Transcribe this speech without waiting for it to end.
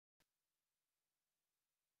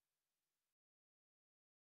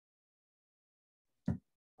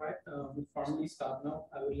Right, we formally start now.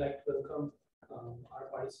 I would like to welcome our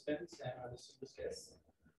participants and our distinguished guests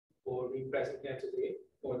for being present here today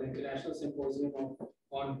for the International Symposium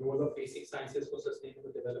on Role of Basic Sciences for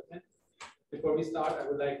Sustainable Development. Before we start, I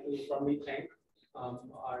would like to formally thank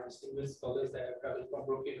our distinguished scholars that have traveled from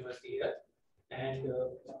Brook University here and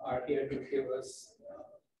are here to give us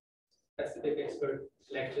specific expert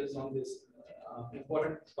lectures on this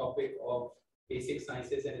important topic of basic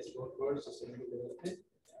sciences and its role for sustainable development.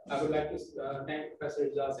 I would like to thank Professor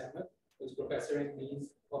Ijaz Ahmed, who is Professor and Dean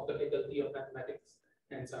of the Faculty of Mathematics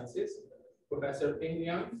and Sciences, Professor Ping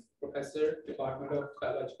Liang, Professor, Department of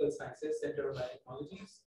Biological Sciences, Center of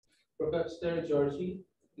Biotechnologies, Professor Georgi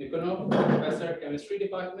Nikonov, Professor, Chemistry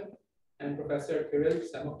Department, and Professor Kirill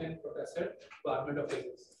Samokhin, Professor, Department of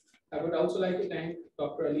Physics. I would also like to thank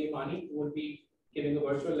Dr. Ali Mani, who will be giving a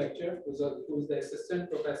virtual lecture, who's the Assistant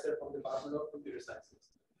Professor from the Department of Computer Sciences.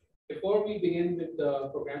 Before we begin with the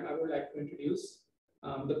program, I would like to introduce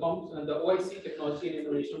the OIC Technology and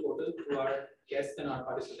Innovation Portal to our guests and our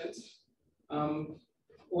participants.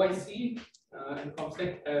 OIC and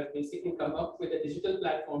comstech have basically come up with a digital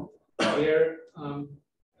platform where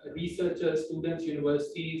researchers, students,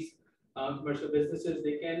 universities, commercial businesses,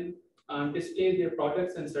 they can display their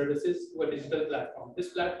products and services to a digital platform.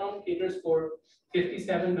 This platform caters for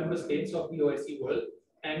 57 member states of the OIC world,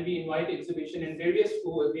 and we invite exhibition in various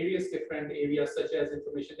different areas such as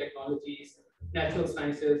information technologies, natural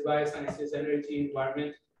sciences, biosciences, energy,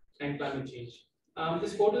 environment, and climate change.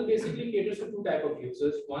 This portal basically caters to two types of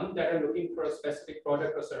users. One that are looking for a specific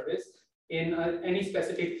product or service in any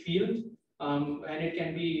specific field, and it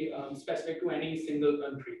can be specific to any single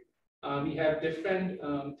country. We have different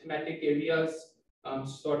thematic areas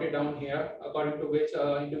sorted down here, according to which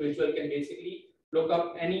an individual can basically look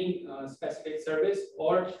up any specific service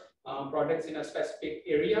or products in a specific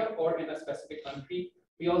area or in a specific country.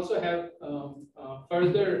 We also have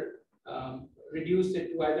further reduced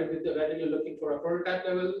it to either whether you're looking for a prototype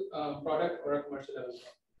level product or a commercial level.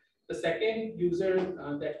 The second user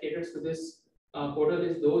that caters to this portal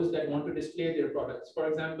is those that want to display their products. For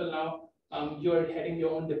example, now you're heading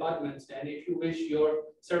your own departments, and if you wish your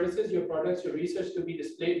services, your products, your research to be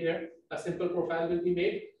displayed here, a simple profile will be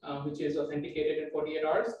made, which is authenticated in 48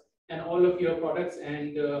 hours, and all of your products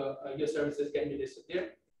and your services can be listed there,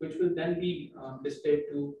 which will then be displayed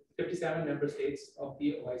to 57 member states of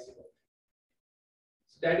the OIC world.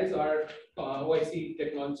 So that is our OIC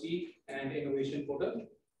Technology and Innovation Portal.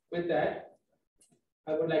 With that,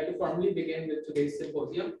 I would like to formally begin with today's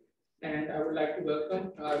symposium. And I would like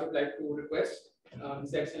to request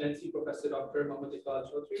His Excellency Professor Dr. Mohammad Iqbal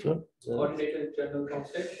Chaudhry, Sure. Coordinator General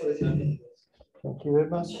comstech, for his welcome. Thank you very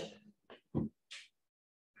much.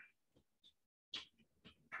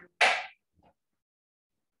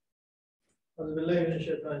 Good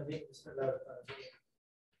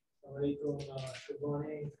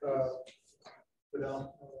morning, good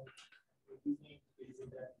afternoon, good evening, ladies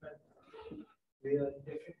and gentlemen. We are in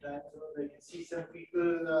different time zones. I can see some people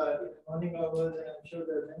in the morning hours, and I'm sure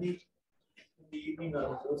there are many in the evening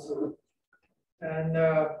hours also. And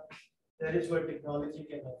that is what technology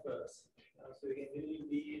can offer us. So we can really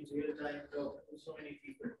be in real time talking to so many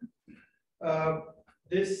people.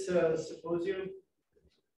 This symposium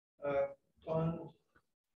on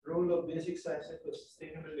role of basic sciences for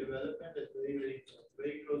sustainable development is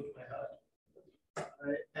very close to my heart.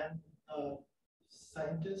 I am a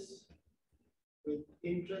scientist with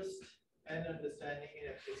interest and understanding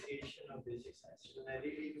and appreciation of basic sciences. And I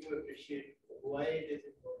really do appreciate why it is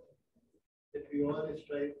important that we all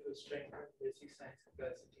strive to strengthen basic science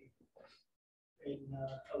capacity in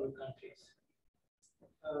our countries.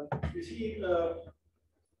 You see,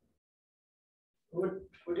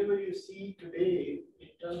 whatever you see today in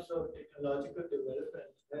terms of technological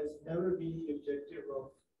development has never been the objective of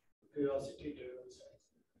curiosity-driven science.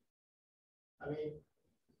 I mean,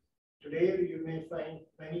 today, you may find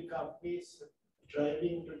many companies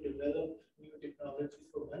driving to develop new technologies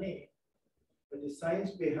for money, but the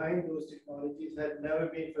science behind those technologies had never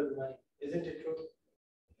been for the money. Isn't it true?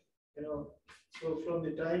 You know, so from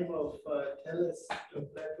the time of Thales to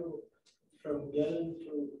Plato, from Galen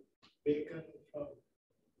to Bacon, from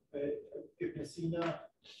Ibn Sina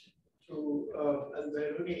to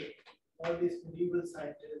Al-Biruni, all these medieval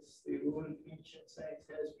scientists, the old ancient science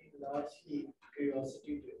has been largely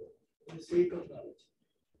curiosity-driven, for the sake of knowledge.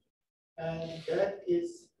 And that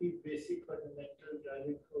is the basic fundamental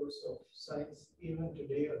driving force of science even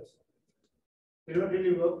today also. We don't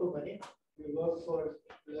really work for money. We work for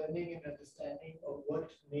learning and understanding of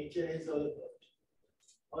what nature is all about.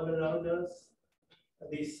 All around us,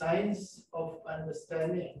 the science of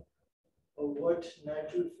understanding of what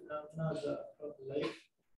natural phenomena are, from life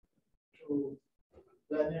to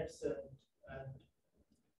planets and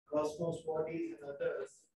cosmos bodies and others,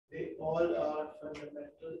 they all are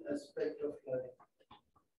fundamental aspect of learning.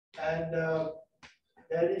 And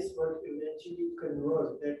that is what eventually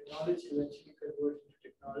convert, that knowledge eventually converts into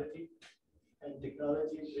technology, and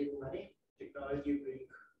technology bring money, technology bring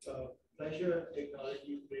pleasure,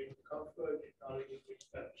 technology bring comfort, technology brings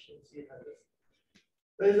efficiency and others.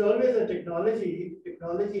 There is always a technology.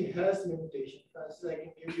 Technology has limitations. As I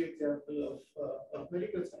can give you example of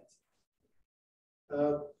medical science.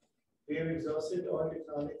 We have exhausted all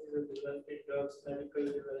technologies of developing drugs, medical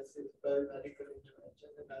devices, biomedical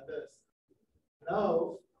interventions, and others.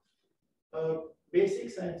 Now, basic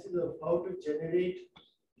sciences of how to generate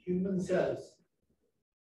human cells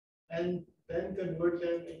and then convert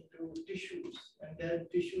them into tissues, and then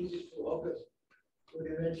tissues into organs would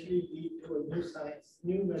eventually lead to a new science,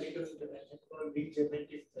 new medical intervention called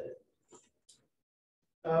regenerative therapy.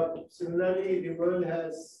 Similarly, the world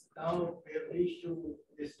has now, we have reached to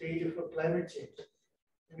the stage of a climate change.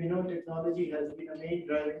 We know technology has been a main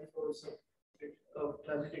driving force of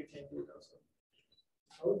climatic change also.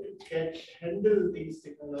 How to handle these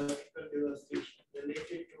technological devastation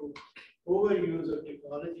related to overuse of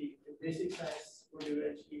technology, the basic science would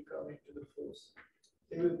eventually come into the force.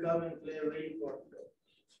 They will come and play a very important role.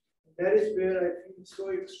 That is where I feel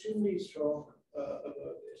so extremely strong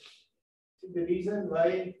about this. So the reason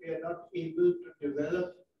why we are not able to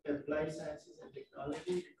develop applied sciences and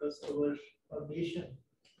technology because our foundation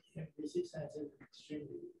in basic sciences is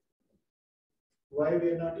extremely weak. Why we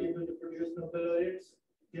are not able to produce Nobel laureates?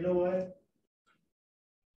 You know why?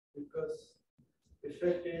 Because the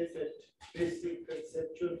fact is that basic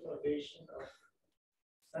conceptual foundation of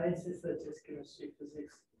sciences such as chemistry,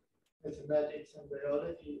 physics, mathematics, and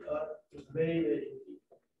biology is very, very weak.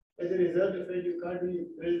 As a result of it, you can't really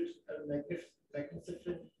build a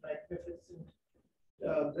magnificent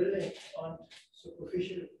building on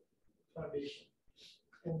superficial foundation.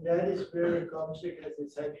 And that is where comstech has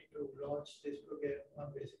decided to launch this program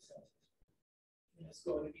on basic sciences. UNESCO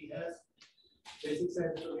already has basic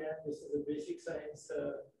science program. This is a basic science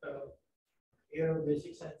year of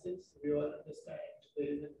basic sciences. We all understand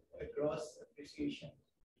there is a gross appreciation.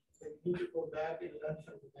 We need to go back and learn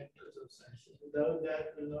fundamentals of sciences. Without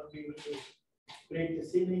that, we'll not be able to break the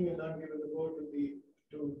ceiling. We'll not be able to go to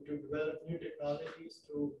develop new technologies,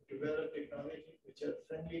 to develop technologies which are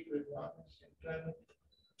friendly to environment and climate,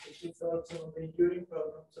 which will solve some of the enduring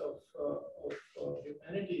problems of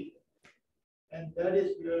humanity. And that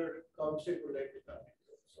is where comstech would like to come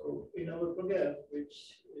into. So in our program,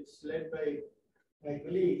 which is led by my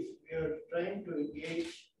colleagues, we are trying to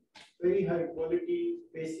engage very high quality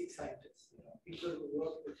basic scientists, people who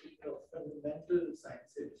work with the field of fundamental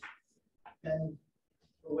sciences, and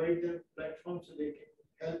provide them platforms so they can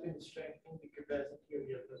help in strengthening the capacity of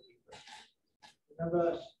younger people.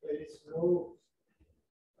 Remember, there is no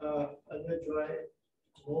other joy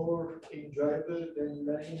more enjoyable than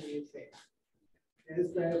learning new things. It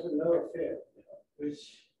is kind of a love affair, which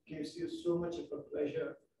gives you so much of a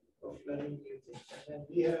pleasure of learning new things. And then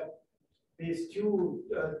we have these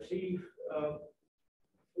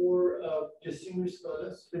four distinguished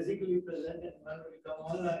scholars physically present, and one will come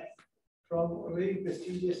online from a very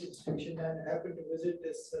prestigious institution and happen to visit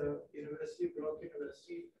this university, Brock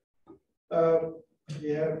University. We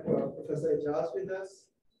have Professor Ijaz with us,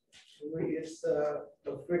 who is a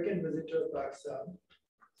frequent visitor of Pakistan,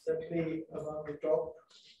 certainly among the top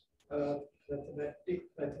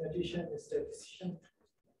mathematician and statistician.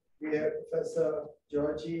 We have Professor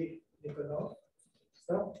Georgi Nikonov.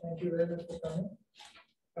 So, thank you very much for coming.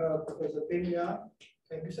 Professor Ping Yang,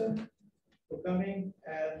 thank you, sir, for coming.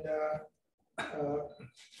 And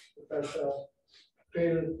Professor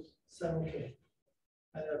Phil Samuke.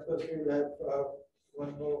 And of course, we will have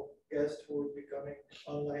one more guest who will be coming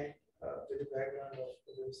online with a background of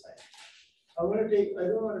computer science. I don't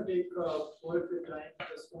want to take more of your time. I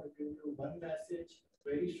just want to give you one message,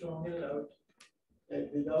 very strongly loud,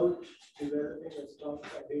 that without developing a strong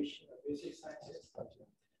foundation of basic sciences,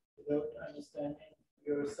 without understanding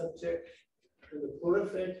your subject to the core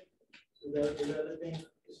of it, without developing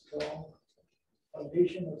a strong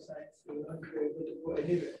foundation of science, you will not be able to go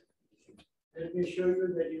anywhere. Let me show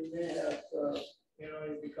you that you may have,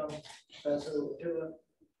 you become professor or whatever.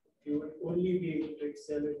 You will only be able to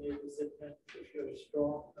excel in your discipline if you are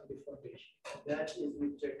strong on the foundation. And that is the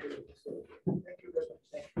objective of this course. Thank you very much.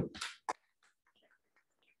 Thank you.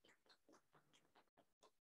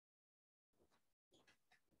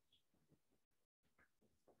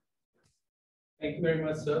 Thank you very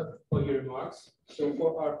much, sir, for your remarks. So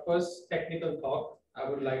for our first technical talk, I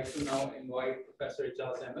would like to now invite Professor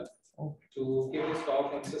Ijaz Ahmed to give his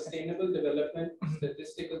talk on sustainable development,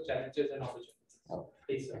 statistical challenges and opportunities.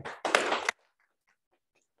 Please, sir.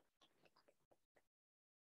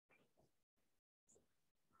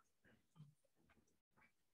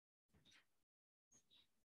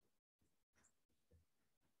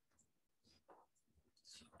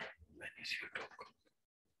 When is your talk?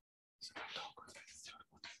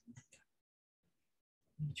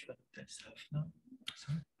 Which one? That's half now.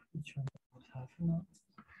 Sorry, which one was half now?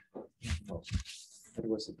 No, that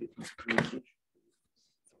was a bit tricky.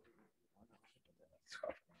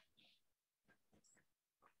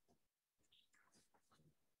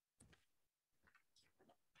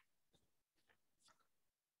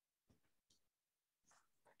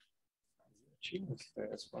 She was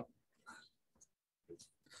there as well.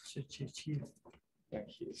 Yeah,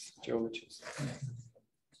 he's George's.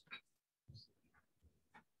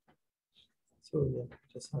 So yeah,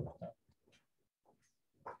 just have that.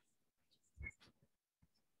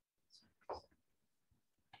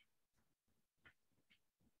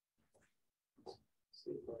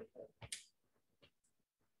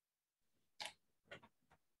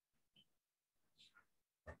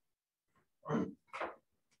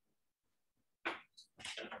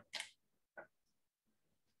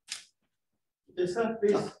 Yes, sir,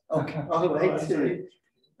 please. Okay, all right.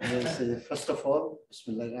 First of all,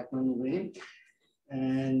 Bismillahirrahmanirrahim.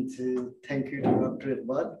 And thank you to Dr.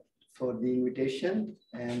 Iqbal for the invitation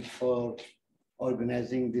and for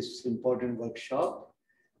organizing this important workshop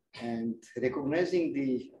and recognizing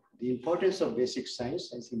the importance of basic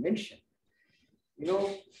science, as he mentioned. You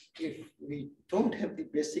know, if we don't have the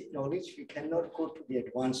basic knowledge, we cannot go to the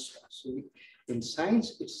advanced one. So in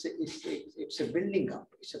science, it's a building up,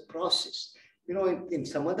 it's a process. You know, in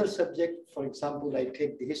some other subject, for example, I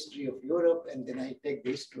take the history of Europe and then I take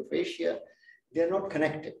the history of Asia, they're not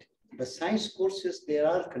connected. The science courses, they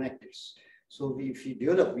are connected. So if we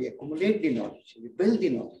develop, we accumulate the knowledge, we build the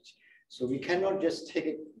knowledge. So we cannot just take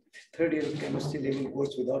a third year chemistry level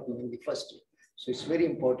course without knowing the first year. So it's very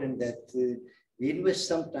important that we invest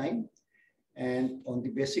some time and on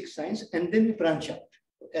the basic science, and then we branch out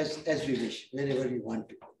as we wish, wherever we want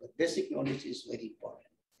to. But basic knowledge is very important.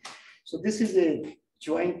 So this is a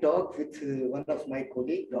joint talk with one of my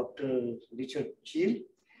colleagues, Dr. Richard Cheel.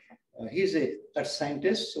 He's a earth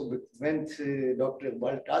scientist. So when Dr.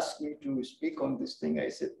 Iqbal asked me to speak on this thing, I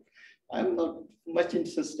said, I'm not much in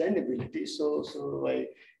sustainability, so I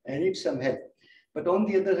need some help. But on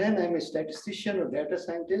the other hand, I'm a statistician or data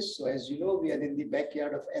scientist. So as you know, we are in the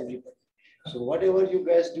backyard of everybody. So whatever you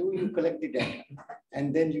guys do, you collect the data,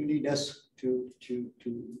 and then you need us to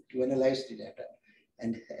analyze the data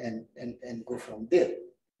and go from there.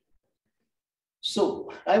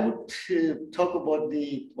 So I would talk about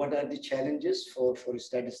what are the challenges for a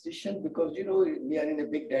statistician, because you know we are in a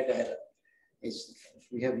big data era.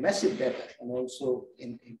 We have massive data and also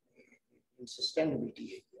in sustainability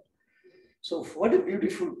area. So what a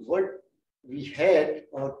beautiful world we had,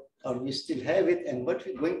 or we still have it, and what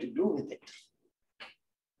we're going to do with it.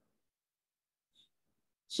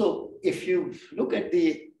 So if you look at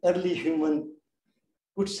the early human,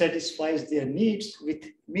 could satisfy their needs with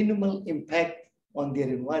minimal impact on their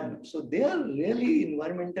environment. So they are really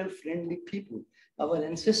environmental friendly people, our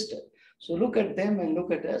ancestors. So look at them and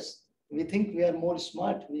look at us. We think we are more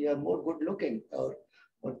smart, we are more good looking, or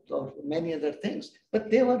many other things,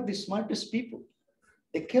 but they were the smartest people.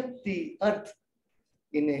 They kept the earth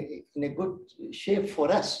in a good shape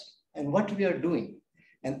for us and what we are doing.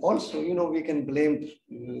 And also, you know, we can blame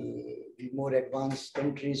the more advanced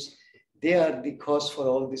countries. They are the cause for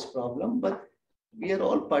all this problem, but we are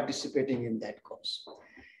all participating in that cause.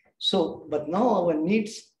 So, but now our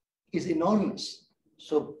needs is enormous.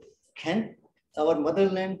 So can our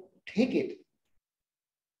motherland take it?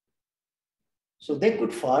 So they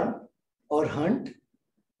could farm or hunt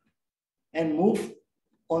and move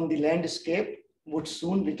on the landscape would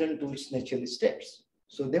soon return to its natural states.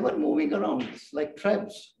 So they were moving around like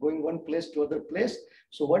tribes, going one place to other place.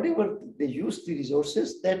 So whatever they use the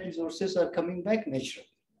resources, that resources are coming back naturally.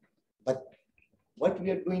 But what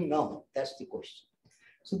we are doing now, that's the question.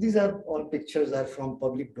 So these are all pictures are from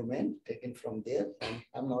public domain, taken from there.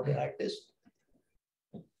 I'm not an artist.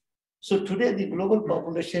 So today the global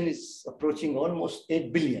population is approaching almost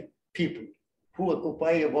 8 billion people who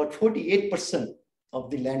occupy about 48%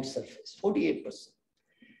 of the land surface, 48%.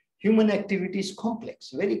 Human activity is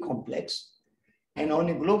complex, very complex. and on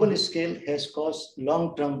a global scale has caused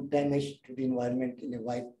long-term damage to the environment in a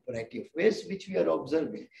wide variety of ways, which we are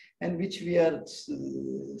observing and which we are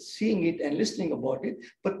seeing it and listening about it,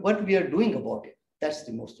 but what we are doing about it, that's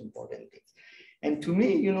the most important thing. And to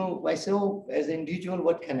me, I say, oh, as an individual,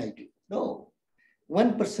 what can I do? No,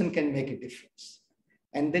 one person can make a difference.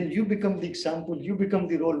 And then you become the example, you become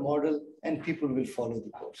the role model, and people will follow the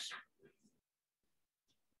course.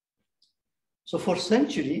 So for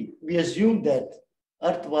centuries, we assumed that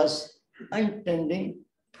Earth was unending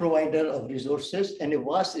provider of resources and a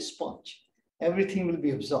vast sponge. Everything will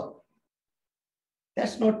be absorbed.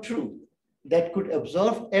 That's not true. That could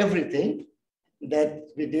absorb everything that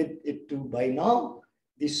we did it to by now.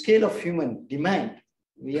 The scale of human demand,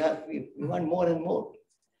 we want more and more.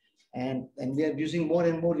 And we are using more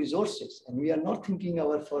and more resources. And we are not thinking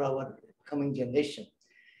for our coming generation.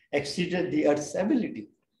 Exceeded the Earth's ability.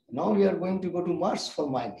 Now we are going to go to Mars for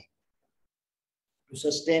mining to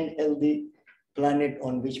sustain healthy planet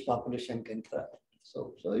on which population can thrive.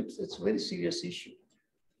 So it's a very serious issue.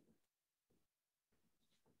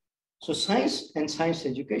 So science and science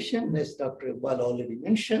education, as Dr. Iqbal already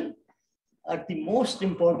mentioned, are the most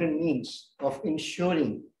important means of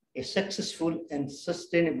ensuring a successful and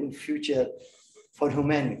sustainable future for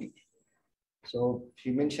humanity. So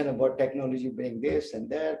she mentioned about technology bringing this and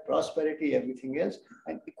that, prosperity, everything else,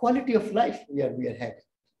 and the quality of life we are having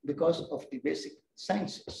because of the basic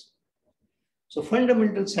sciences. So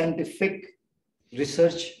fundamental scientific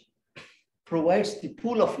research provides the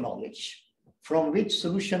pool of knowledge from which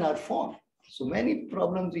solutions are formed. So many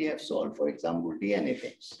problems we have solved, for example, DNA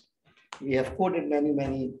things. We have coded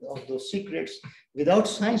many of those secrets. Without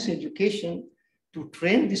science education to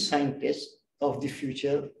train the scientists of the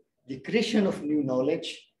future, the creation of new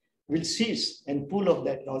knowledge will cease and pool of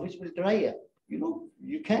that knowledge will dry up.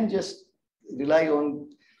 You can't just rely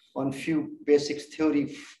on few basics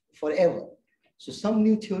theory forever. So some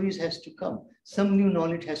new theories has to come. Some new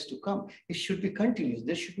knowledge has to come. It should be continuous.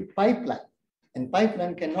 There should be pipeline. And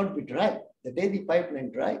pipeline cannot be dry. The day the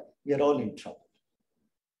pipeline dry, we are all in trouble.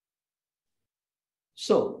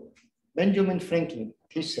 So Benjamin Franklin,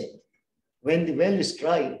 he said, when the well is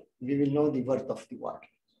dry, we will know the worth of the water.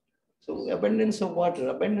 So abundance of water,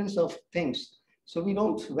 abundance of things. So we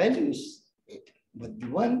don't value it. But the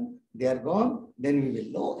one they are gone, then we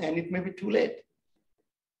will know, and it may be too late.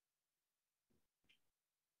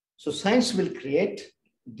 So science will create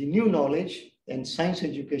the new knowledge, and science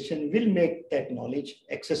education will make that knowledge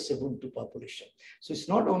accessible to population. So it's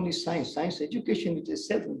not only science. Science education is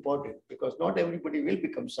itself important because not everybody will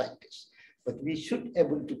become scientists, but we should be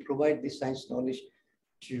able to provide the science knowledge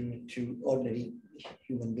to ordinary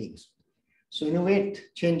human beings. So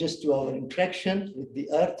innovate changes to our interaction with the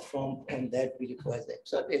earth from that we require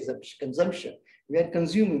the consumption. We are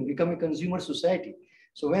consuming, become a consumer society.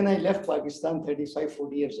 So when I left Pakistan 35,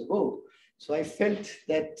 40 years ago, so I felt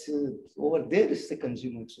that over there is the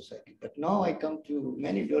consumer society. But now I come to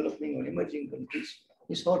many developing or emerging countries,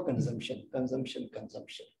 it's all consumption, consumption,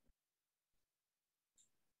 consumption.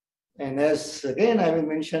 And as again, I will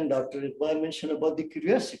mention, Dr. Iqbal mentioned about the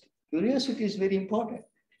curiosity. Curiosity is very important.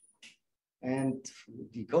 And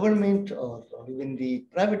the government or even the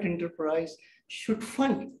private enterprise should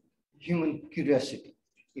fund human curiosity.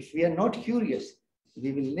 If we are not curious,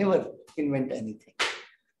 we will never invent anything.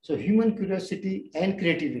 So human curiosity and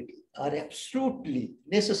creativity are absolutely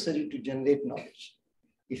necessary to generate knowledge.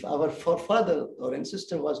 If our forefather or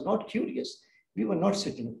ancestor was not curious, we were not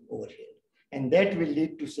sitting over here. And that will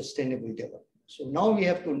lead to sustainable development. So now we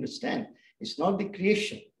have to understand it's not the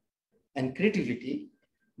creation and creativity,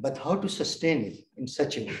 but how to sustain it in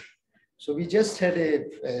such a way. So we just had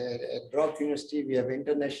at Brock University, we have an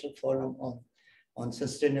international forum on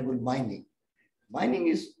sustainable mining. Mining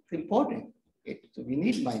is important. We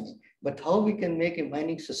need mining, but how we can make a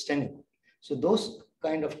mining sustainable? So those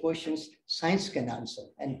kind of questions science can answer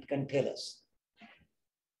and can tell us.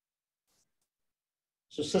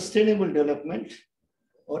 So sustainable development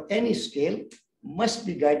or any scale must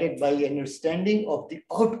be guided by understanding of the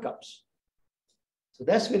outcomes. So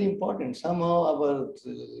that's very important. Somehow our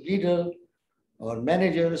leader or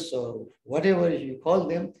managers or whatever you call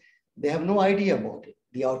them, they have no idea about it,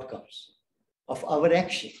 the outcomes of our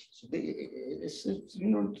action. So it's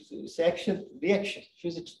action, reaction,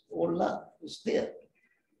 physics, all law is there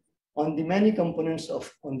on the many components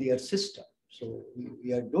on the Earth system. So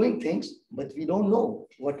we are doing things, but we don't know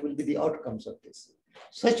what will be the outcomes of this.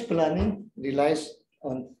 Such planning relies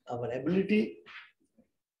on our ability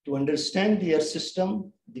to understand the Earth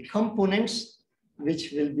system, the components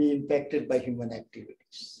which will be impacted by human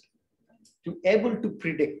activities. To able to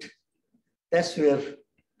predict, that's where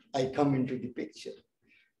I come into the picture.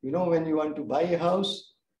 You know, when you want to buy a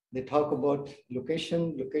house, they talk about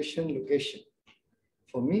location, location, location.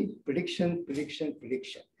 For me, prediction, prediction,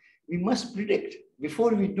 prediction. We must predict.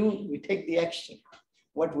 Before we do, we take the action.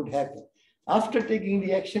 What would happen? After taking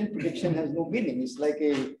the action, prediction has no meaning. It's like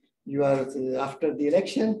you are, after the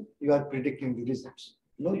election, you are predicting the results.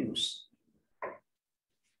 No use.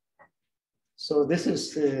 So this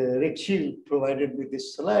is Rick Shield provided with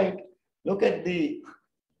this slide. Look at the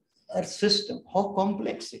Earth system, how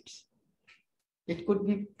complex it is. It could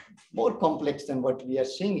be more complex than what we are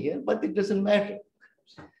seeing here, but it doesn't matter.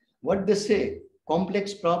 What they say,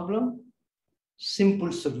 complex problem,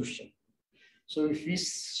 simple solution. So if we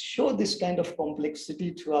show this kind of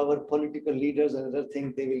complexity to our political leaders and other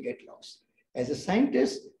things, they will get lost. As a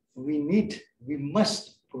scientist, we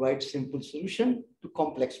must provide simple solution to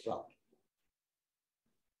complex problems.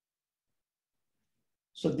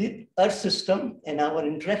 So the Earth system and our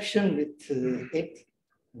interaction with it,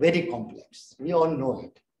 very complex. We all know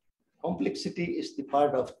it. Complexity is the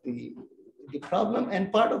part of the problem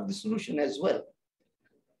and part of the solution as well.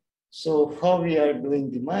 So how we are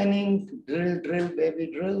doing the mining, drill,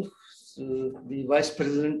 baby, drill. So the vice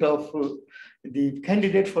president of the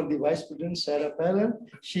candidate for the vice president, Sarah Palin,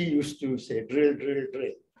 she used to say drill, drill,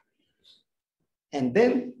 drill. And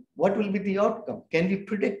then what will be the outcome? Can we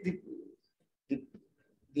predict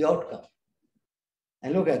the outcome?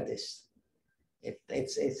 And look at this.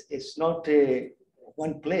 It's not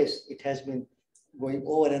one place. It has been going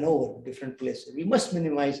over and over different places. We must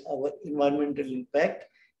minimize our environmental impact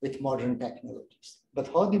with modern technologies. But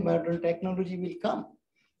how the modern technology will come?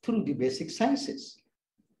 Through the basic sciences.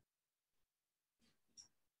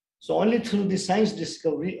 So only through the science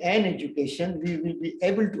discovery and education, we will be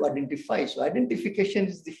able to identify. So identification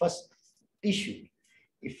is the first issue.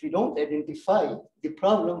 If we don't identify the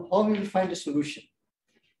problem, how will we find a solution?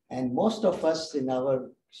 And most of us in our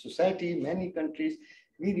society, many countries,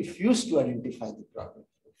 we refuse to identify the problem.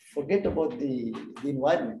 Forget about the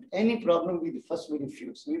environment. Any problem, we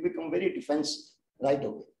refuse. We become very defensive right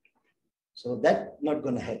away. So that's not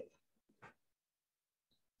going to help.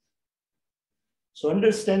 So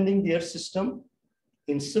understanding the Earth system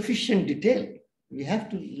in sufficient detail, we have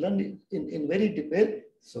to learn it in very detail.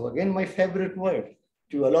 So again, my favorite word,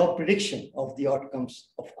 to allow prediction of the outcomes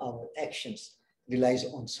of our actions relies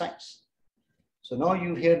on science. So now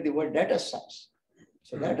you hear the word data science.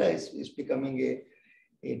 So data is becoming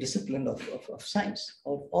a discipline of science,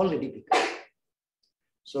 or already become.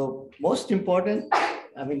 So most important,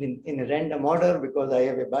 I mean, in a random order, because I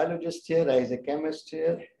have a biologist here, I have a chemist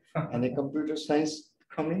here, and a computer science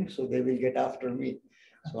coming, so they will get after me.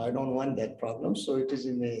 So I don't want that problem. So it is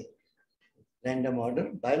in a random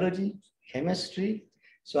order, biology, chemistry.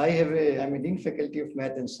 So I'm a dean faculty of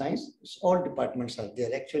math and science. All departments are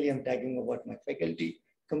there. Actually, I'm talking about my faculty,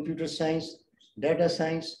 computer science, data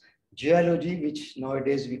science, geology, which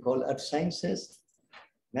nowadays we call earth sciences,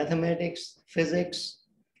 mathematics, physics,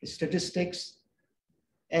 statistics,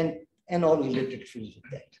 and all related fields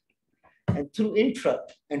with that. And through intra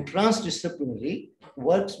and transdisciplinary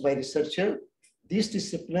works by researcher, this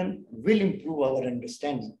discipline will improve our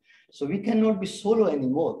understanding. So we cannot be solo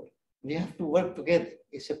anymore. We have to work together.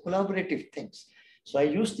 It's a collaborative thing. So I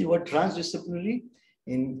use the word transdisciplinary.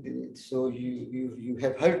 So you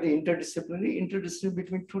have heard the interdisciplinary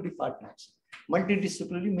between two departments.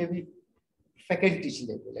 Multidisciplinary, maybe faculties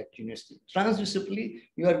level at university. Transdisciplinary,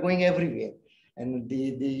 you are going everywhere. And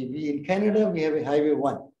we in Canada, we have a Highway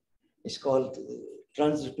 1. It's called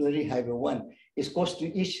Transdisciplinary Highway 1. It goes to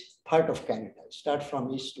each part of Canada. Start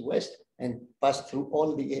from east to west and pass through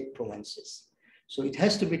all the 8 provinces. So it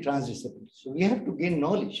has to be transdisciplinary. So we have to gain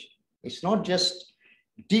knowledge. It's not just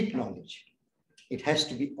deep knowledge. It has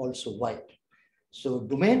to be also wide. So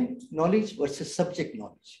domain knowledge versus subject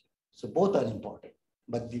knowledge. So both are important.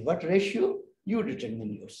 But the what ratio, you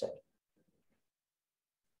determine yourself.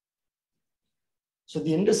 So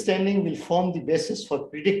the understanding will form the basis for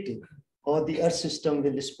predicting how the Earth system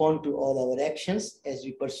will respond to all our actions as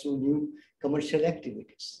we pursue new commercial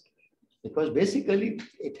activities. Because basically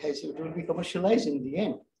it will be commercialized in the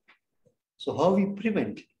end. So how we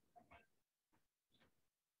prevent?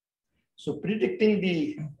 So predicting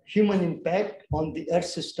the human impact on the Earth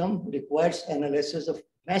system requires analysis of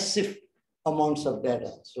massive amounts of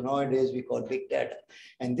data. So nowadays we call big data.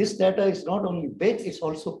 And this data is not only big, it's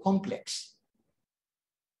also complex.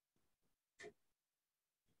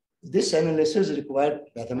 This analysis requires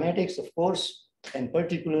mathematics, of course, and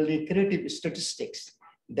particularly creative statistics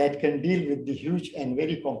that can deal with the huge and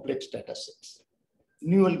very complex data sets.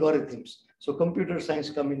 New algorithms. So computer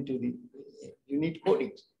science come into the, you need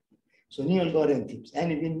coding. So new algorithms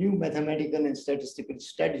and even new mathematical and statistical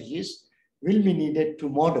strategies will be needed to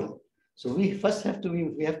model. So we first have to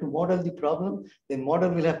model the problem, then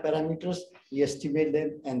model will have parameters, we estimate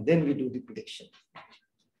them, and then we do the prediction.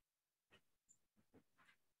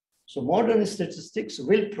 So modern statistics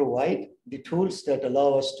will provide the tools that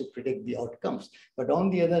allow us to predict the outcomes. But on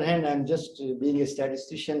the other hand, I'm just being a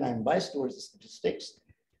statistician, I'm biased towards statistics.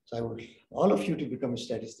 So I would all of you to become a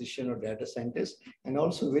statistician or data scientist, and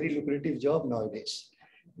also a very lucrative job nowadays.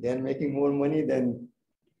 They are making more money than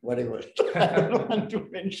whatever. I don't want to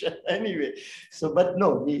mention anyway. So, but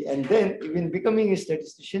no, and then even becoming a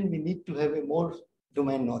statistician, we need to have a more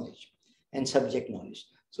domain knowledge and subject knowledge.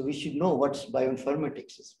 So we should know what's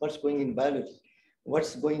bioinformatics is, what's going in biology,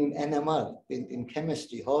 what's going in NMR, in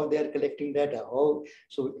chemistry, how they are collecting data.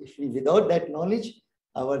 So if we, without that knowledge,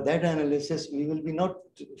 our data analysis, we will be not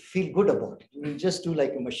feel good about it. We will just do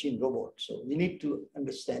like a machine robot. So we need to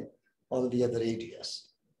understand all the other areas.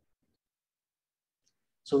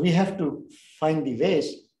 So we have to find the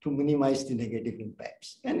ways to minimize the negative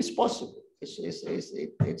impacts. And it's possible.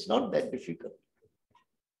 It's not that difficult.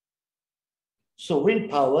 So wind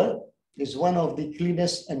power is one of the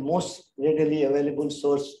cleanest and most readily available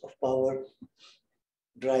source of power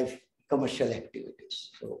drive commercial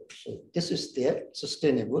activities. So this is there,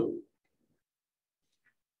 sustainable.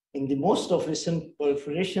 In the most of recent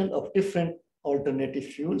proliferation of different alternative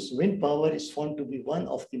fuels, wind power is found to be one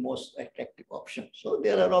of the most attractive options. So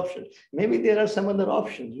there are options. Maybe there are some other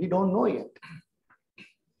options. We don't know yet.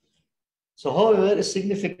 So however, a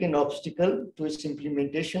significant obstacle to its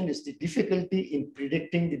implementation is the difficulty in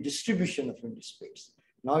predicting the distribution of wind speeds.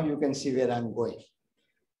 Now you can see where I'm going.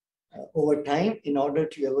 Over time, in order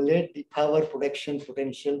to evaluate the power production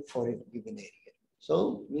potential for a given area.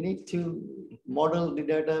 So we need to model the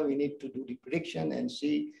data, we need to do the prediction and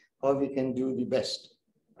see how we can do the best.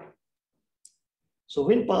 So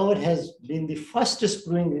wind power has been the fastest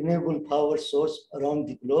growing renewable power source around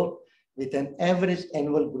the globe with an average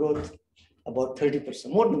annual growth about 30%,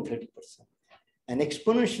 more than 30%, and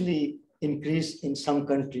exponentially increase in some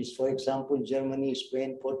countries. For example, Germany,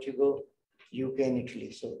 Spain, Portugal, UK, and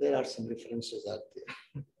Italy. So there are some references out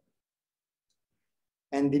there.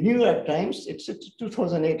 And the New York Times, it's a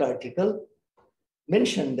 2008 article,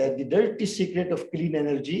 mentioned that the dirty secret of clean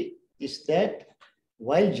energy is that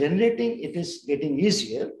while generating, it is getting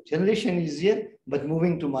easier, generation easier, but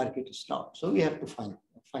moving to market is not. So we have to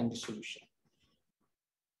find the solution.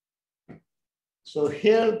 So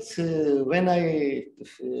here, when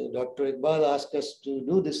Dr. Iqbal asked us to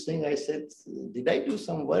do this thing, I said, did I do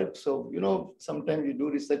some work? So, you know, sometimes you do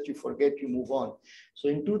research, you forget, you move on. So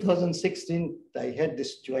in 2016, I had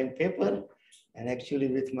this joint paper, and actually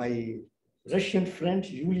with my Russian friend,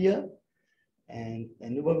 Yulia and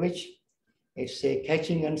Lubavitch, it's a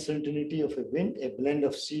catching uncertainty of a wind, a blend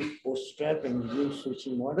of sea bootstrap and wind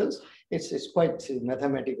switching models. It's quite a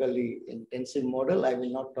mathematically intensive model. I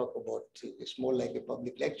will not talk about it. It's more like a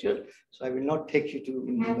public lecture. So I will not take you to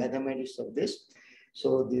the mathematics of this.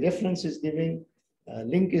 So the reference is given,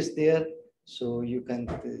 link is there. So you can,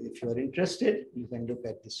 if you are interested, you can look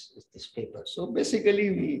at this paper. So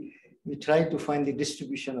basically we try to find the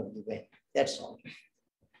distribution of the wind. That's all.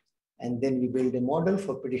 And then we build a model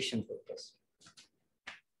for prediction purpose.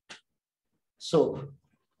 So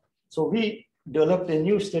we developed a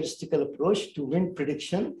new statistical approach to wind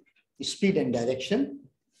prediction, speed and direction,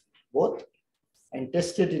 both, and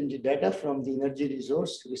tested in the data from the Energy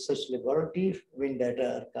Resource Research Laboratory Wind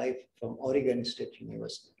Data Archive from Oregon State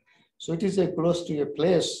University. So it is close to a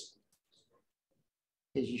place,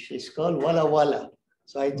 it's called Walla Walla.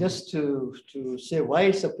 So I just to say why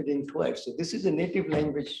it's appearing twice. So this is a native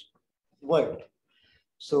language word.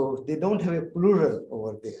 So they don't have a plural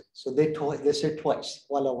over there. So they say twice,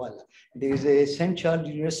 Walla Walla. There is a St. Charles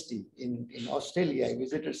University in Australia. I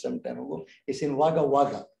visited some time ago. It's in Wagga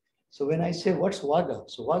Wagga. So when I say, what's Wagga?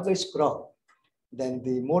 So Wagga is crow. Then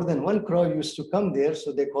more than one crow used to come there.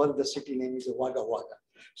 So they call the city name is Wagga Wagga.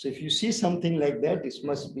 So if you see something like that, this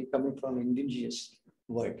must be coming from indigenous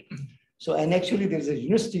word. So, and actually there's a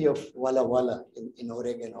University of Walla Walla in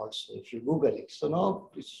Oregon also, if you Google it. So now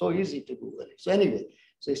it's so easy to Google it. So anyway,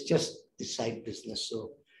 so it's just the side business.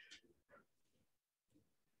 So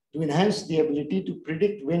to enhance the ability to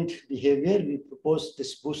predict wind behavior, we propose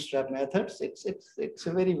this bootstrap methods. It's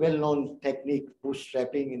a very well-known technique,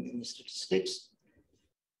 bootstrapping in statistics.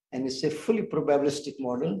 And it's a fully probabilistic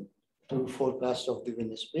model to forecast of the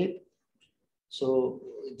wind speed. So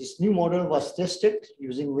this new model was tested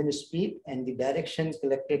using wind speed and the direction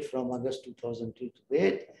collected from August 2002 to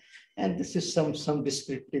 8. And this is some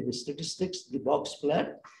descriptive statistics, the box plot.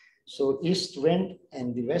 So east wind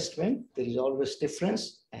and the west wind, there is always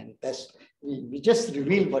difference, and that's we just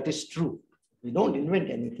reveal what is true. We don't invent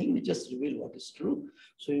anything, we just reveal what is true.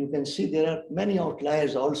 So you can see there are many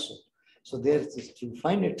outliers also. So there's to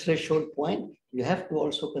find a threshold point, you have to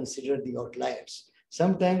also consider the outliers.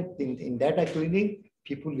 Sometimes in data cleaning,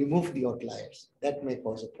 people remove the outliers. That may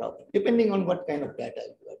cause a problem, depending on what kind of data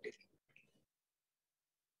you are dealing.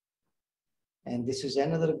 And this is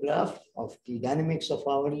another graph of the dynamics of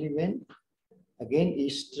hourly wind. Again,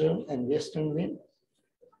 eastern and western wind.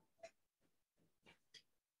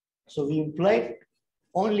 So we implied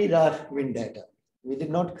only raw wind data. We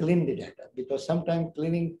did not clean the data because sometimes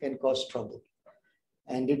cleaning can cause trouble,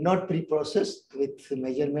 and did not pre-process with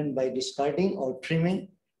measurement by discarding or trimming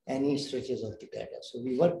any stretches of the data. So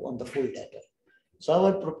we work on the full data. So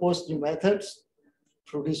our proposed new methods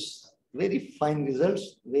produce very fine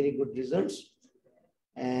results, very good results,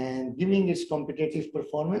 and giving its competitive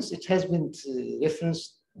performance. It has been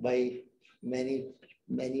referenced by many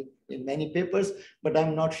papers, but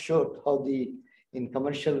I'm not sure how in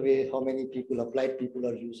commercial way, how many applied people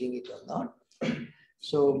are using it or not.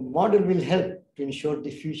 So model will help to ensure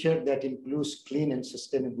the future that includes clean and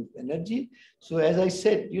sustainable energy. So as I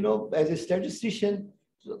said, as a statistician,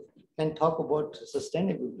 can talk about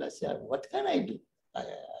sustainable. I say, what can I do? I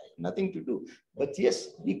have nothing to do. But yes,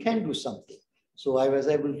 we can do something. So I was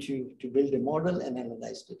able to build a model and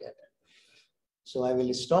analyze the data. So I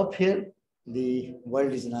will stop here. The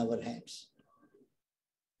world is in our hands.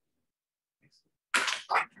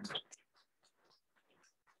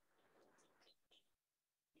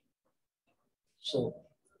 So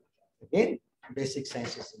again, basic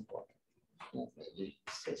science is important.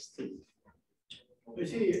 You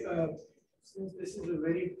see, since this is a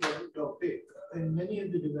very important topic, in many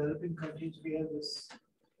of the developing countries, we have this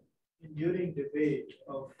enduring debate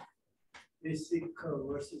of basic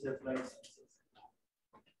versus applied sciences.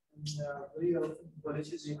 And very often,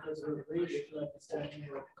 policymakers have very little understanding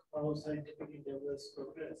of how scientific endeavors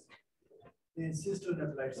progress. They insist on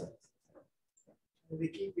applied science. And they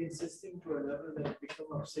keep insisting to a level that it becomes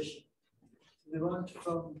obsession. They want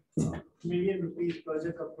from $1 million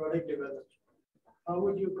project of product development. How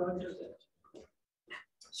would you counter that?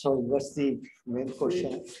 So what's the main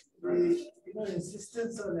question? The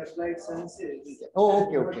insistence on applied sciences. Oh,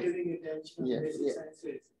 okay, not okay. giving attention Yeah, to basic yeah.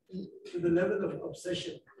 sciences to the level of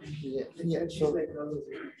obsession. Yeah. So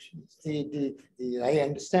I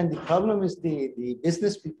understand the problem is the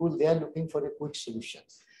business people, they are looking for a quick solution.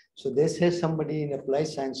 So they say somebody in applied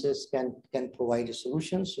sciences can provide a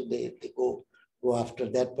solution. So they go after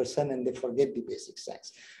that person and they forget the basic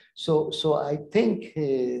science. So I think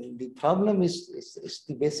the problem is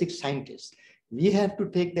the basic scientist. We have to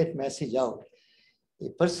take that message out. A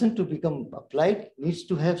person to become applied needs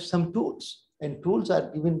to have some tools, and tools are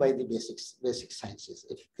given by the basic sciences.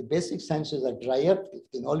 If the basic sciences are dry up, if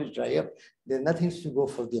the knowledge dry up, there's nothing to go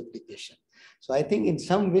for the application. So I think in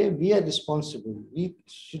some way we are responsible. We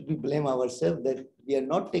should blame ourselves that we are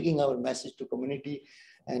not taking our message to community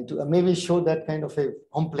and to maybe show that kind of a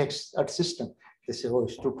complex system. They say, oh,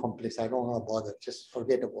 it's too complex. I don't want to bother. Just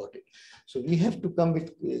forget about it. So we have to come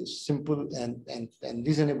with a simple and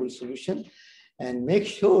reasonable solution and make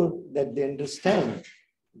sure that they understand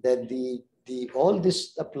that all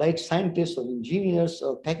these applied scientists or engineers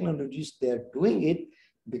or technologists, they are doing it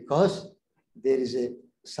because there is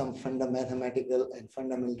some mathematical and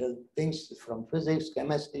fundamental things from physics,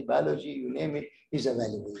 chemistry, biology, you name it, is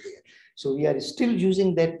available there. So we are still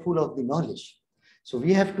using that pool of the knowledge. So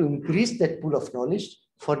we have to increase that pool of knowledge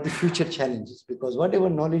for the future challenges, because whatever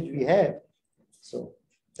knowledge we have, so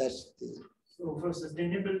that's the... So for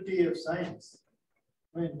sustainability of science,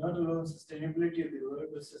 I mean, not alone sustainability of the world,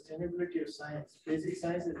 but sustainability of science, basic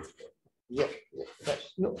science is important. Yeah.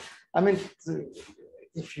 No, I mean,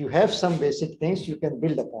 if you have some basic things, you can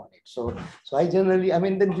build upon it. So I generally, I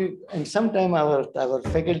mean, and sometimes our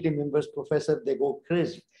faculty members, professor, they go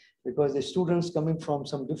crazy because the students coming from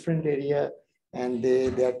some different area and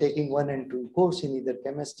they are taking 1 and 2 course in either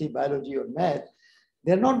chemistry, biology, or math.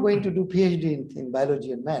 They're not going to do PhD in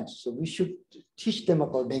biology and math. So we should teach them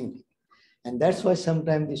accordingly. And that's why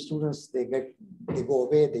sometimes the students, they go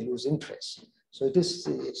away, they lose interest. So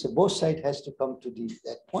it's a both side has to come to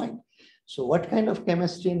that point. So what kind of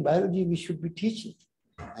chemistry and biology we should be teaching?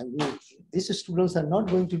 And these students are not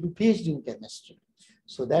going to do PhD in chemistry.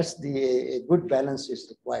 So that's a good balance is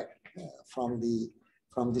required from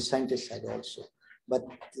the scientist side also. But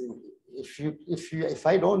if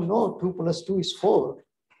I don't know 2 + 2 is 4,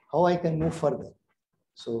 how I can move further?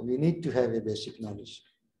 So we need to have a basic knowledge.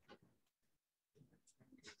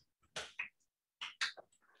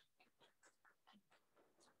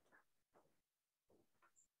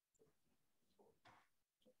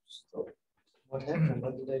 What happened?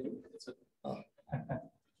 What did I do? Oh.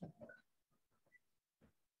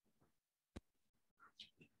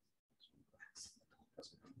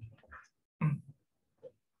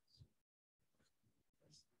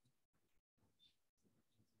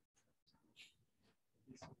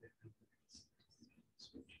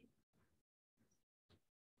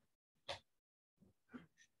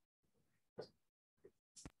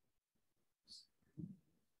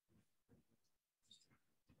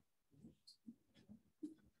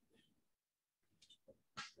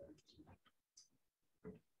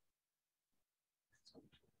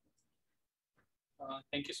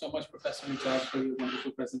 Thank you so much, Professor Mijaj, for your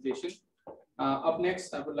wonderful presentation. Up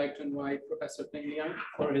next, I would like to invite Professor Peng Liang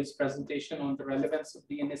for his presentation on the relevance of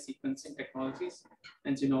DNA sequencing technologies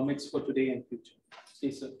and genomics for today and future.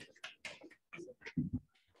 Please, sir.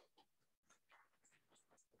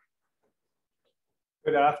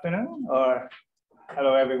 Good afternoon, or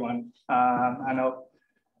hello, everyone. I know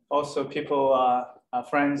also people are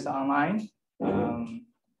friends online.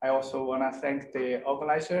 I also want to thank the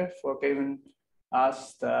organizer for giving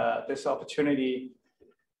us this opportunity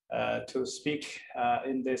to speak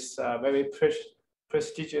in this very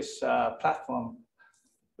prestigious platform,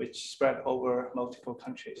 which spread over multiple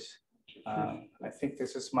countries. I think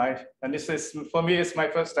this is for me, it's my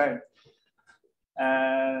first time.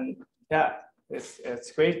 And yeah,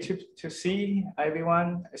 it's great to see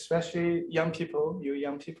everyone, especially young people, you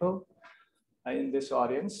young people in this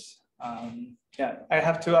audience. Yeah, I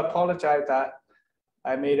have to apologize that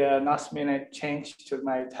I made a last minute change to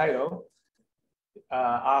my title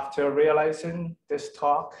after realizing this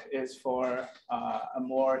talk is for a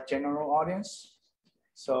more general audience.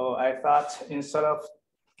 So I thought instead of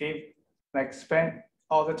spend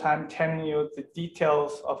all the time telling you the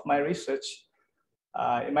details of my research,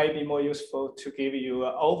 it might be more useful to give you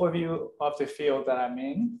an overview of the field that I'm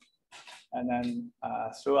in, and then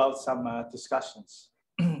throughout some discussions.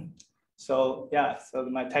 So yeah, so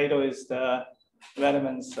my title is the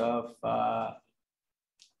relevance of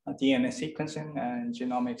DNA sequencing and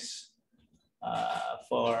genomics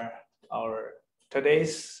for our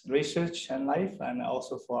today's research and life, and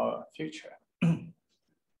also for our future.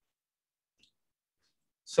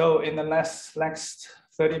 So in the next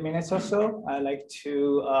 30 minutes or so, I'd like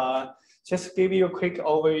to just give you a quick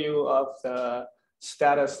overview of the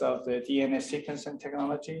status of the DNA sequencing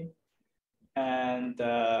technology, and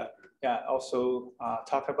yeah, also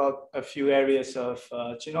talk about a few areas of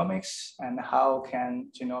genomics and how can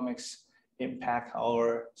genomics impact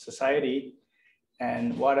our society,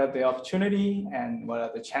 and what are the opportunity and what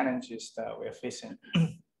are the challenges that we're facing.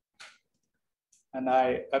 And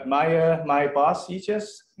I admire my boss,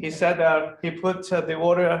 Aegis. He said that he put the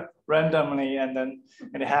order randomly, and then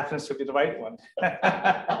it happens to be the right one.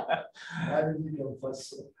 Why did you go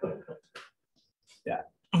first? Yeah.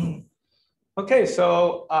 Okay,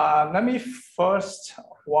 so let me first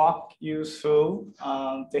walk you through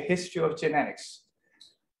the history of genetics,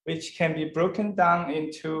 which can be broken down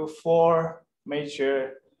into 4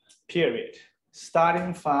 major periods,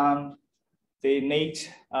 starting from the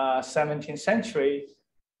late 17th century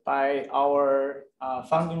by our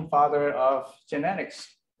founding father of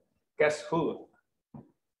genetics. Guess who?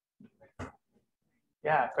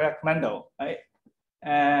 Yeah, Greg Mendel, right?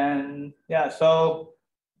 And yeah, so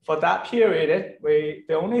for that period,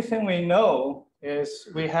 the only thing we know is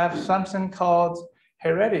we have something called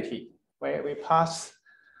heredity, where we pass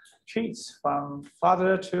traits from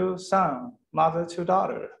father to son, mother to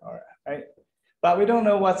daughter, right? But we don't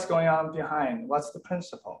know what's going on behind, what's the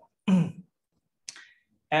principle.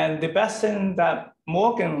 And the best thing that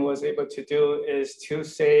Morgan was able to do is to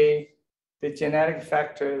say the genetic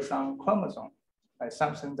factors on chromosome, right?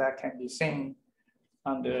 Something that can be seen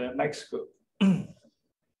under microscope.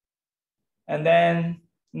 And then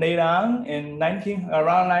later on in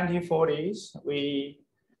around 1940s, we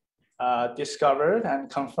discovered and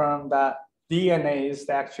confirmed that DNA is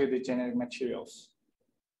actually the genetic materials.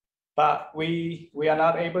 But we are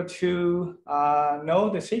not able to know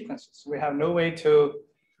the sequences. We have no way to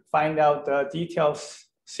find out the detailed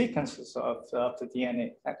sequences of the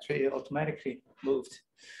DNA. Actually automatically moved.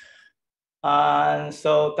 And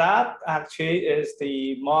so that actually is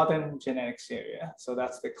the modern genetics area. So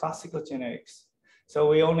that's the classical genetics. So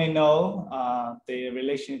we only know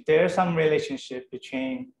there's some relationship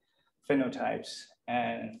between phenotypes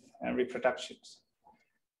and reproductions.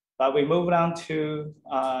 But we move on to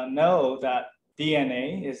know that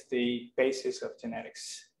DNA is the basis of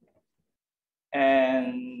genetics.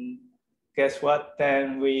 And guess what?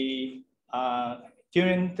 Then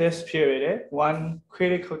during this period, one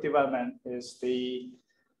critical development is the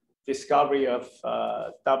discovery of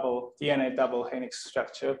DNA double helix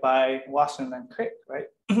structure by Watson and Crick, right?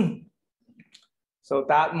 So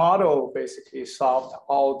that model basically solved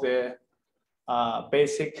all the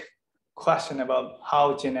basic question about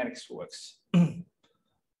how genetics works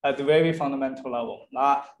at the very fundamental level,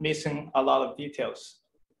 not missing a lot of details.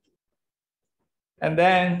 And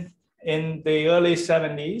then in the early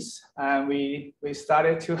 70s, we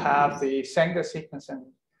started to have the Sanger sequencing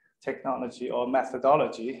technology or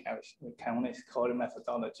methodology, we can only call it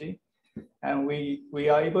methodology. And we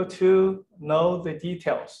are able to know the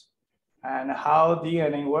details and how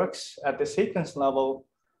DNA works at the sequence level,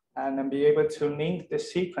 and then be able to link the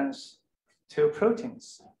sequence to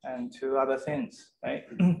proteins and to other things, right?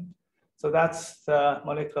 So that's the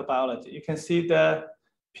molecular biology. You can see the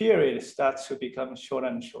period starts to become shorter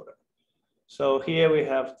and shorter. So here we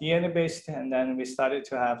have DNA-based, and then we started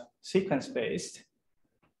to have sequence-based.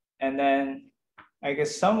 And then I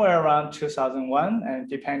guess somewhere around 2001, and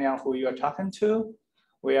depending on who you're talking to,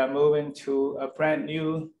 we are moving to a brand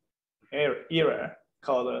new era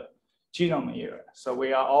called the genome era. So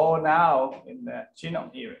we are all now in the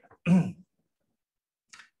genome era.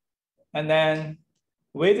 And then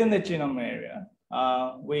within the genome area,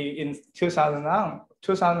 we in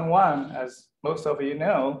 2001, as most of you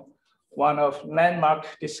know, one of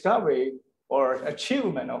landmark discovery or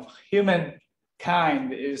achievement of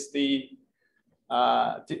humankind is the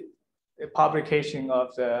publication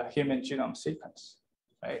of the human genome sequence,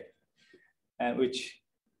 right? And which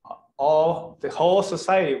the whole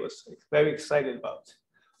society was very excited about.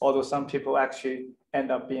 Although some people actually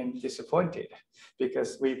end up being disappointed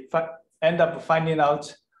because we end up finding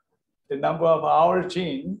out the number of our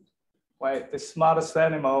gene, right? The smartest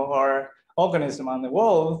animal or organism on the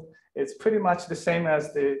world is pretty much the same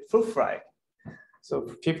as the fruit fly. So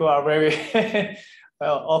people are very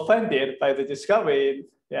offended by the discovery,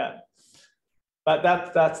 yeah. But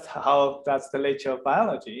that's the nature of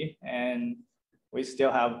biology, and we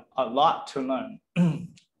still have a lot to learn. And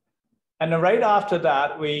then right after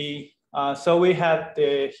that, we had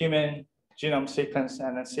the human genome sequence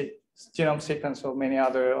and the genome sequence of many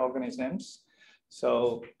other organisms.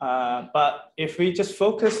 So, but if we just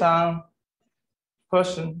focus on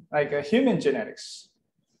human genetics,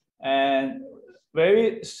 and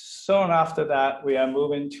very soon after that, we are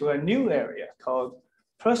moving to a new area called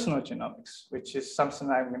personal genomics, which is something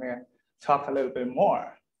I'm going to talk a little bit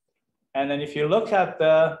more. And then if you look at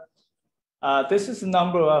this is the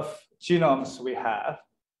number of genomes we have,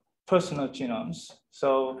 personal genomes.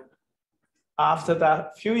 So after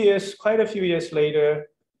that, quite a few years later,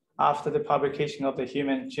 after the publication of the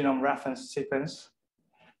human genome reference sequence,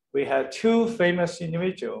 we had two famous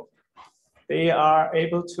individuals. They are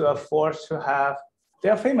able to afford to have, they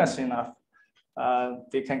are famous enough.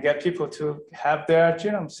 They can get people to have their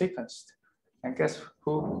genome sequenced. And guess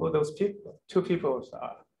who those two people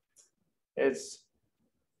are? It's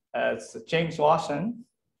James Watson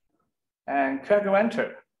and Craig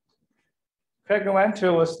Venter. Craig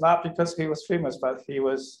Venter was not because he was famous, but he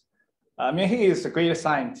was, he is a great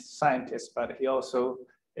scientist, but he also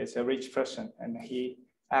is a rich person, and he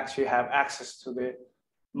actually have access to the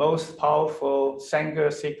most powerful Sanger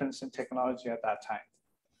sequencing technology at that time.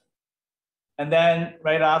 And then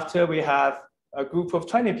right after, we have a group of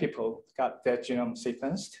 20 people got their genome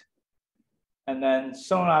sequenced. And then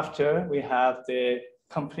soon after, we have the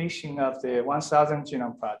completion of the 1,000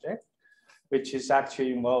 genome project, which is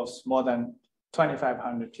actually involves more than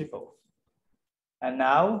 2,500 people. And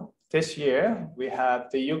now, this year, we have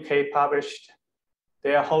the UK published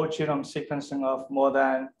their whole genome sequencing of more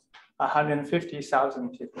than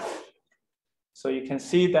 150,000 people. So you can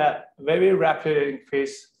see that very rapid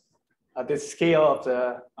increase at the scale of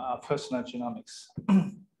the personal genomics.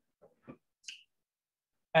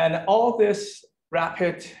 And all this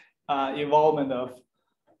rapid involvement of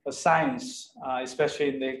science,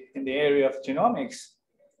 especially in the area of genomics,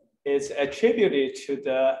 is attributed to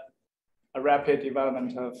the rapid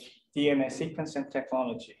development of DNA sequencing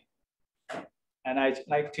technology. And I'd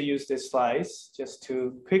like to use these slides just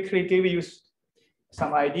to quickly give you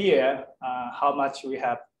some idea how much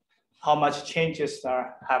changes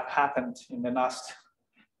have happened in the last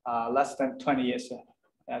less than 20 years,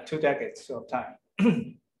 2 decades of time.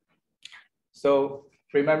 So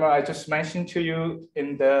remember, I just mentioned to you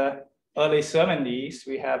in the early 70s,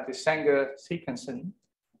 we have the Sanger sequencing.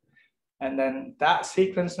 And then that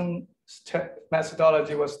sequencing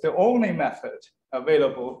methodology was the only method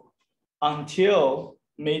available until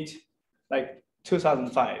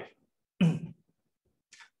mid-2005.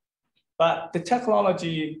 But the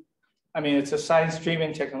technology, it's a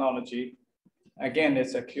science-driven technology. Again,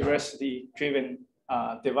 it's a curiosity-driven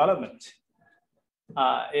development.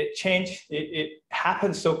 It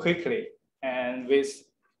happened so quickly, and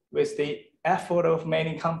with the effort of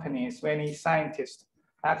many companies, many scientists,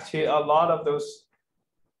 actually a lot of those,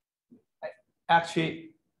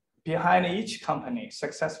 actually behind each company,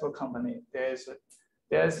 successful company, there's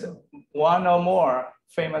one or more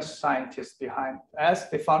famous scientists behind as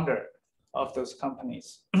the founder of those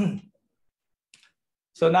companies.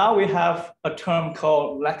 So now we have a term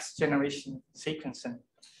called next generation sequencing,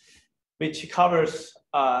 which covers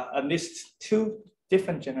at least 2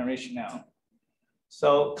 different generations now.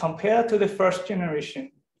 So compared to the first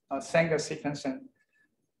generation of Sanger sequencing,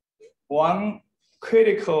 one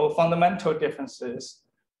critical fundamental differences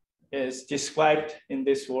is described in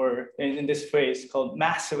this word, in this phrase called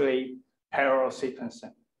massively parallel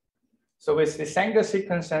sequencing. So with the Sanger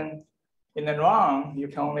sequencing, in the run, you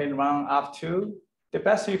can only run up to, the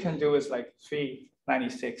best you can do is like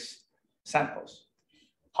 396 samples.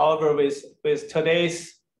 However, with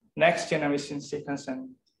today's next generation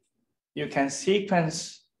sequencing, you can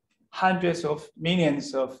sequence hundreds of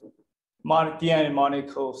millions of DNA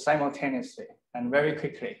molecules simultaneously and very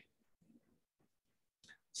quickly.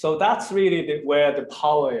 So that's really where the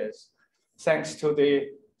power is, thanks to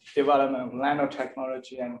the development of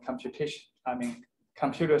nanotechnology and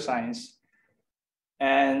computer science.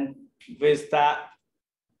 And with that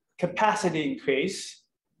capacity increase,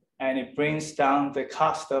 and it brings down the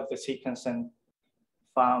cost of the sequencing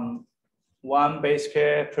from 1 base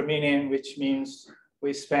pair per million, which means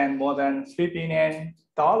we spend more than $3 billion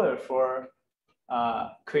for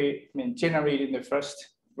generating the first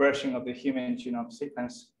version of the human genome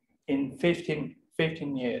sequence in 15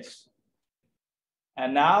 years.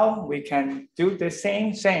 And now we can do the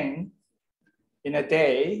same thing in a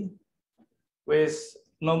day with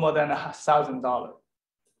no more than $1,000,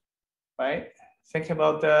 right? Think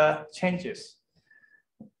about the changes.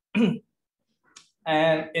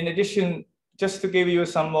 And in addition, just to give you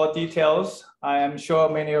some more details, I am sure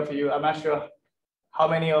many of you, I'm not sure how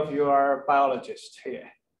many of you are biologists here.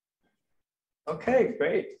 Okay,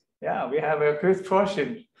 great. Yeah, we have a good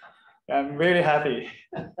portion. I'm really happy.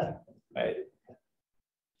 Right.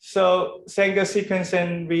 So Sanger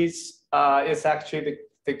sequencing is actually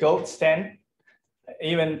the gold standard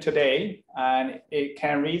even today, and it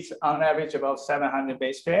can reach on average about 700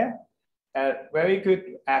 base pair at very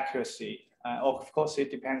good accuracy. Of course, it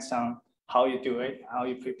depends on how you do it, how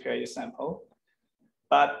you prepare your sample.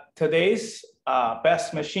 But today's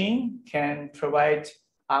best machine can provide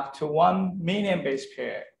up to 1 million base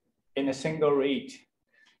pair in a single read.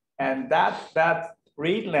 And that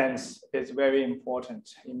read length is very important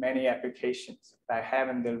in many applications by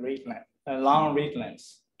having the read length, a long read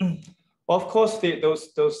length. Of course,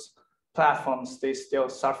 those platforms, they still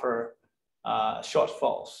suffer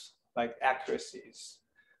shortfalls like accuracies,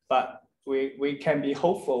 but we can be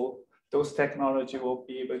hopeful those technology will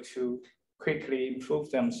be able to quickly improve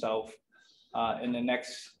themselves in the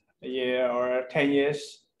next year or 10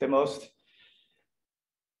 years, the most.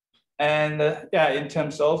 And yeah, in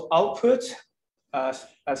terms of output, a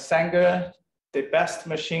Sanger, the best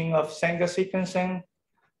machine of Sanger sequencing,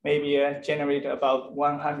 maybe generate about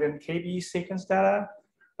 100 KB sequence data,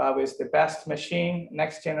 but with the best machine,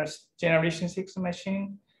 next generation sequencing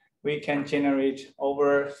machine, we can generate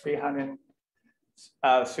over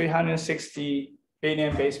 360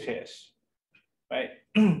 billion base pairs, right?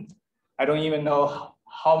 I don't even know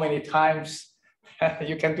how many times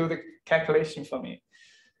you can do the calculation for me.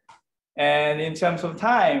 And in terms of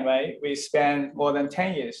time, right, we spend more than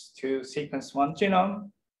 10 years to sequence 1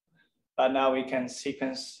 genome, but now we can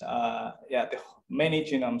sequence many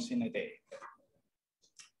genomes in a day.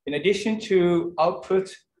 In addition to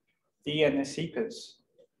output DNA sequence,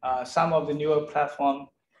 some of the newer platforms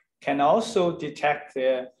can also detect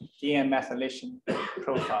the DNA methylation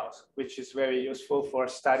profiles, which is very useful for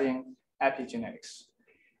studying epigenetics.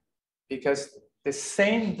 Because the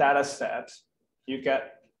same data set you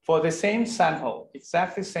get for the same sample,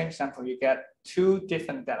 exactly same sample, you get 2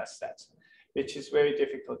 different data sets, which is very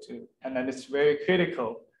difficult to, and then it's very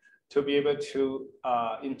critical to be able to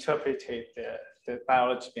interpret the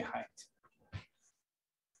biology behind.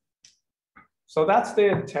 So that's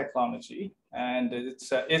the technology, and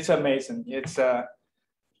it's amazing. It's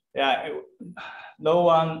no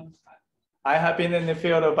one. I have been in the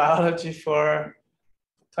field of biology for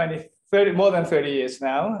more than 30 years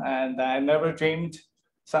now, and I never dreamed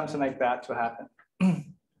something like that to happen.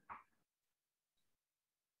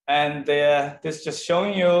 And this just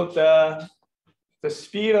showing you the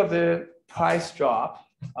speed of the price drop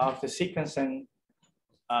of the sequencing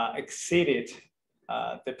exceeded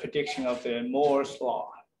the prediction of the Moore's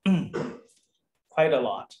law. quite a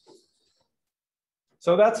lot.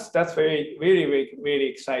 So that's really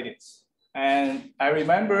exciting. And I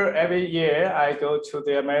remember every year I go to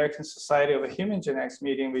the American Society of Human Genetics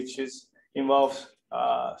meeting, which involves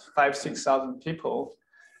 5,000–6,000 people.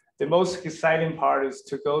 The most exciting part is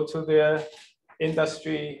to go to the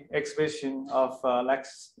industry exhibition of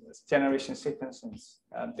next generation sequencing.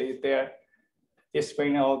 They're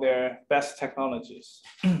displaying all their best technologies,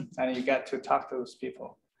 and you get to talk to those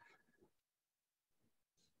people.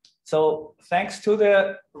 So thanks to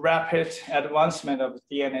the rapid advancement of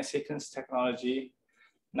DNA sequence technology,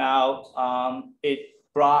 now it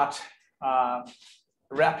brought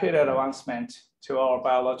rapid advancement to our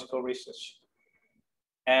biological research.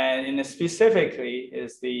 And specifically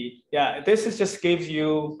is this is just gives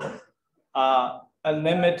you a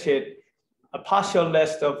partial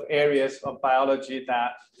list of areas of biology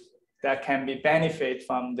that can be benefit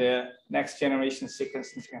from the next generation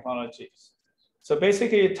sequencing technologies. So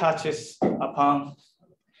basically it touches upon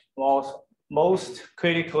most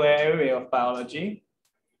critical area of biology,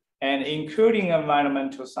 and including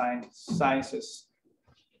environmental sciences.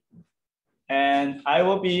 And I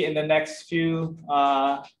will be in the next few,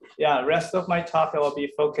 rest of my talk, I will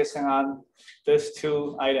be focusing on these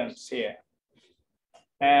two items here.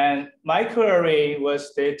 And microarray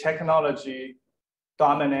was the technology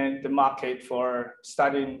dominant the market for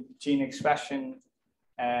studying gene expression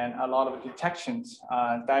and a lot of detections,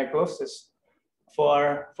 diagnosis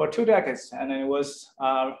for 2 decades. And it was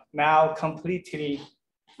now completely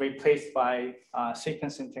replaced by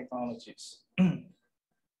sequencing technologies.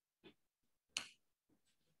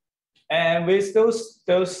 And with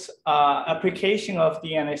those application of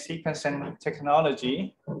DNA sequencing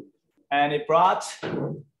technology, and it brought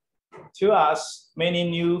to us many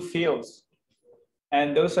new fields.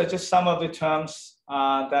 And those are just some of the terms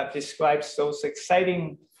that describes those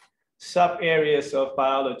exciting sub areas of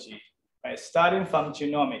biology, right? Starting from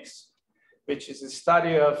genomics, which is the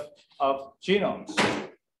study of genomes,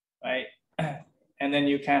 right? And then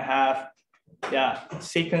you can have,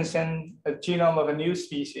 sequencing a genome of a new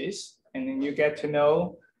species, and then you get to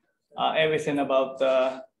know everything about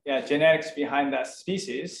the genetics behind that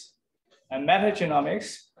species. And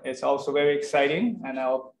metagenomics is also very exciting, and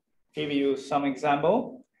I'll give you some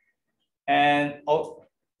example. And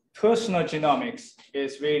personal genomics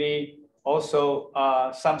is really also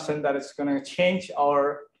something that is going to change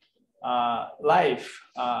our life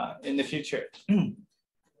in the future.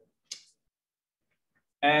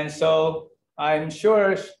 And so I'm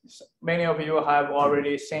sure many of you have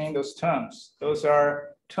already seen those terms. Those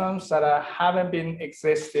are terms that haven't been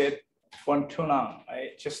existed for too long,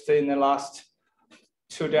 right? Just in the last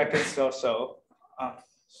 2 decades or so.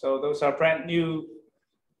 So those are brand new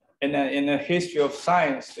in the history of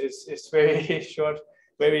science. It's very short,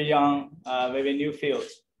 very young, very new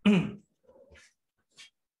fields. And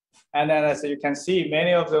then as you can see,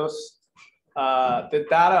 many of those, the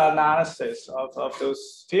data analysis of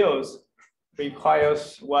those fields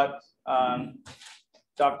requires what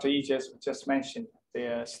Dr. Yi just mentioned,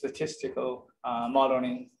 the statistical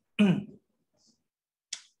modeling.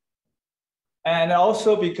 And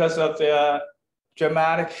also because of the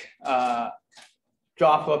dramatic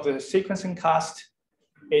drop of the sequencing cost,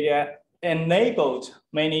 it enabled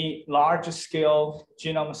many large-scale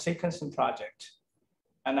genome sequencing projects.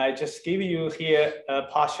 And I just give you here a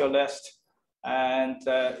partial list, and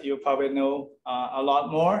you probably know a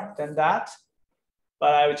lot more than that.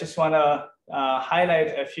 But I just want to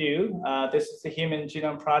highlight a few. This is the Human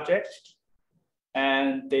Genome Project.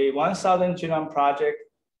 And the 1,000 Genome Project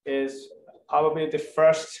is probably the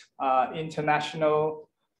first international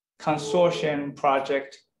consortium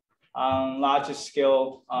project on large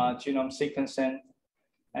scale genome sequencing.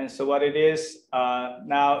 And so what it is,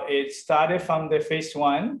 now it started from the phase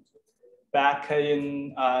 1 back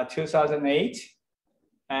in 2008.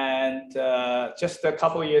 And just a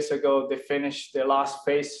couple of years ago, they finished the last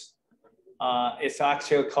phase. It's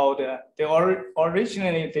actually called,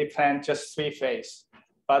 originally they planned just 3 phases,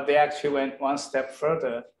 but they actually went 1 step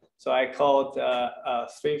further. So I called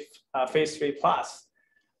phase 3 plus.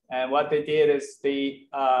 And what they did is they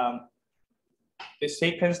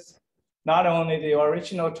sequenced not only the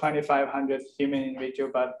original 2,500 human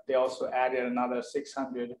individual, but they also added another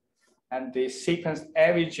 600. And they sequenced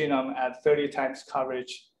every genome at 30 times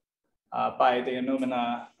coverage by the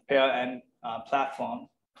Illumina pair-end platform.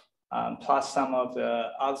 Plus some of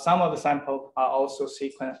the samples are also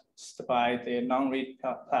sequenced by the non-read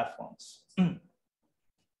platforms.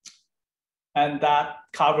 And that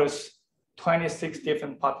covers 26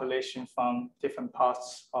 different populations from different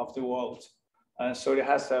parts of the world. So it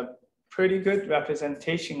has a pretty good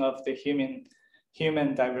representation of the human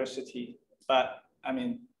human diversity. But I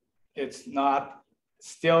mean, it's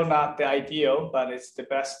still not the ideal, but it's the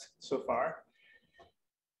best so far.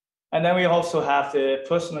 And then we also have the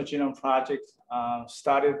Personal Genome Project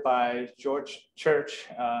started by George Church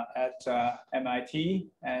at MIT,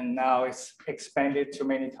 and now it's expanded to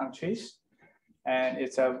many countries. And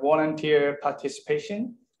it's a volunteer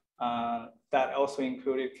participation that also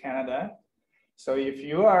included Canada. So if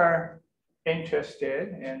you are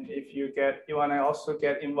interested and if you want to also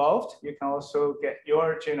get involved, you can also get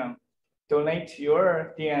your genome, donate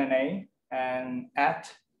your DNA and add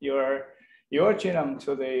your genome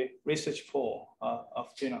to the research pool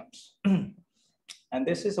of genomes. And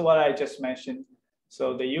this is what I just mentioned.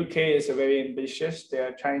 So the UK is very ambitious. They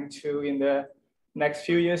are trying to, in the next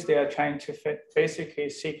few years, they are trying to basically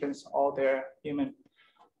sequence all their human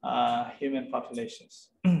populations.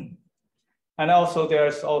 And also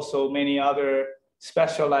there's also many other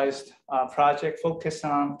specialized projects focused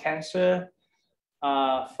on cancer,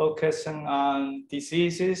 focusing on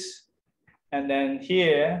diseases. And then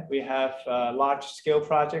here we have a large scale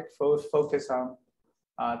project focused on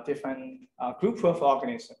different group of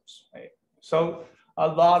organisms. Right? So a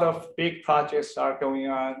lot of big projects are going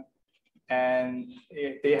on, and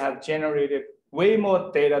they have generated way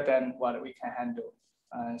more data than what we can handle.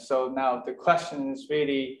 So now the question is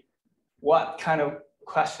really, what kind of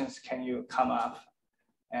questions can you come up?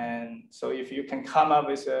 And so if you can come up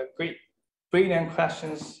with a brilliant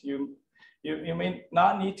questions, you may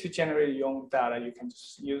not need to generate your own data. You can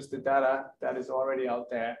just use the data that is already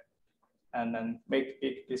out there and then make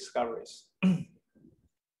big discoveries.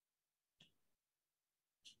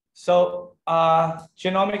 So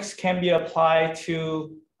genomics can be applied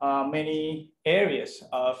to many areas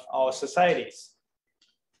of our societies.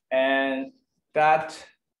 And that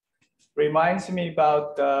reminds me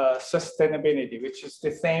about sustainability, which is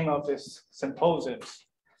the theme of this symposium.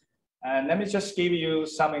 And let me just give you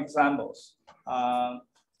some examples.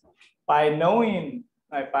 By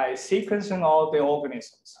sequencing all the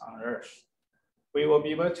organisms on Earth, we will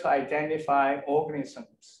be able to identify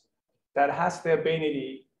organisms that has the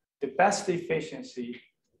ability, the best efficiency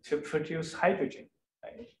to produce hydrogen,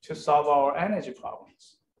 right, to solve our energy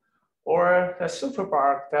problems. Or a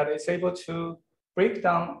superbug that is able to break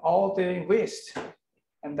down all the waste,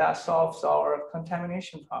 and that solves our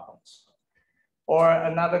contamination problems. Or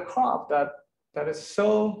another crop that is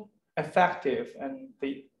so effective and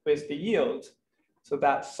with the yield, so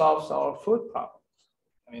that solves our food problems.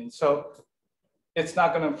 I mean, so it's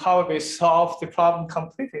not going to probably solve the problem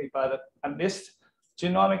completely, but at least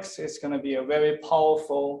genomics is going to be a very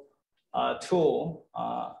powerful tool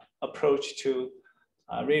approach to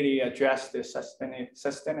really address the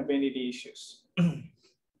sustainability issues.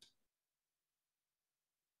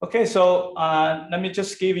 Okay, so let me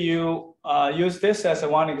just give you, use this as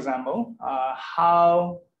one example,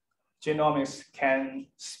 how genomics can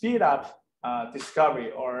speed up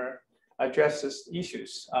discovery or addresses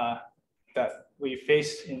issues that we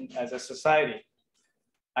face as a society.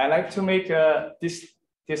 I like to make this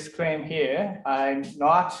disclaimer here. I'm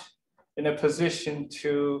not in a position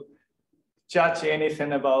to judge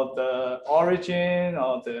anything about the origin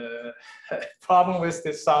or the problem with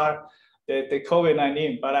the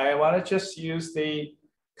COVID-19, but I want to just use the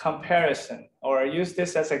comparison or use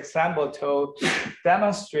this as an example to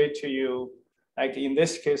demonstrate to you, like in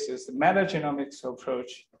this case, is the metagenomics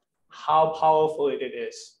approach, how powerful it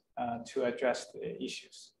is to address the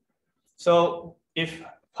issues. So if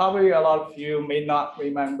probably a lot of you may not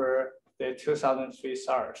remember the 2003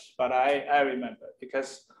 SARS, but I remember,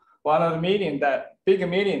 because one of the big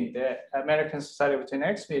meeting, the American Society of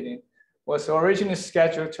Genetics meeting, was originally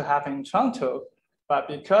scheduled to happen in Toronto, but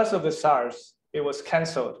because of the SARS, it was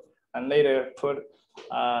canceled and later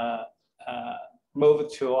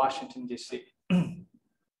moved to Washington, DC.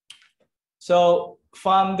 So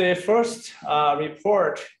from the first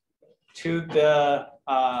report to the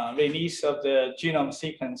release of the genome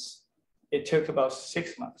sequence, it took about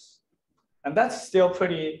 6 months. And that's still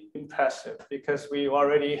pretty impressive because we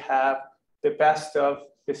already have the best of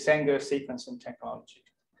the Sanger sequencing technology,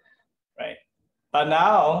 right? But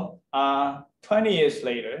now, 20 years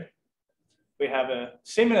later, we have a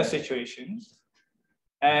similar situation,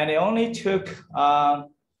 and it only took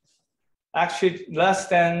actually less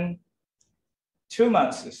than 2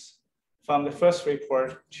 months from the first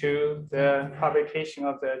report to the publication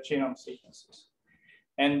of the genome sequences.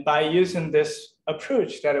 And by using this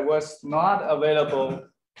approach that it was not available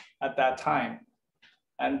at that time,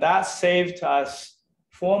 and that saved us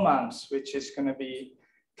 4 months, which is going to be,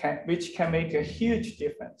 which can make a huge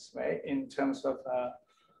difference, right, in terms of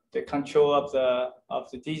the control of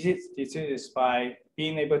the disease by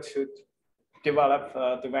being able to develop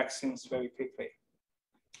the vaccines very quickly.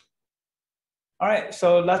 All right,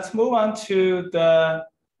 so let's move on to the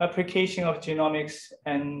application of genomics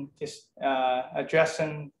and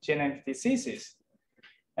addressing genetic diseases.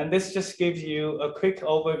 And this just gives you a quick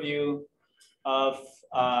overview of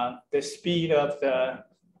the speed of the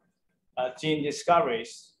gene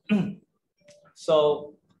discoveries.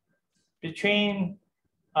 So between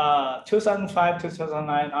 2005 to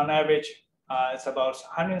 2009, on average, it's about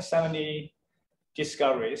 170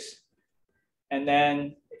 discoveries. And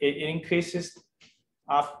then it increases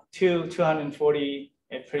up to 240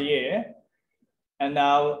 per year. And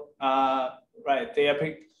now,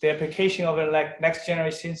 the application of the next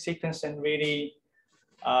generation sequencing really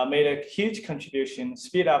made a huge contribution,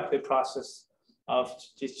 speed up the process of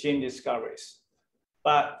these gene discoveries.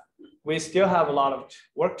 But we still have a lot of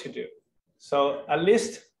work to do. So at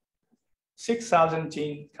least 6,000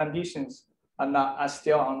 gene conditions are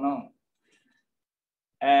still unknown.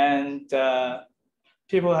 And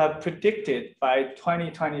people have predicted by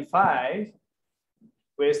 2025,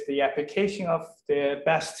 with the application of the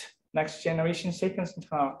best next generation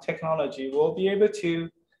sequencing technology, we'll be able to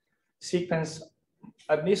sequence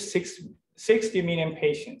at least 60 million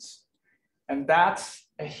patients. And that's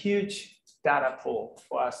a huge data pool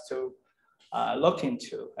for us to look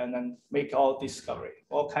into and then make all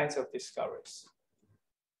kinds of discoveries.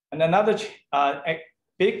 And another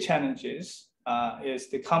big challenge is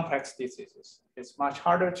the complex diseases. It's much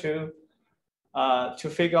harder to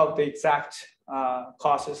figure out the exact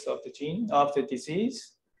causes of the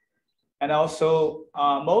disease. And also,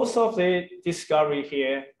 most of the discovery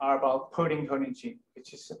here are about coding gene,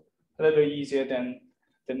 which is a little easier than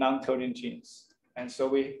the non-coding genes. And so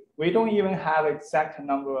we don't even have exact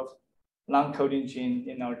number of non-coding genes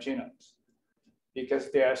in our genomes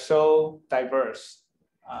because they are so diverse.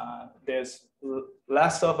 There's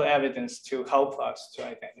less of evidence to help us to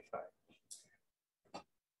identify.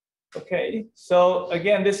 Okay, so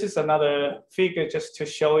again, this is another figure just to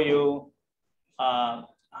show you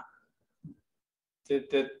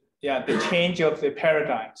the change of the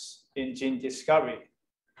paradigms in gene discovery.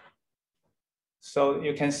 So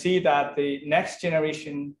you can see that the next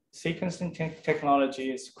generation sequencing technology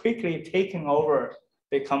is quickly taking over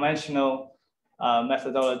the conventional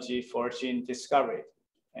methodology for gene discovery.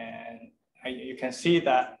 And you can see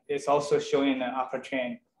that it's also showing an upper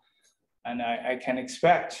trend. And we can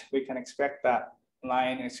expect that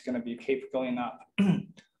line is going to keep going up.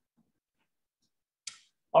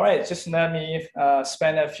 All right, just let me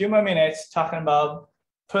spend a few more minutes talking about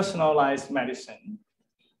personalized medicine.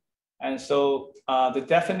 And so the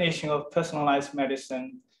definition of personalized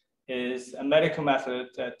medicine is a medical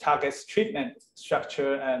method that targets treatment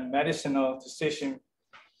structure and medicinal decision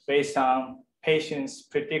based on patient's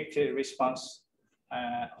predicted response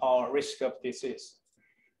or risk of disease.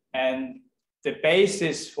 And the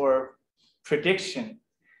basis for prediction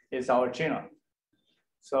is our genome.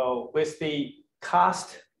 So with the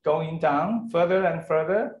cost going down further and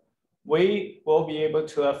further, we will be able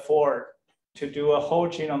to afford to do a whole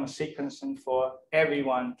genome sequencing for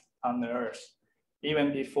everyone on the earth,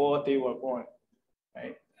 even before they were born,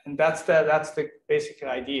 right? And that's the basic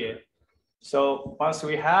idea. So once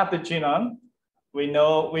we have the genome, we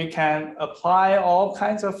know we can apply all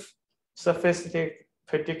kinds of sophisticated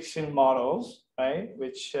prediction models, right?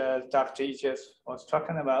 Which Dr. Yi just was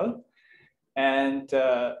talking about. And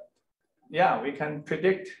we can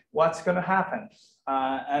predict what's going to happen.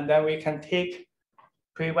 And then we can take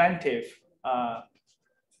preventive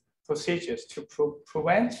procedures to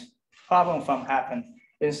prevent problem from happening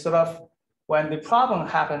instead of when the problem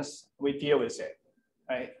happens, we deal with it,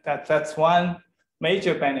 right? That's one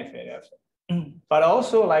major benefit of it. But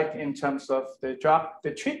also like in terms of the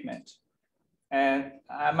treatment. And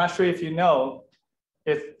I'm not sure if you know,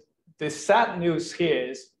 the sad news here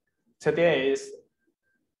is today is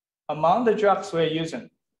among the drugs we're using,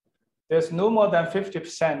 there's no more than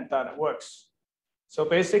 50% that works. So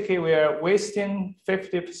basically we are wasting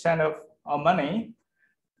 50% of our money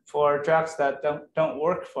for drugs that don't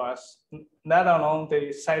work for us, let alone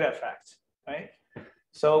the side effects, right?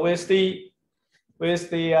 So with the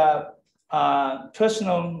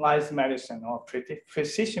personalized medicine or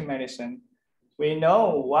precision medicine, we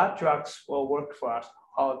know what drugs will work for us,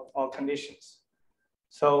 all conditions.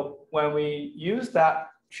 So when we use that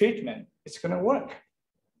treatment, it's going to work.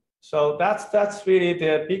 So that's really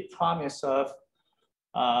the big promise of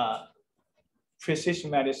precision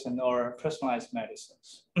medicine or personalized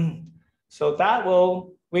medicines. So that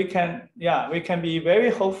we can be very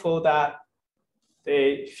hopeful that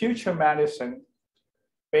the future medicine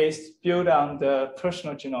built on the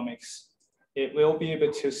personal genomics, it will be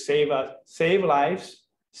able to save lives,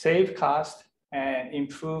 save cost, and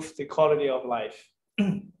improve the quality of life.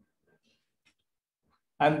 And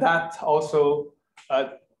that also,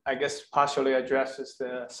 I guess, partially addresses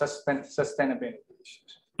the sustainability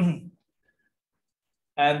issues.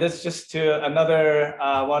 And this just to another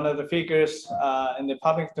one of the figures in the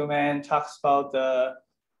public domain talks about the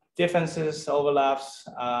differences, overlaps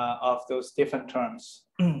of those different terms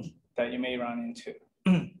that you may run into.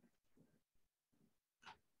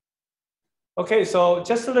 Okay, so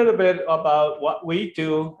just a little bit about what we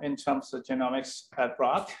do in terms of genomics at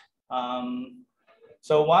Brock.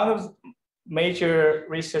 So one of the major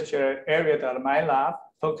research area that my lab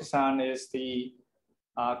focus on is the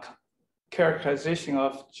characterization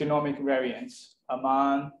of genomic variants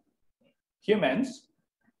among humans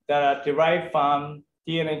that are derived from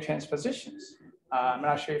DNA transpositions. I'm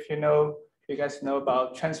not sure if you guys know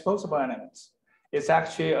about transposable elements. It's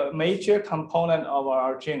actually a major component of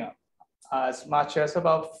our genome. As much as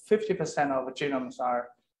about 50% of genomes are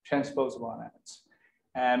transposable elements.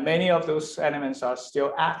 And many of those elements are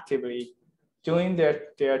still actively doing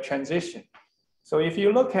their transition. So if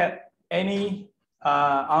you look at any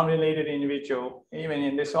unrelated individual, even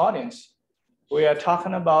in this audience, we are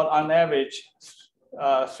talking about on average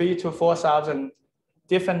 3,000 to 4,000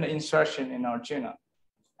 different insertions in our genome.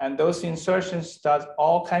 And those insertions does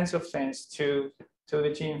all kinds of things to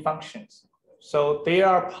the gene functions. So they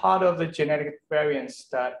are part of the genetic variants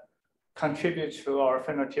that contribute to our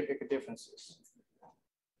phenotypic differences.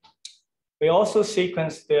 We also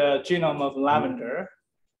sequence the genome of lavender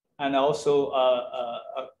and also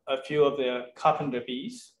a few of the carpenter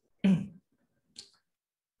bees.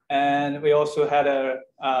 And we also had a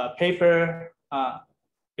paper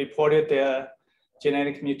reported the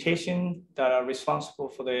genetic mutation that are responsible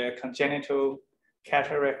for the congenital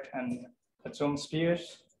cataract and Zoom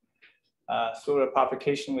spears through a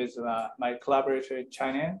publication with my collaborator in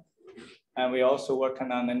China. And we also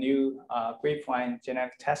working on a new grapevine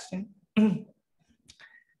genetic testing.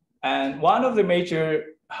 And one of the major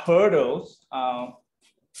hurdles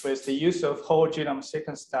with the use of whole genome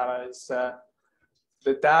sequence data is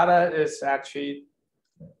the data is actually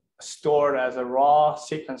stored as a raw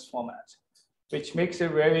sequence format, which makes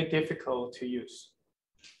it very difficult to use.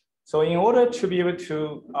 So in order to be able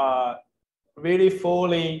to really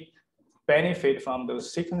fully benefit from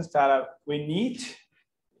those sequence data, we need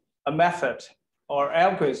a method or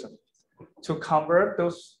algorithm to convert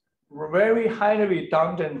those very highly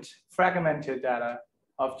redundant fragmented data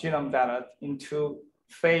of genome data into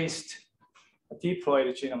phased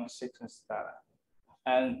deployed genome sequence data.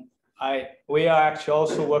 And we are actually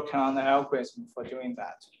also working on the algorithm for doing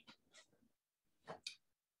that.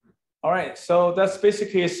 All right, so that's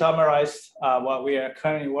basically summarized what we are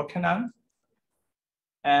currently working on.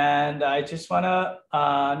 And I just want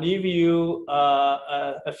to leave you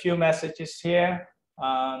a few messages here.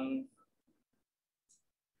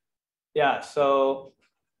 Yeah, so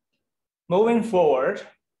moving forward,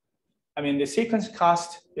 I mean, the sequence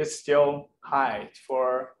cost is still high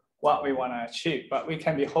for what we want to achieve, but we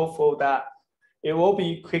can be hopeful that it will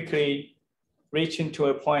be quickly reaching to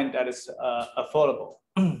a point that is affordable.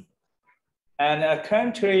 And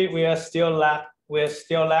currently, we are still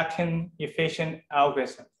lacking efficient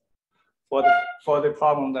algorithm for the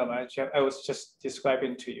problem that I was just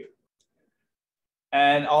describing to you.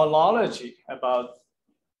 And our knowledge about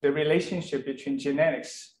the relationship between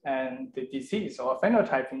genetics and the disease or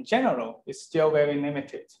phenotype in general is still very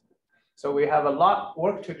limited. So we have a lot of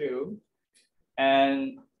work to do.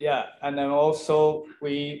 And yeah, and then also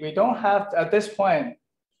we don't have, at this point,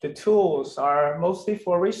 the tools are mostly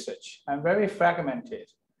for research and very fragmented.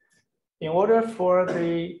 In order for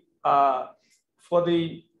the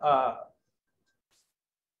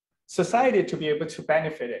society to be able to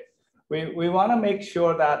benefit it, we want to make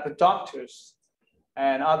sure that the doctors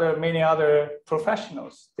and many other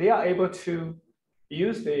professionals, they are able to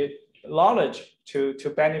use the knowledge to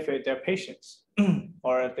benefit their patients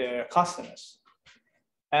or their customers.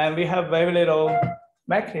 And we have very little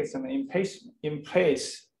mechanism in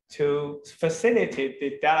place to facilitate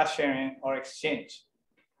the data sharing or exchange.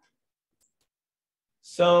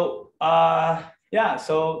 So yeah,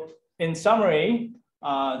 so in summary,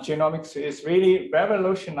 genomics is really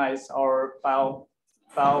revolutionized our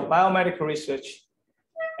biomedical research.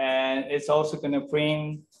 And it's also going to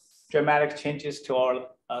bring dramatic changes to our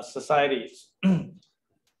societies.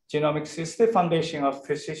 Genomics is the foundation of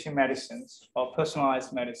precision medicines or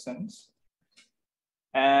personalized medicines.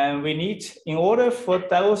 And we need, in order for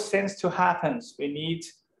those things to happen, we need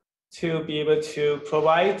to be able to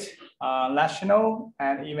provide national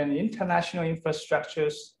and even international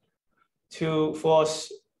infrastructures for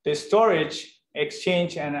the storage,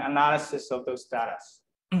 exchange, and analysis of those data.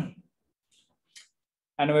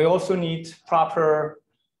 And we also need proper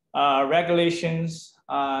regulations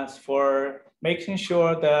for making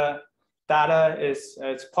sure the data is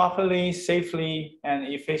properly, safely, and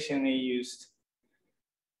efficiently used.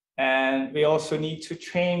 And we also need to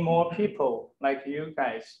train more people like you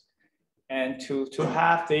guys and to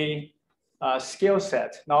have the skill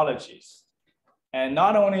set, knowledges. And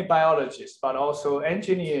not only biologists, but also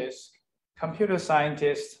engineers, computer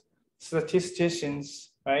scientists,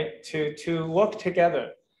 statisticians, right? To work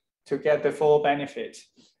together to get the full benefit.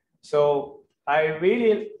 So I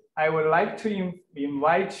would like to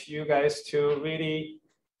invite you guys to really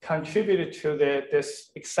contribute to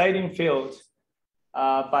this exciting field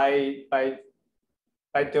by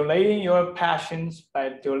donating your passions, by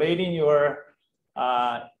donating your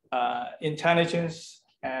intelligence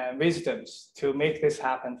and wisdoms to make this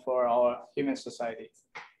happen for our human society.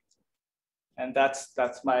 And that's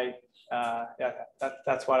my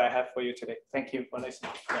that's what I have for you today. Thank you for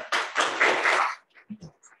listening. Yeah.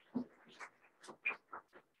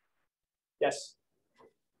 Yes.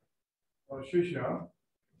 谢谢啊。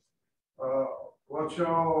我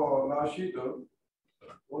叫拉希德，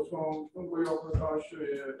我从中国药科大学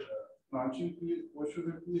南京我学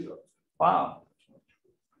的毕业的。哇，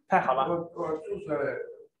太好了。我住在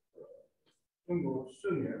中国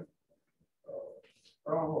4年，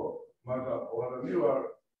然后我的女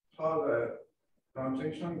儿她在南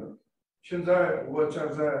京上的，现在我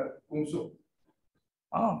正在工作。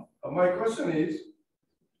My question is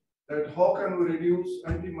that how can we reduce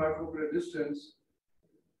antimicrobial resistance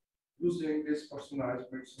using this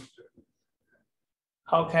personalized medicine technique?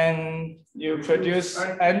 How can you produce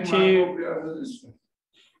antimicrobial resistance?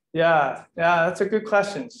 Yeah, that's a good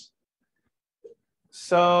question.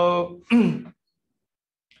 So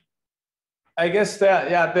I guess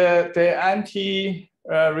that the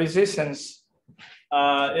anti-resistance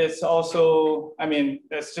is also, I mean,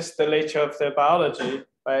 it's just the nature of the biology,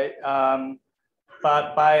 right?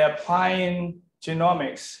 But by applying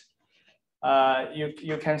genomics,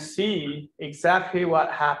 you can see exactly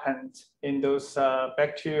what happened in those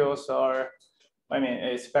bacterials, or I mean,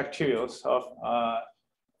 it's bacterials of,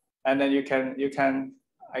 and then you can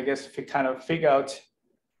I guess kind of figure out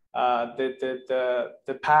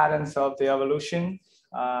the patterns of the evolution,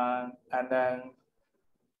 and then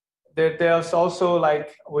there's also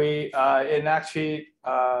like we in actually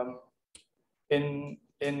in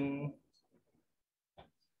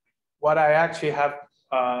what I actually have.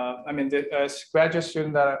 I mean, the graduate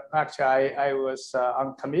student that actually I was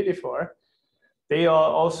on committee for, they are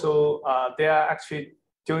also they are actually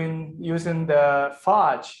using the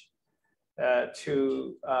phage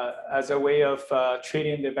as a way of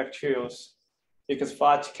treating the bacterials, because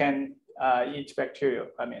phage can eat bacteria.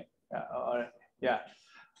 I mean,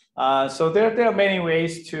 so there are many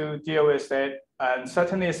ways to deal with it, and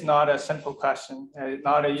certainly it's not a simple question,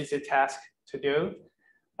 not an easy task to do.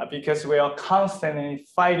 Because we are constantly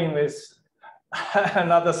fighting with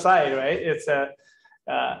another side, right? It's a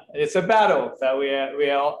battle that we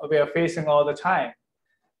are facing all the time.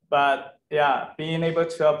 But yeah, being able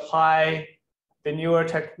to apply the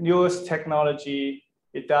newest technology,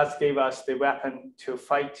 it does give us the weapon to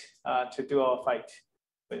fight, to do our fight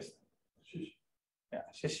with. Yeah,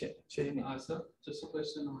 谢谢你。Sir, just a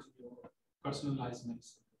question on your personalized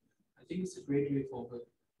medicine. I think it's a great way forward.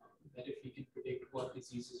 That if we can predict what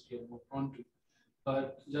diseases we are more prone to.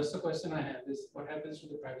 But just the question I have is, what happens to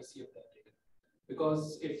the privacy of that data?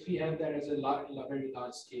 Because if we have that as a very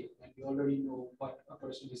large scale, and we already know what a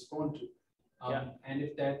person is prone to, and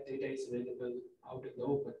if that data is available out in the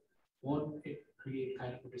open, won't it create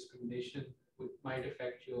kind of a discrimination which might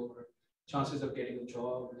affect your chances of getting a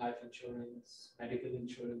job, life insurance, medical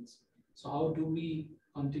insurance? So how do we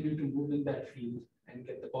continue to move in that field and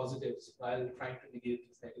get the positives while trying to negate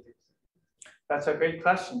these negatives? That's a great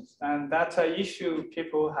question. And that's an issue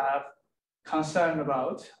people have concern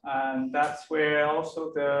about. And that's where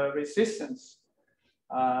also the resistance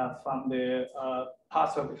from the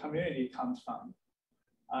parts of the community comes from.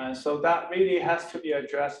 So that really has to be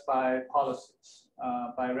addressed by policies,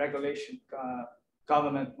 by regulation,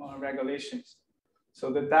 government regulations.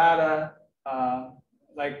 So the data,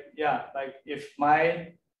 like if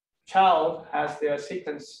my child has their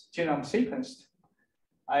genome sequenced,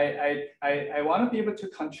 I want to be able to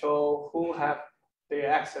control who have the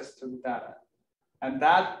access to the data, and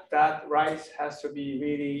that rights has to be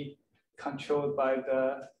really controlled by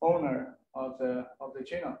the owner of the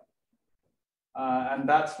genome, and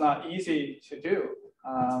that's not easy to do.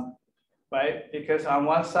 right? Because on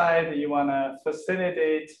one side, you want to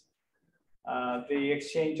facilitate the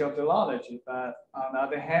exchange of the knowledge, but on the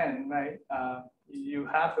other hand, right, you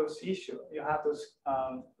have those issues, you have those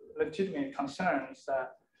legitimate concerns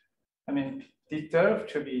that, I mean, deserve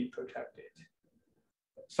to be protected.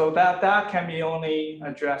 So that can be only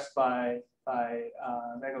addressed by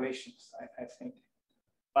regulations, I think.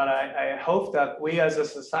 But I hope that we as a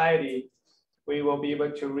society, we will be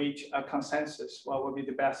able to reach a consensus, what would be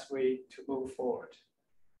the best way to move forward.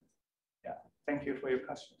 Yeah, thank you for your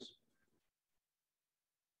questions.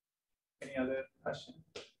 Any other questions?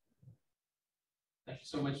 Thank you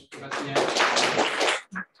so much, Professor Yang.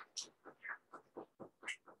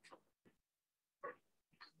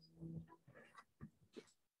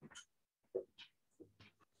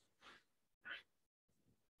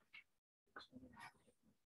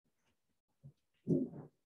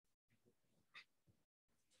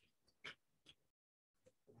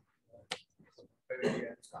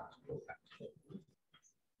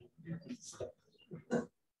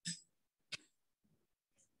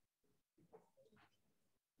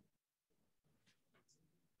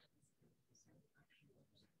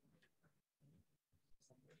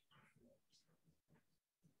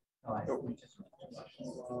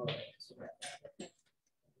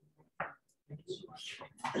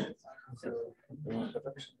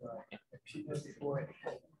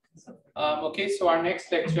 Okay, so our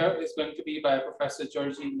next lecture is going to be by Professor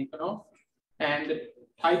Georgy Nikonov, and the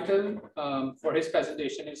title for his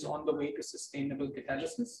presentation is On the Way to Sustainable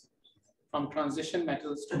Catalysis, from Transition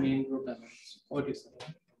Metals to Main Group Elements. What do you say?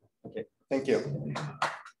 Okay, thank you.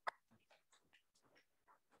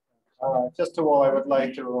 First of all, I would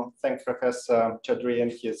like to thank Professor Chaudhry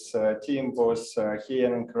and his team, both here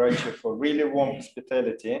and in Karachi, for really warm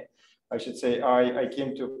hospitality. I should say I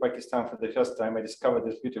came to Pakistan for the first time. I discovered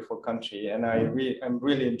this beautiful country, and I'm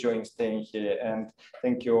really enjoying staying here. And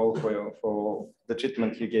thank you all for the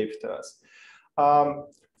treatment you gave to us.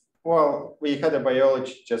 Well, we had a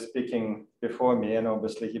biologist just speaking before me, and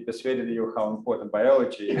obviously he persuaded you how important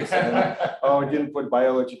biology is. And I didn't put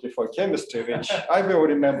biology before chemistry, which I will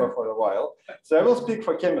remember for a while. So I will speak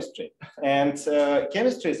for chemistry. And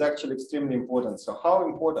chemistry is actually extremely important. So how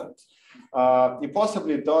important? You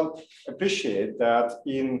possibly don't appreciate that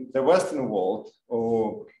in the Western world,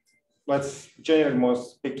 or let's generally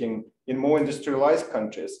most speaking, in more industrialized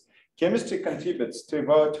countries, chemistry contributes to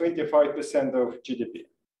about 25% of GDP.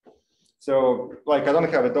 So, like, I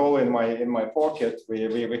don't have a dollar in my pocket. We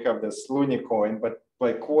have this loony coin, but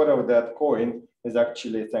like quarter of that coin is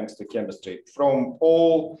actually thanks to chemistry. From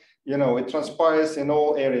all, it transpires in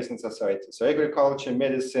all areas in society. So agriculture,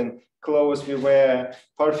 medicine, clothes we wear,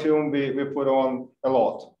 perfume we put on, a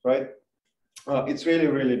lot, right? It's really,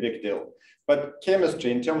 really big deal. But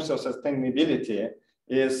chemistry, in terms of sustainability,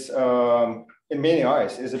 is in many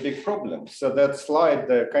eyes is a big problem. So that slide,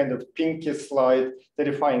 the kind of pinky slide,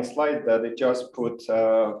 terrifying slide that they just put,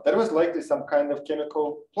 that was likely some kind of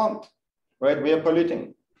chemical plant, right? We are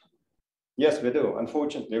polluting. Yes, we do,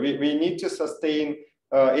 unfortunately. We need to sustain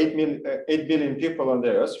 8 billion people on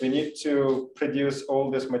the earth. We need to produce all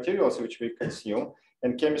these materials which we consume,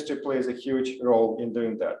 and chemistry plays a huge role in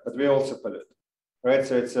doing that. But we also pollute, right?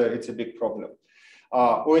 So it's a big problem.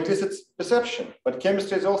 Or it is its perception, but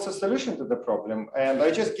chemistry is also a solution to the problem. And I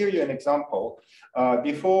just give you an example.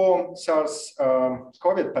 Before SARS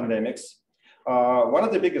COVID pandemics, one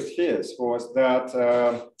of the biggest fears was that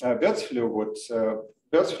bird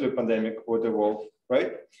flu pandemic would evolve,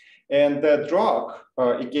 right? And the drug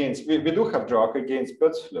against, we do have drug against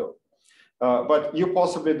bird flu, but you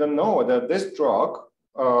possibly don't know that this drug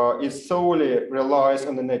is solely relies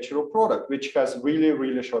on the natural product, which has really,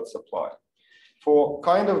 really short supply. For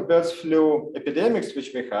kind of bird flu epidemics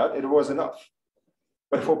which we had, it was enough.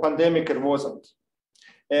 But for pandemic, it wasn't.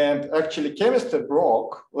 And actually, chemistry at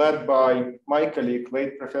Brock, led by my colleague,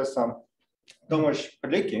 late Professor Tomasz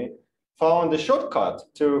Padlicki, found a shortcut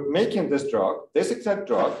to making this drug, this exact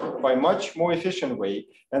drug, by much more efficient way.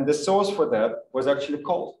 And the source for that was actually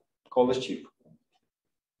coal. Coal is cheap,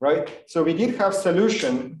 right? So we did have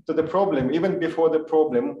solution to the problem even before the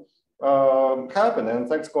problem happened, and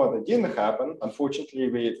thanks God it didn't happen. Unfortunately,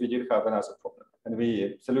 we did have another problem,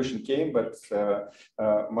 and solution came, but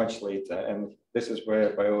much later. And this is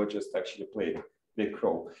where biologists actually played a big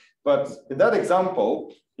role. But in that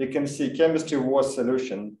example, you can see chemistry was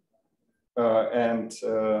solution, and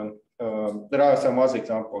there are some other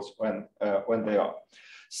examples when they are.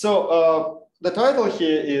 So the title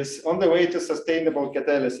here is On the Way to Sustainable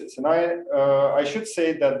Catalysis. And I should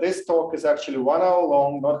say that this talk is actually 1 hour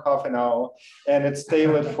long, not half an hour, and it's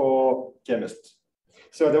tailored for chemists.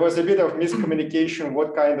 So there was a bit of miscommunication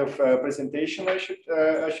what kind of presentation I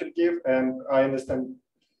should give, and I understand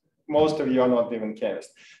most of you are not even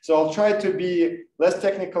chemists. So I'll try to be less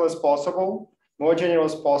technical as possible, more general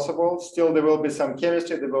as possible. Still, there will be some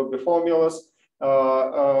chemistry, there will be formulas.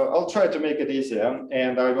 I'll try to make it easier,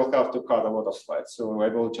 and I will have to cut a lot of slides. So I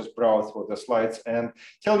will just browse through the slides and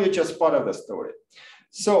tell you just part of the story.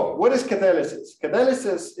 So what is catalysis?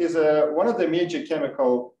 Catalysis is one of the major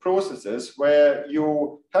chemical processes where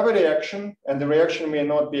you have a reaction, and the reaction may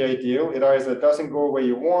not be ideal. It either doesn't go where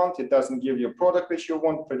you want, it doesn't give you a product which you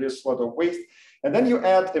want, produce a lot of waste. And then you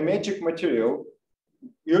add a magic material,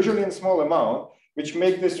 usually in small amount, which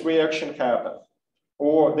make this reaction happen.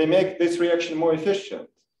 Or they make this reaction more efficient.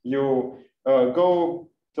 You go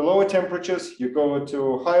to lower temperatures, you go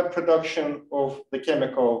to higher production of the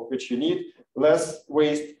chemical which you need, less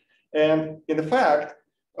waste. And in fact,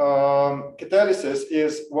 catalysis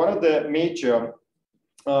is one of the major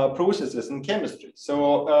processes in chemistry.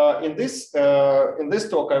 So in this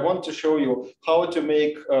talk, I want to show you how to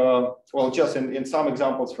make, well, just in some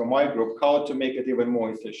examples from my group, how to make it even more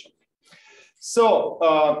efficient. So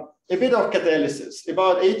a bit of catalysis.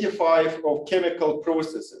 About 85 of chemical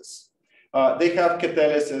processes, they have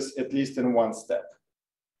catalysis at least in one step,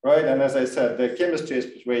 right? And as I said, the chemistry is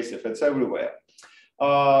pervasive, it's everywhere.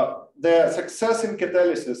 The success in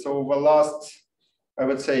catalysis over the last, I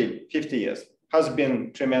would say, 50 years has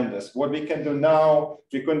been tremendous. What we can do now,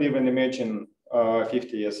 we couldn't even imagine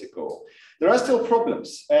 50 years ago. There are still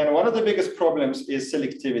problems, and one of the biggest problems is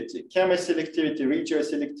selectivity. Chemoselectivity,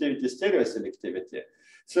 regioselectivity, stereoselectivity.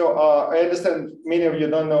 So I understand many of you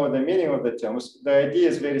don't know the meaning of the terms. The idea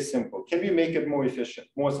is very simple. Can we make it more efficient,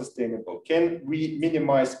 more sustainable? Can we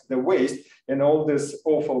minimize the waste and all this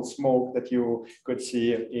awful smoke that you could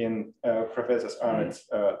see in Professor Arnold's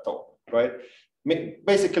talk, right?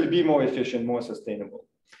 Basically be more efficient, more sustainable.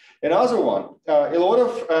 Another one, a lot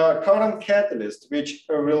of current catalysts which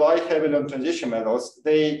rely heavily on transition metals,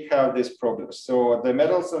 they have these problems. So the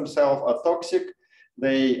metals themselves are toxic,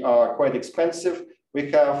 they are quite expensive. We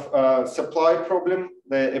have a supply problem,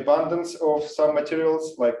 the abundance of some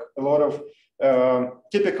materials, like a lot of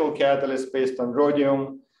typical catalysts based on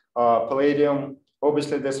rhodium, palladium.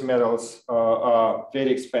 Obviously, these metals are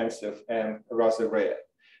very expensive and rather rare,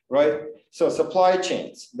 right? So supply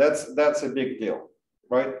chains, that's a big deal,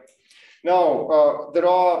 right? Now, there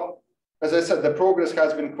are, as I said, the progress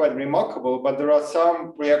has been quite remarkable, but there are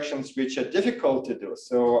some reactions which are difficult to do.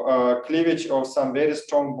 So cleavage of some very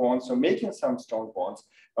strong bonds or making some strong bonds,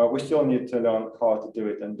 we still need to learn how to do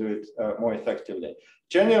it and do it more effectively.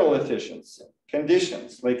 General efficiency,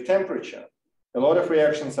 conditions like temperature. A lot of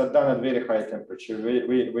reactions are done at very high temperature.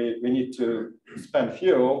 We need to spend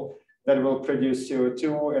fuel that will produce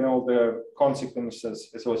CO2 and all the consequences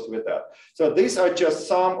associated with that. So these are just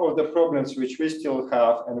some of the problems which we still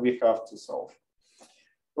have and we have to solve,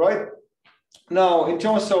 right? Now, in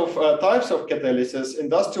terms of types of catalysis,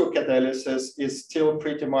 industrial catalysis is still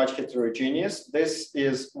pretty much heterogeneous. This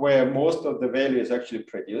is where most of the value is actually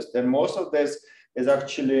produced, and most of this is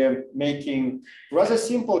actually making rather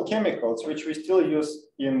simple chemicals, which we still use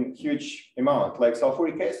in huge amount, like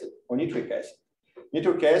sulfuric acid or nitric acid.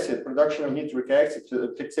 Nitric acid, production of nitric acid,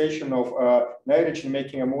 fixation of nitrogen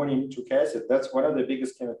making ammonia nitric acid, that's one of the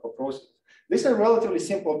biggest chemical processes. These are relatively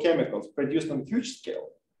simple chemicals produced on huge scale,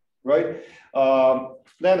 right?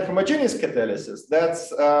 Then homogeneous catalysis,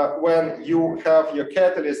 that's when you have your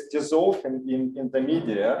catalyst dissolve in the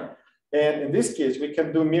media. And in this case, we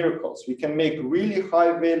can do miracles. We can make really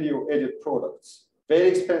high value added products, very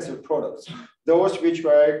expensive products, those which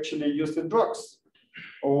were actually used in drugs,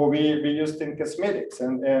 or we used in cosmetics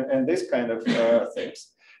and this kind of things.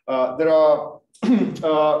 There are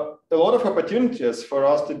a lot of opportunities for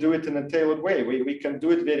us to do it in a tailored way. We can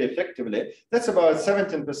do it very effectively. That's about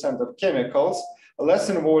 17% of chemicals, less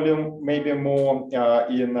in volume, maybe more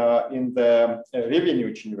in the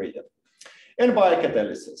revenue generated. And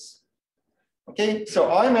biocatalysis. Okay, so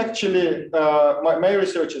I'm actually, my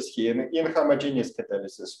research is here in homogeneous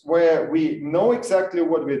catalysis, where we know exactly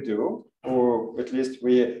what we do, or at least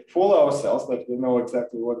we fool ourselves that we know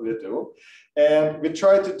exactly what we do, and we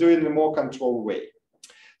try to do it in a more controlled way.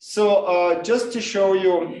 So just to show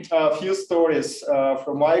you a few stories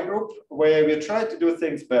from my group, where we try to do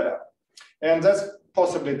things better. And that's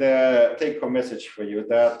possibly the take-home message for you,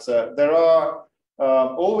 that there are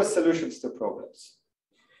always solutions to problems.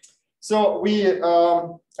 So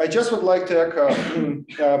I just would like to echo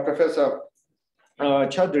Professor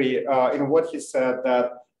Chaudhry in what he said,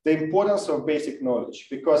 that the importance of basic knowledge,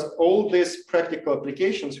 because all these practical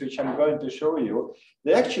applications, which I'm going to show you,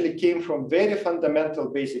 they actually came from very fundamental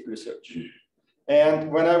basic research. And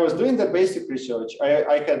when I was doing the basic research,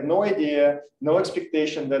 I had no idea, no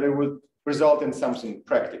expectation that it would result in something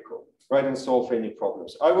practical, right, and solve any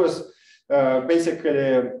problems. I was basically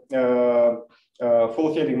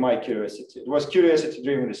fulfilling my curiosity. It was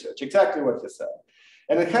curiosity-driven research, exactly what you said.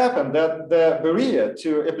 And it happened that the barrier to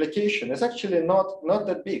application is actually not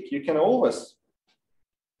that big. You can always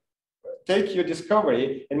take your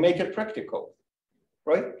discovery and make it practical,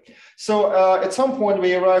 right? So at some point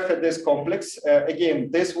we arrived at this complex. Again,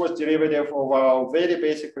 this was derivative of our very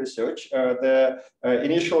basic research. The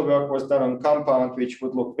initial work was done on compound, which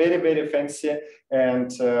would look very, very fancy. And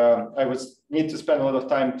I would need to spend a lot of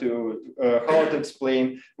time to how to explain.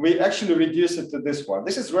 We actually reduced it to this one.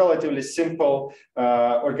 This is relatively simple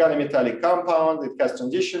organometallic compound. It has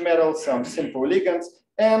transition metals, some simple ligands,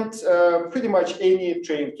 and pretty much any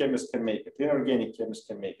trained chemist can make it. Inorganic chemist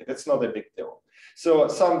can make it. It's not a big deal. So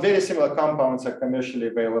some very similar compounds are commercially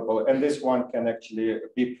available, and this one can actually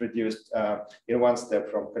be produced in one step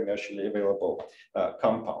from commercially available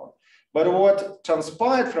compound. But what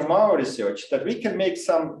transpired from our research that we can make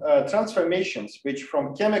some transformations which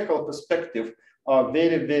from chemical perspective are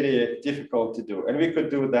very, very difficult to do, and we could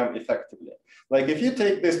do them effectively. Like if you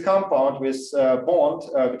take this compound with bond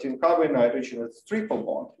between carbon and nitrogen, it's triple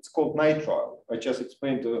bond. It's called nitrile. I just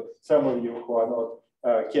explained to some of you who are not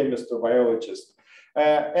chemists or biologists.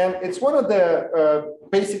 And it's one of the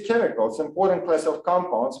basic chemicals, important class of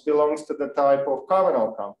compounds, belongs to the type of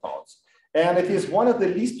carbonyl compounds. And it is one of the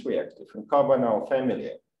least reactive in carbonyl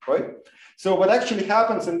family, right? So what actually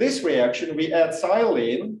happens in this reaction, we add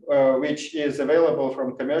silane, which is available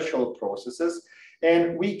from commercial processes,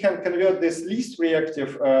 and we can convert this least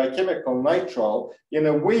reactive chemical nitrile in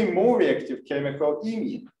a way more reactive chemical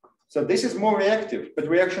imine. So this is more reactive, but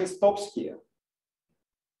reaction stops here.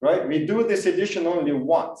 Right? We do this addition only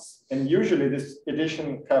once, and usually this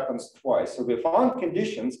addition happens twice. So we found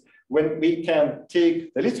conditions when we can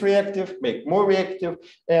take the least reactive, make more reactive,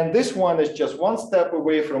 and this one is just one step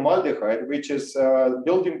away from aldehyde, which is a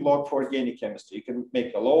building block for organic chemistry. You can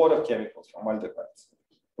make a lot of chemicals from aldehydes,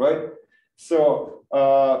 right? So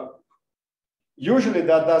usually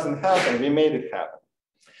that doesn't happen. We made it happen.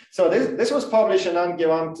 So this was published in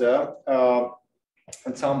Angewandte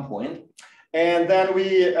at some point. And then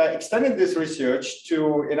we extended this research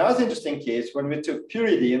to another interesting case when we took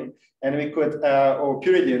pyridine and we could, or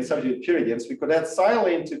pyridine, substitute pyridines, we could add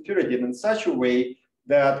silane to pyridine in such a way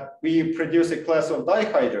that we produce a class of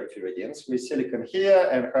dihydropyridines with silicon here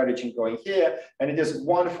and hydrogen going here, and it is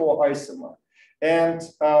 1,4 isomer. And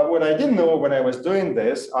what I didn't know when I was doing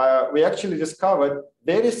this, we actually discovered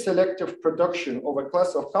very selective production of a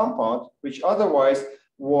class of compound, which otherwise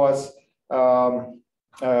was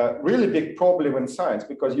really big problem in science,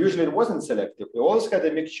 because usually it wasn't selective. We always had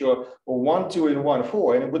a mixture of 1, 2, and 1,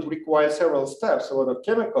 4, and it would require several steps, a lot of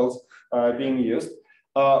chemicals being used.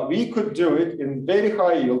 We could do it in very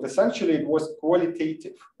high yield. Essentially, it was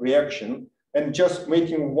qualitative reaction and just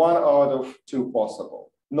making 1 out of 2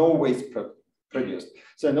 possible. No waste produced.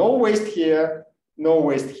 So no waste here, no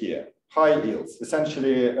waste here. High yields,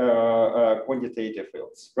 essentially quantitative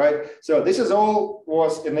yields, right? So this is all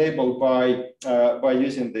was enabled by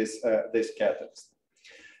using this catalyst.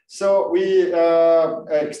 So we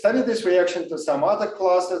extended this reaction to some other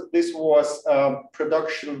classes. This was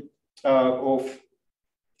production of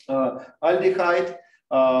aldehyde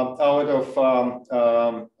out of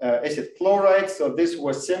acid chloride. So this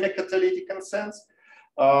was semi-catalytic in sense.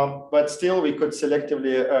 But still, we could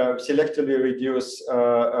selectively reduce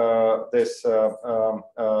this.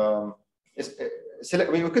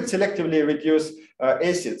 We could selectively reduce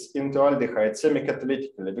acids into aldehyde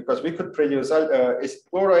semi-catalytically, because we could produce acid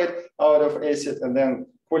chloride out of acid and then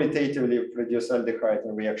qualitatively produce aldehyde,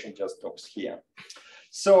 and reaction just stops here.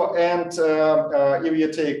 So, and if you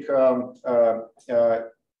take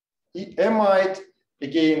amide,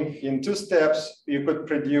 again, in 2 steps, you could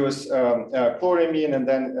produce chloramine, and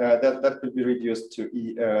then that could be reduced to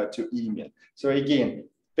imine. So again,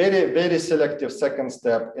 very, very selective second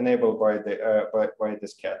step enabled by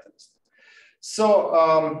this catalyst. So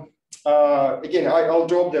again, I'll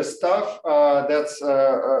drop this stuff.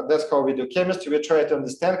 That's how we do chemistry. We try to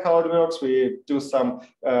understand how it works. We do some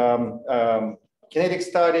kinetic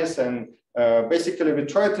studies, and basically we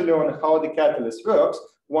try to learn how the catalyst works.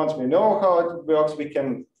 Once we know how it works, we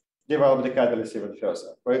can develop the catalyst even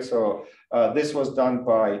further, right? So this was done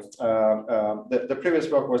by, the previous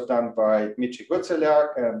work was done by Dmitry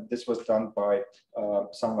Gutseliak, and this was done by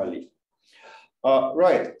Samvali.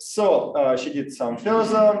 Right, so she did some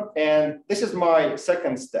further, and this is my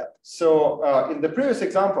second step. So in the previous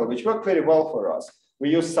example, which worked very well for us, we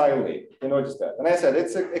use silane. You notice that. And I said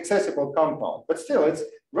it's an accessible compound, but still it's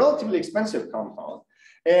relatively expensive compound.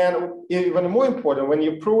 And even more important, when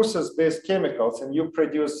you process these chemicals and you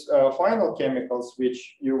produce final chemicals which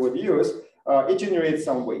you would use, it generates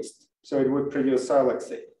some waste. So it would produce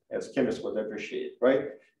siloxane, as chemists would appreciate, right?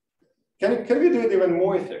 Can we do it even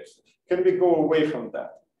more effective? Can we go away from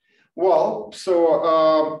that? Well,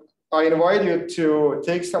 so I invite you to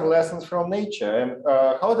take some lessons from nature. And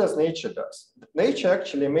how does nature does? Nature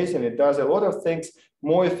actually amazingly does a lot of things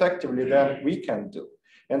more effectively than we can do.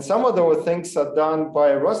 And some of those things are done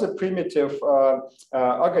by rather primitive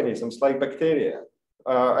organisms like bacteria.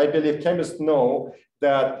 I believe chemists know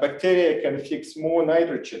that bacteria can fix more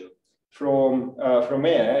nitrogen from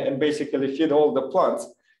air and basically feed all the plants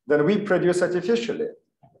than we produce artificially.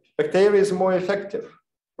 Bacteria is more effective,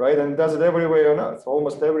 right? And does it everywhere on Earth,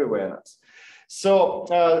 almost everywhere on Earth. So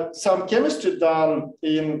some chemistry done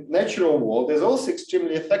in natural world is also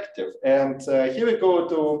extremely effective. And here we go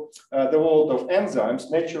to the world of enzymes,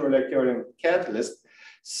 naturally occurring catalysts.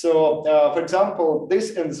 So for example,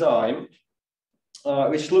 this enzyme,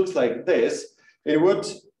 which looks like this, it would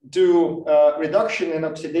do reduction in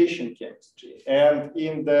oxidation chemistry. And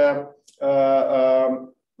in the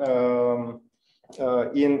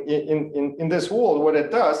in this world, what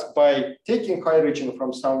it does by taking hydrogen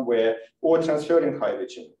from somewhere or transferring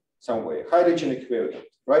hydrogen somewhere, hydrogen equivalent,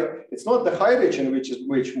 right? It's not the hydrogen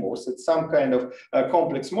which moves, it's some kind of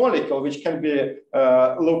complex molecule which can be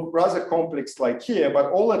look rather complex like here,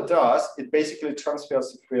 but all it does, it basically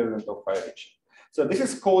transfers equivalent of hydrogen. So this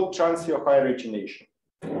is called transfer hydrogenation.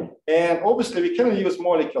 And obviously we can use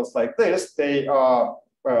molecules like this. They are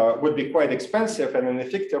would be quite expensive and an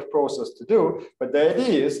effective process to do. But the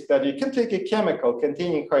idea is that you can take a chemical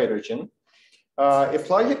containing hydrogen,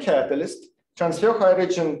 apply a catalyst, transfer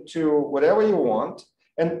hydrogen to whatever you want,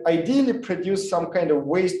 and ideally produce some kind of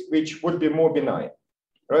waste which would be more benign,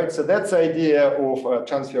 right? So that's the idea of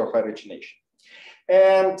transfer hydrogenation.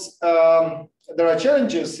 And there are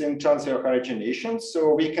challenges in transfer hydrogenation,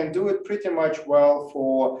 so we can do it pretty much well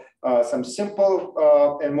for some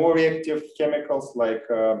simple and more reactive chemicals like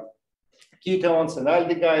ketones and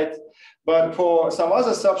aldehydes. But for some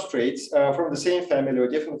other substrates from the same family or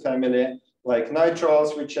different family, like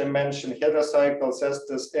nitriles, which I mentioned, heterocycles,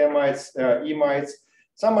 esters, amides, imides,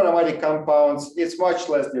 some aromatic compounds, it's much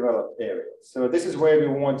less developed area. So this is where we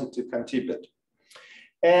wanted to contribute.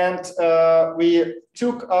 And we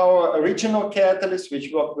took our original catalyst,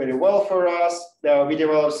 which worked very well for us. We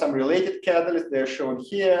developed some related catalysts, they're shown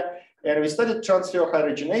here. And we started transfer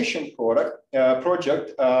hydrogenation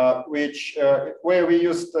project, where we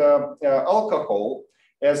used alcohol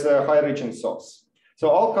as a hydrogen source.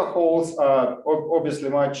 So alcohols are obviously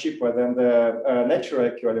much cheaper than the natural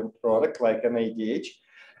equivalent product like NADH.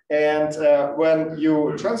 And when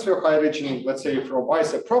you transfer hydrogen, let's say from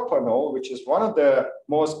isopropanol, which is one of the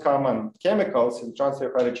most common chemicals in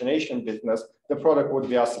transfer hydrogenation business, the product would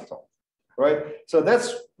be acetone, right? So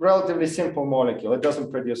that's relatively simple molecule. It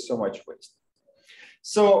doesn't produce so much waste.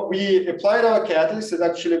 So we applied our catalyst. It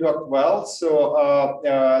actually worked well. So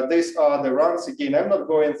these are the runs. Again, I'm not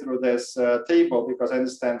going through this table because I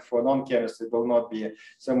understand for non-chemists it will not be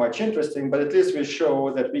so much interesting, but at least we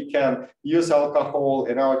show that we can use alcohol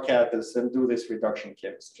in our catalyst and do this reduction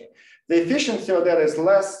chemistry. The efficiency of that is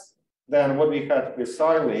less than what we had with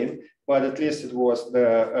silane, but at least it was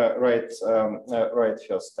the right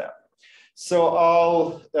first step. So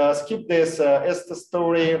I'll skip this ester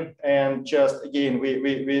story and just again,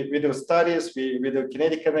 we do studies, we do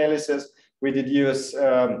kinetic analysis, we did use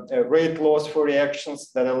rate laws for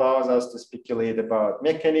reactions that allows us to speculate about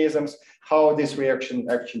mechanisms, how this reaction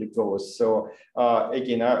actually goes. So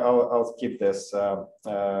again, I'll skip this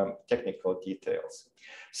technical details.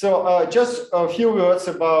 So just a few words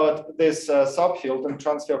about this subfield and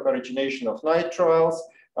transfer hydrogenation of nitriles.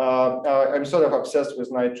 I'm sort of obsessed with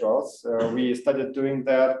nitriles. We started doing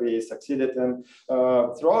that. We succeeded, and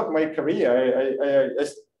throughout my career, I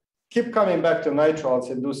keep coming back to nitriles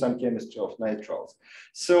and do some chemistry of nitriles.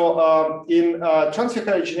 So in transfer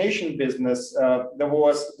hydrogenation business, there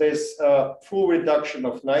was this full reduction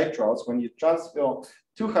of nitriles when you transfer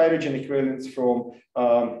two hydrogen equivalents from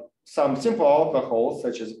some simple alcohols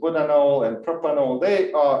such as butanol and propanol.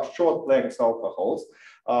 They are short length alcohols.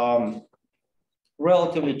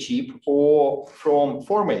 Relatively cheap, or from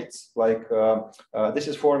formates like this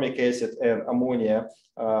is formic acid and ammonia,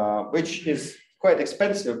 which is quite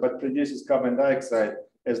expensive but produces carbon dioxide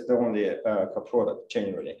as the only co-product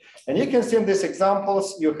generally. And you can see in these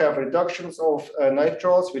examples you have reductions of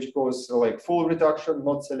nitriles, which goes like full reduction,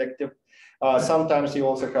 not selective. Sometimes you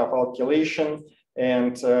also have alkylation,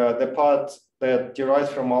 and the part that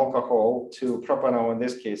derives from alcohol to propanol, in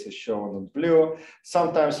this case, is shown in blue.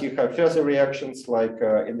 Sometimes you have further reactions, like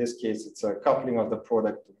in this case, it's a coupling of the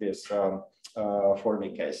product with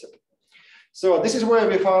formic acid. So this is where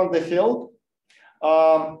we found the field.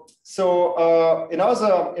 Another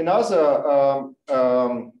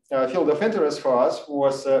field of interest for us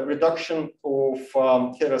was reduction of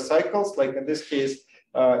heterocycles. Like in this case,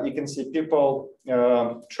 you can see people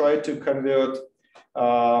try to convert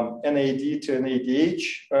NAD to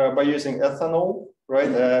NADH by using ethanol, right?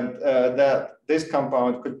 And that this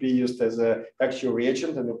compound could be used as an actual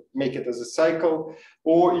reagent and make it as a cycle,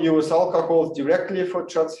 or use alcohol directly for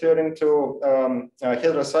transferring to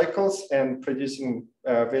heterocycles and producing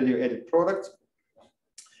value-added products.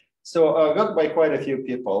 So worked by quite a few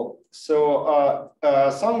people. So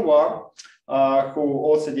Sangwa, who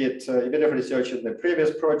also did a bit of research in the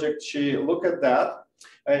previous project, she looked at that.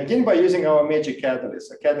 Again, by using our magic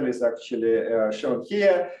catalyst. A catalyst actually shown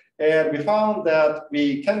here. And we found that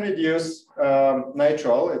we can reduce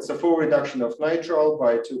nitrile. It's a full reduction of nitrile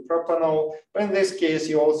by 2-propanol. But in this case,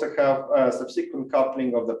 you also have a subsequent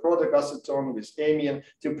coupling of the product acetone with amine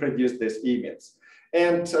to produce these amines.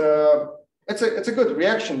 And it's a good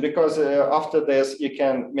reaction because after this, you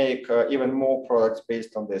can make even more products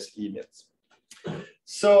based on these amines.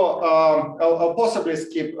 So I'll possibly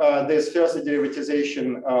skip this first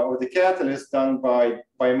derivatization of the catalyst done by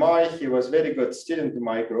Mai. He was a very good student in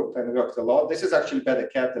my group and worked a lot. This is actually better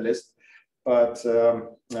catalyst, but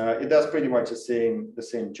it does pretty much the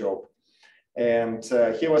same job. And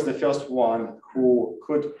he was the first one who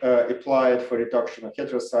could apply it for reduction of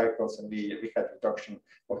heterocycles, and we had reduction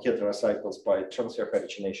of heterocycles by transfer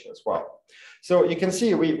hydrogenation as well. So you can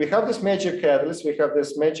see we have this magic catalyst, we have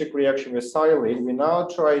this magic reaction with silane. We now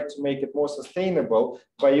try to make it more sustainable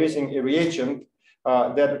by using a reagent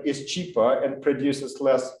that is cheaper and produces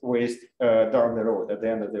less waste down the road at the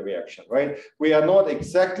end of the reaction, right? We are not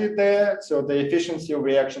exactly there, so the efficiency of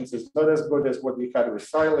reactions is not as good as what we had with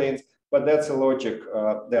silanes, but that's a logic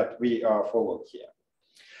that we followed here.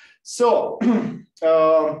 So,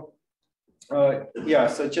 yeah,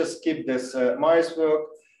 so just keep this Mai's work.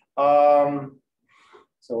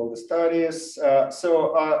 So all the studies.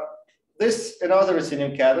 This another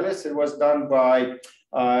resilient catalyst. It was done by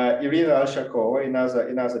Irina Alshakova,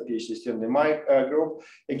 another PhD student in my group.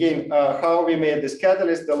 Again, how we made this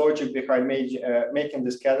catalyst, the logic behind making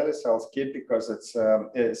this catalyst, I'll skip because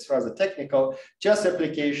it's rather technical, just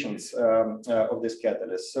applications of this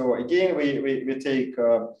catalyst. So again, we take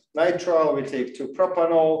nitrile, we take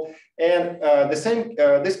 2-propanol, and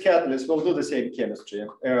this catalyst will do the same chemistry,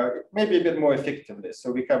 maybe a bit more effectively.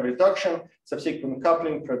 So we have reduction, subsequent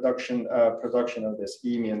coupling, production of these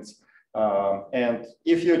amines. And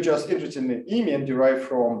if you're just interested in amine derived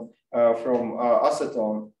from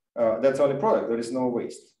acetone, that's only product. There is no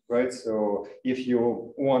waste, right? So if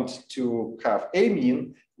you want to have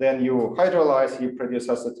amine, then you hydrolyze, you produce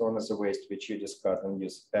acetone as a waste, which you discard and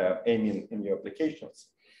use amine in your applications.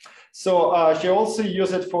 So she also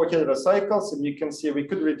used it for heterocycles, and you can see we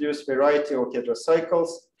could reduce variety of heterocycles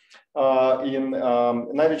in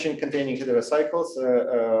nitrogen-containing heterocycles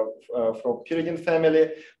from pyridine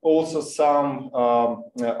family, also some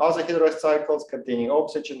other heterocycles containing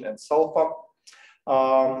oxygen and sulfur,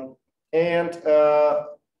 and a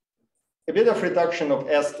bit of reduction of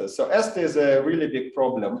ester. So ester is a really big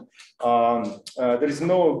problem. There is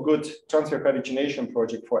no good transfer hydrogenation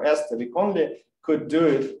project for ester. We only could do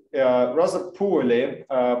it rather poorly,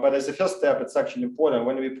 but as a first step, it's actually important.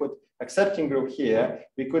 When we put accepting group here,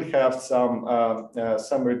 we could have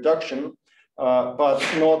some reduction, but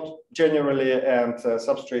not generally, and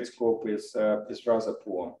substrate scope is rather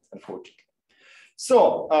poor, unfortunately.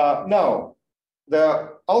 So now, the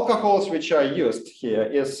alcohols which are used here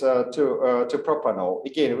is to propanol.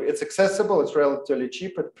 Again, it's accessible, it's relatively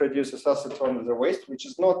cheap, it produces acetone as a waste, which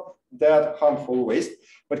is not that harmful waste,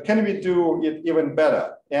 but can we do it even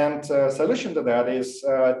better? And solution to that is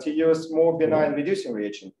to use more benign reducing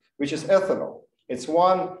reagent, which is ethanol. It's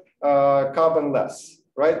one carbon less,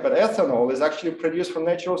 right? But ethanol is actually produced from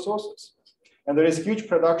natural sources. And there is huge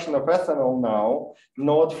production of ethanol now,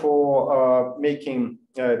 not for making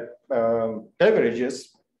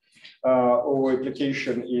beverages or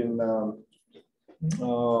application in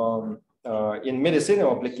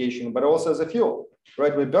medicinal application, but also as a fuel,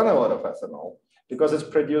 right? We burn a lot of ethanol because it's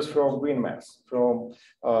produced from green mass, from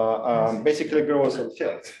basically growers in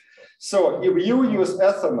fields. So if you use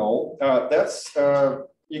ethanol, that's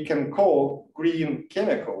you can call green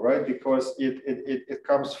chemical, right? Because it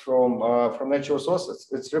comes from natural sources.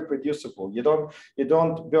 It's reproducible. You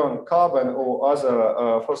don't burn carbon or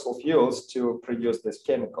other fossil fuels to produce this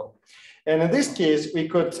chemical. And in this case, we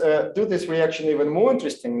could do this reaction even more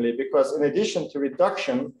interestingly, because in addition to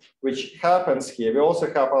reduction, which happens here, we also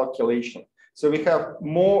have alkylation. So we have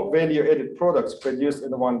more value-added products produced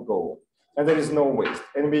in one go, and there is no waste.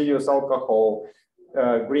 And we use alcohol,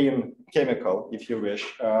 green chemical, if you wish,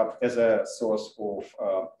 as a source of,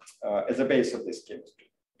 as a base of this chemistry.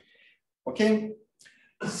 Okay,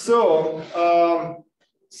 so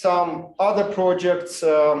some other projects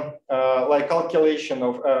like calculation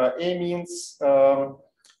of amines.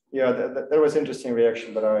 Yeah, there was interesting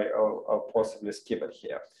reaction, but I'll possibly skip it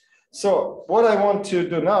here. So what I want to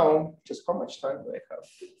do now, just how much time do I have?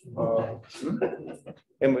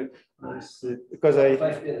 Because 5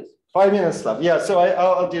 minutes. 5 minutes left. Yeah, so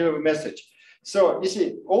I'll give you a message. So you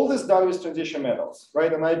see, all this done with transition metals,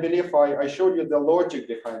 right? And I believe I showed you the logic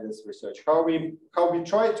behind this research, how we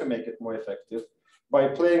try to make it more effective by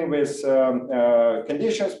playing with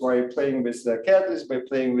conditions, by playing with catalysts, by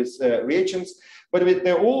playing with reagents, but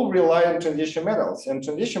they all rely on transition metals. And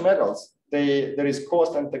transition metals, there is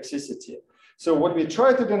cost and toxicity. So what we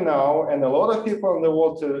try to do now, and a lot of people in the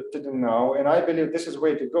world to do now, and I believe this is the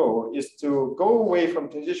way to go, is to go away from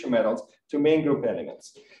transition metals to main group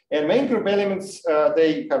elements. And main group elements,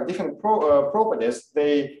 they have different properties.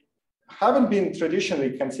 They haven't been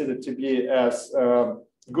traditionally considered to be as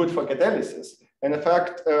good for catalysis. And in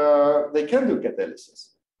fact, they can do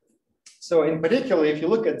catalysis. So in particular, if you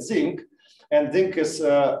look at zinc, and zinc is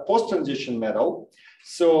a post-transition metal,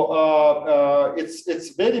 so it's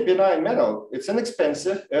very benign metal. It's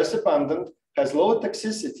inexpensive, earth abundant, has low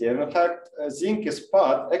toxicity, and in fact, zinc is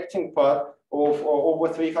acting part of over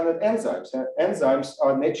 300 enzymes. And enzymes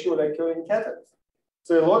are naturally occurring catalysts.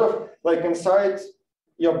 So a lot of, like inside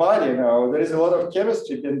your body now, there is a lot of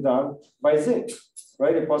chemistry being done by zinc,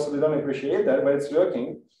 right? You possibly don't appreciate that, but it's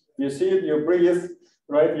working. You see it, you breathe,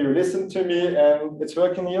 right? You listen to me, and it's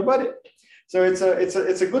working in your body. So it's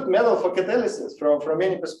a good metal for catalysis from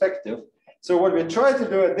any perspective. So what we try to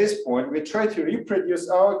do at this point, we try to reproduce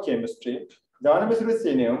our chemistry done with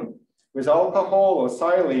ruthenium, with alcohol or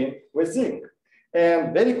silane, with zinc.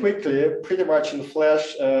 And very quickly, pretty much in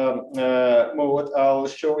flash mode, I'll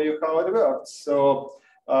show you how it works. So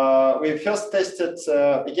we first tested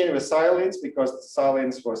again with silanes, because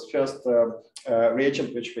silanes was first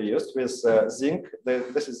reagent which we used with zinc.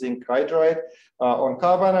 This is zinc hydride on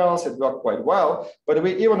carbonyls. It worked quite well. But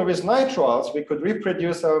even with nitriles, we could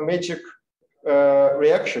reproduce our magic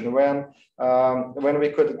reaction when we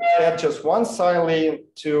could add just one silane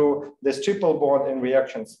to this triple bond and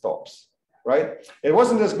reaction stops. Right? It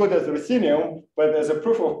wasn't as good as ruthenium, but as a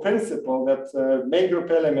proof of principle that main group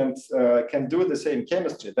elements can do the same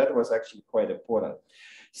chemistry, that was actually quite important.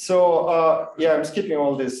 So yeah, I'm skipping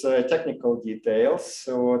all these technical details.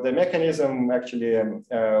 So the mechanism actually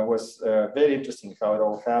was very interesting how it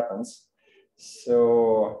all happens.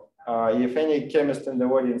 So if any chemist in the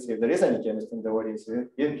audience, if there is any chemist in the audience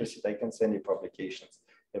interested, I can send you publications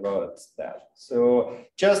about that. So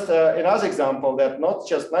just another example that not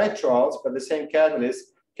just nitriles, but the same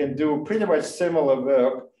catalyst can do pretty much similar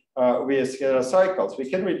work with heterocycles. We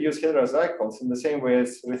can reduce heterocycles in the same way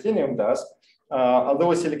as ruthenium does,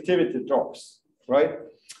 although selectivity drops, right?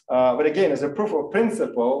 But again, as a proof of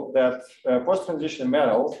principle that post-transition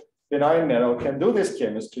metal, benign metal, can do this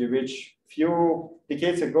chemistry, which few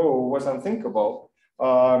decades ago was unthinkable,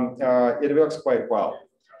 it works quite well.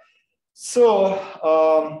 So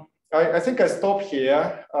I think I stop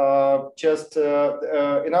here. Just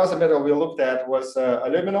another metal we looked at was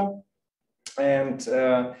aluminum, and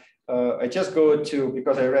I just go to,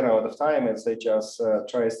 because I ran out of time, as I just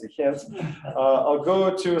tries to hint, I'll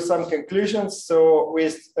go to some conclusions. So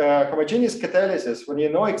with homogeneous catalysis, when you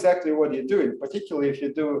know exactly what you're doing, particularly if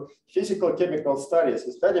you do physical chemical studies,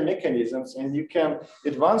 you study mechanisms, and you can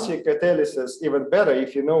advance your catalysis even better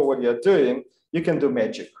if you know what you're doing, you can do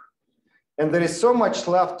magic. And there is so much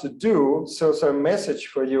left to do. So message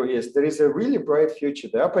for you is there is a really bright future.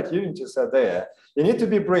 The opportunities are there. You need to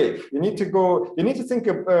be brave. You need to go, you need to think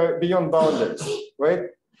beyond boundaries, right?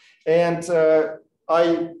 And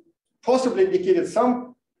I possibly indicated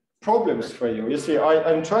some problems for you. You see,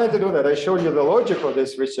 I'm trying to do that. I showed you the logic of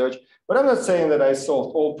this research, but I'm not saying that I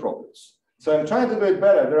solved all problems. So I'm trying to do it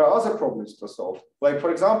better. There are other problems to solve. Like, for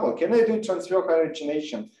example, can I do transfer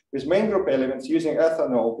hydrogenation with main group elements using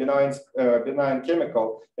ethanol, benign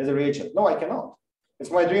chemical, as a reagent? No, I cannot. It's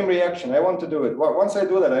my dream reaction. I want to do it. Once I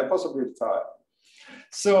do that, I possibly retire.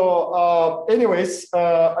 So anyways,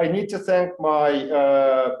 I need to thank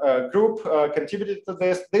my group contributed to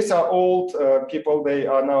this. These are old people. They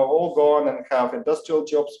are now all gone and have industrial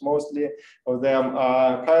jobs, mostly of them.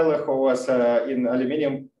 Kyla, who was in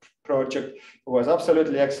aluminium project, who was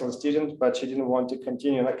absolutely excellent student, but she didn't want to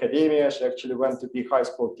continue in academia. She actually went to be high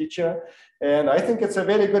school teacher. And I think it's a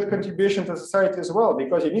very good contribution to society as well,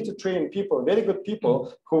 because you need to train people, very good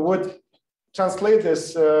people, who would translate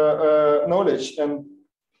this knowledge and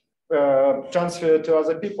transfer it to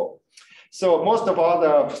other people. So most of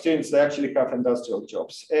other students, they actually have industrial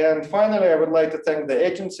jobs. And finally, I would like to thank the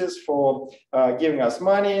agencies for giving us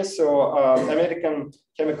money. So American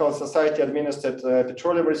Chemical Society administered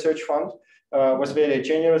Petroleum Research Fund was very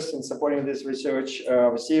generous in supporting this research.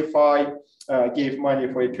 CFI gave money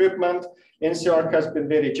for equipment. NCR has been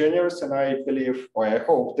very generous, and I believe, or I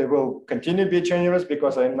hope they will continue to be generous,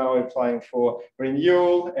 because I'm now applying for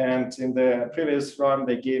renewal. And in the previous round,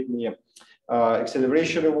 they gave me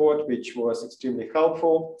acceleration award, which was extremely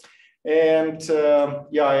helpful. And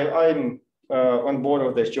yeah, I'm on board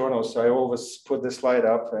of this journal, so I always put this slide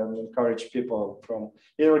up and encourage people from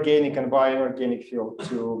inorganic and bioinorganic field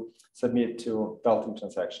to submit to Dalton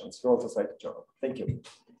Transactions, World Society Journal. Thank you.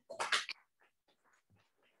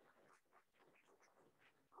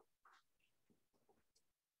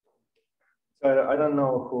 So I don't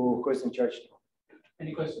know who is in charge.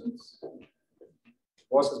 Any questions?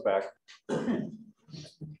 Boss is back.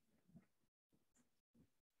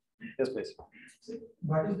 Yes, please.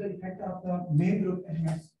 What is the effect of the main group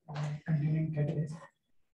elements containing catalyst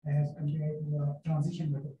as compared to the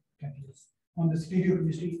transition metal catalyst on the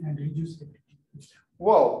stereochemistry and reducibility?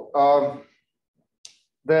 Well,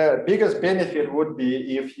 the biggest benefit would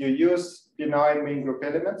be if you use benign main group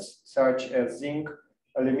elements such as zinc,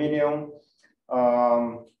 aluminum,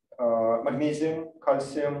 magnesium,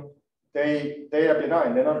 calcium. They are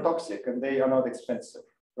benign, they're not toxic, and they are not expensive,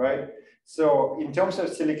 right? So in terms of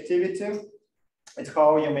selectivity, it's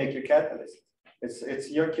how you make your catalyst. It's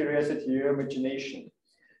your curiosity, your imagination.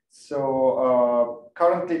 So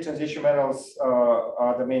currently transition metals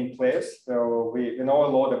are the main players. So we know a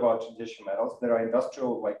lot about transition metals. There are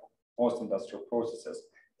industrial, like most industrial processes,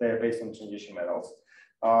 they're based on transition metals.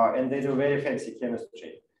 And they do very fancy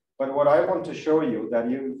chemistry. But what I want to show you that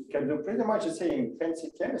you can do pretty much the same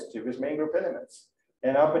fancy chemistry with main group elements.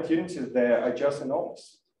 And opportunities there are just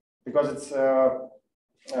enormous, because it's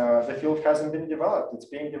the field hasn't been developed. It's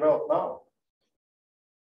being developed now.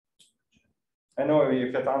 I know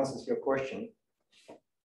if that answers your question.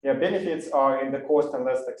 Yeah, benefits are in the cost and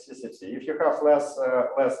less toxicity. If you have less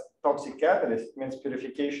toxic catalyst, it means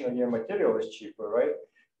purification of your material is cheaper, right?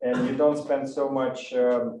 And you don't spend so much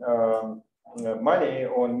money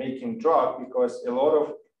on making drug, because a lot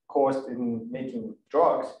of cost in making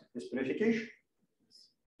drugs is purification.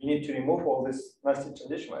 You need to remove all these nasty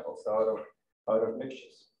transition metals out of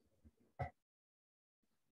mixtures.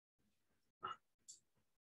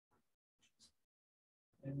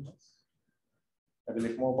 I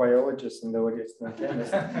believe more biologists in the audience than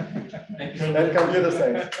chemists. And computer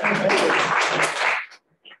science.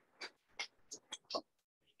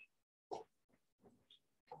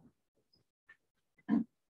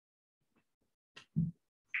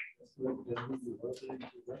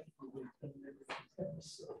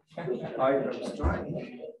 I was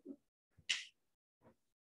trying.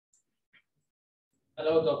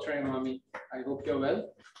 Hello, Dr. Imami. I hope you're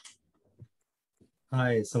well.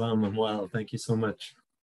 Hi, Salam, I'm well. Thank you so much.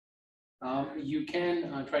 You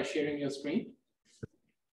can try sharing your screen.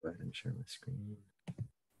 Go ahead and share my screen.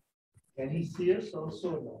 Can he see us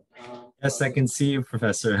also? Yes, I can see you,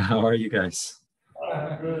 Professor. How are you guys?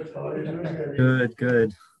 Good. How are you doing? Good,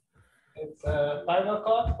 good. It's 5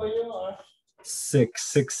 o'clock for you, or?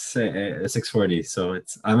 6:40. So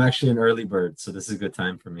I'm actually an early bird, so this is a good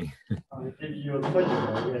time for me. I'll give you a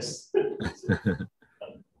pleasure, yes.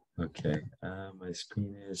 Okay, my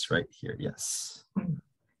screen is right here. Yes.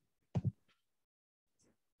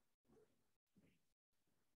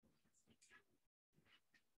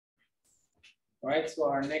 All right, so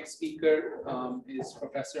our next speaker is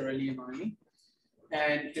Professor Ali Imami,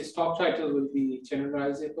 and his talk title will be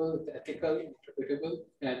Generalizable, Ethical, Interpretable,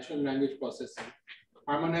 Natural Language Processing,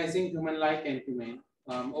 Harmonizing Human-like and Humane.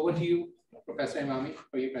 Over to you, Professor Imami,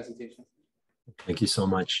 for your presentation. Thank you so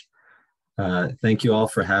much. Thank you all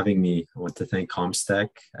for having me. I want to thank Comstech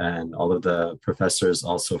and all of the professors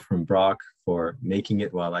also from Brock for making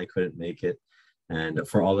it while I couldn't make it. And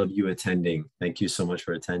for all of you attending, thank you so much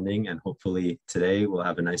for attending. And hopefully today we'll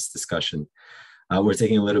have a nice discussion. We're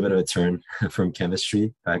taking a little bit of a turn from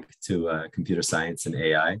chemistry back to computer science and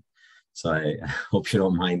AI. So I hope you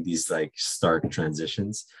don't mind these like stark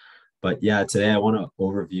transitions. But yeah, today I want to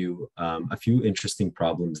overview a few interesting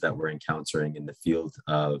problems that we're encountering in the field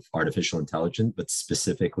of artificial intelligence, but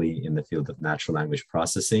specifically in the field of natural language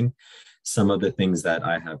processing. Some of the things that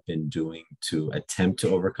I have been doing to attempt to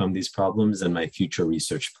overcome these problems and my future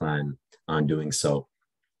research plan on doing so.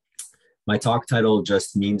 My talk title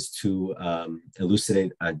just means to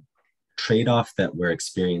elucidate a trade-off that we're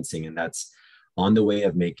experiencing, and that's on the way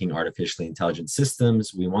of making artificially intelligent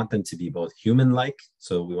systems. We want them to be both human-like,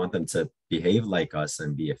 so we want them to behave like us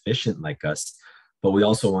and be efficient like us, but we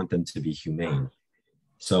also want them to be humane.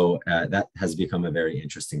 So that has become a very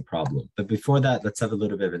interesting problem. But before that, let's have a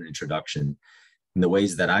little bit of an introduction. In the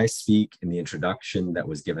ways that I speak, in the introduction that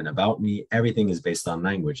was given about me, everything is based on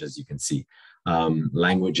language, as you can see.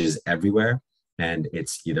 Language is everywhere, and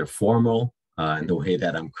it's either formal, in the way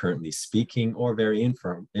that I'm currently speaking, or very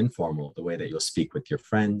informal, the way that you'll speak with your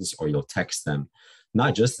friends or you'll text them.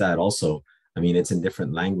 Not just that, also, I mean, it's in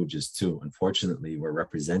different languages too. Unfortunately, we're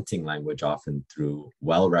representing language often through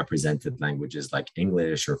well-represented languages like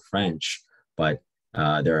English or French, but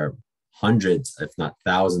there are hundreds, if not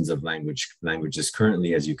thousands of languages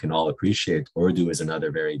currently, as you can all appreciate. Urdu is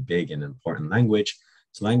another very big and important language.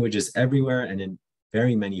 So language is everywhere and in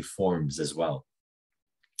very many forms as well.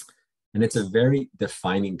 And it's a very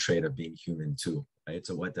defining trait of being human too, right?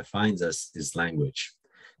 So what defines us is language.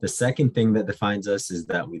 The second thing that defines us is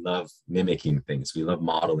that we love mimicking things. We love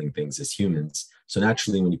modeling things as humans. So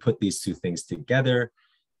naturally, when you put these two things together,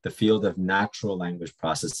 the field of natural language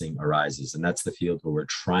processing arises. And that's the field where we're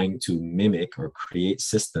trying to mimic or create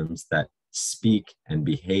systems that speak and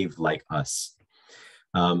behave like us.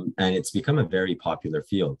 And it's become a very popular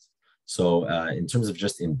field. So in terms of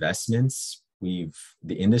just investments, the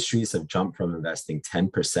industries have jumped from investing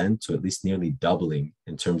 10% to at least nearly doubling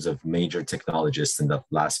in terms of major technologists in the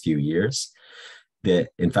last few years.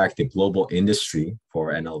 In fact, the global industry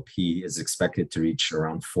for NLP is expected to reach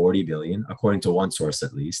around 40 billion, according to one source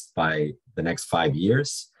at least, by the next 5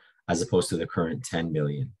 years, as opposed to the current 10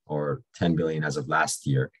 billion or 10 billion as of last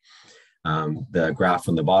year. The graph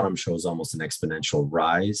on the bottom shows almost an exponential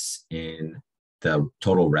rise in the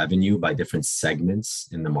total revenue by different segments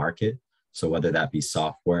in the market. So whether that be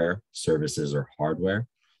software, services, or hardware.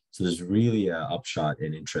 So there's really an upshot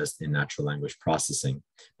in interest in natural language processing.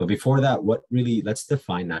 But before that, let's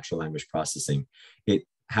define natural language processing. It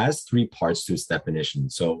has three parts to its definition.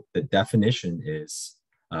 So the definition is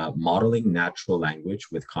modeling natural language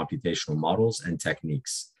with computational models and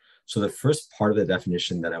techniques. So the first part of the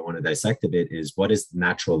definition that I want to dissect a bit is, what is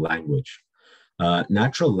natural language?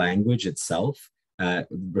 Natural language itself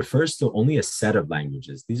refers to only a set of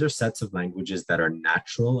languages. These are sets of languages that are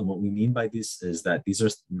natural. And what we mean by this is that these are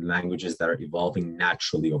languages that are evolving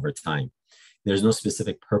naturally over time. There's no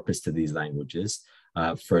specific purpose to these languages.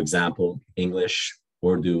 For example, English,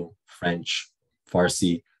 Urdu, French,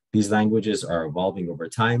 Farsi, these languages are evolving over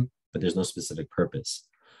time, but there's no specific purpose.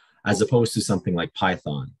 As opposed to something like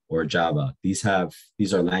Python or Java, these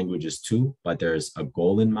are languages too, but there's a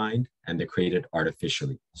goal in mind and they're created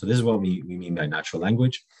artificially. So this is what we mean by natural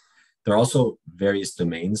language. There are also various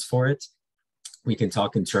domains for it. We can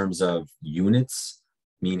talk in terms of units,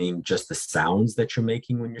 meaning just the sounds that you're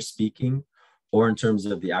making when you're speaking, or in terms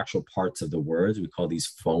of the actual parts of the words. We call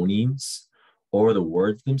these phonemes, or the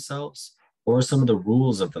words themselves, or some of the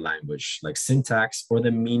rules of the language, like syntax, or the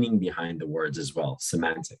meaning behind the words as well,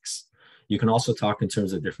 semantics. You can also talk in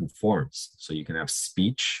terms of different forms. So you can have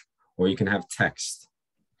speech, or you can have text.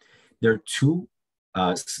 There are two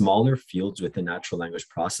smaller fields within natural language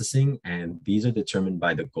processing, and these are determined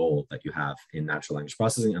by the goal that you have in natural language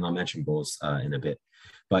processing, and I'll mention goals in a bit.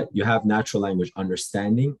 But you have natural language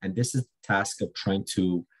understanding, and this is the task of trying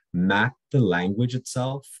to map the language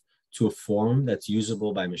itself to a form that's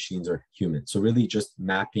usable by machines or humans. So really just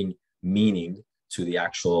mapping meaning to the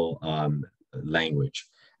actual language.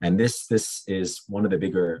 And this is one of the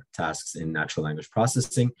bigger tasks in natural language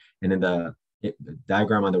processing. And in the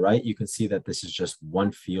diagram on the right, you can see that this is just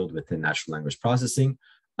one field within natural language processing.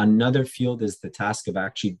 Another field is the task of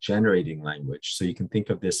actually generating language. So you can think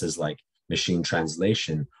of this as like machine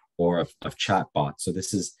translation or of chatbots. So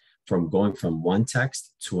this is from going from one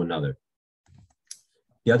text to another.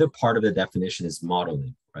 The other part of the definition is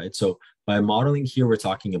modeling, right? So by modeling here, we're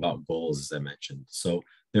talking about goals, as I mentioned. So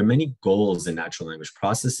there are many goals in natural language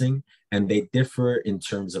processing, and they differ in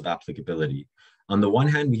terms of applicability. On the one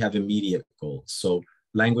hand, we have immediate goals. So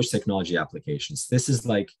language technology applications. This is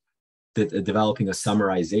like developing a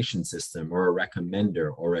summarization system or a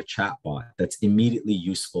recommender or a chatbot that's immediately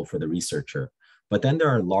useful for the researcher. But then there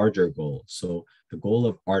are larger goals. So the goal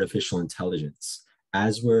of artificial intelligence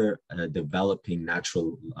as we're developing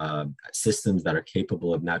natural systems that are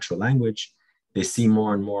capable of natural language, they seem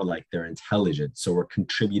more and more like they're intelligent. So we're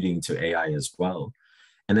contributing to AI as well.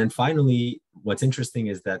 And then finally, what's interesting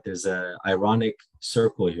is that there's an ironic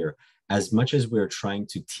circle here. As much as we're trying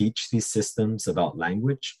to teach these systems about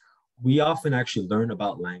language, we often actually learn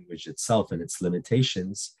about language itself and its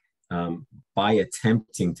limitations by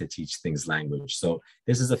attempting to teach things language. So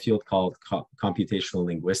this is a field called computational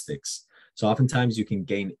linguistics. So oftentimes you can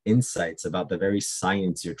gain insights about the very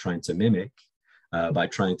science you're trying to mimic by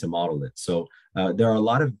trying to model it. So there are a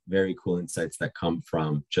lot of very cool insights that come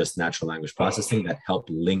from just natural language processing that help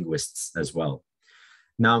linguists as well.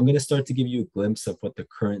 Now I'm going to start to give you a glimpse of what the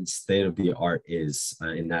current state of the art is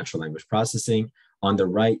in natural language processing. On the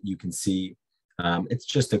right, you can see it's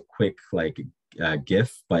just a quick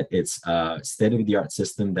GIF, but it's a state of the art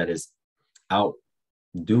system that is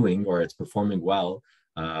outdoing, or it's performing well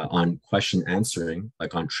on question answering,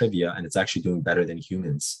 like on trivia, and it's actually doing better than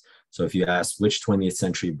humans. So if you ask which 20th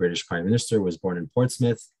century British prime minister was born in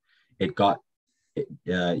Portsmouth,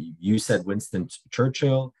 you said Winston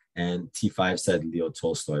Churchill, and T5 said Leo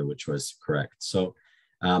Tolstoy, which was correct. So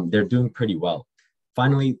they're doing pretty well.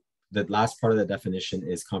 Finally, the last part of the definition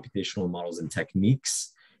is computational models and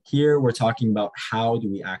techniques. Here we're talking about how do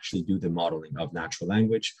we actually do the modeling of natural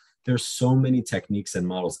language. There's so many techniques and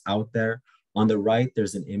models out there. On the right,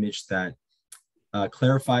 there's an image that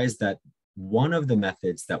clarifies that one of the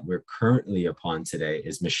methods that we're currently upon today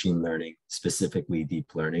is machine learning, specifically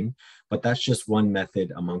deep learning, but that's just one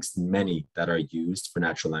method amongst many that are used for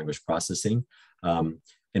natural language processing.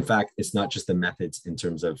 In fact, it's not just the methods in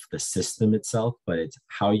terms of the system itself, but it's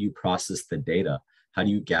how you process the data. How do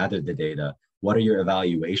you gather the data? What are your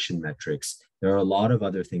evaluation metrics? There are a lot of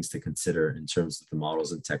other things to consider in terms of the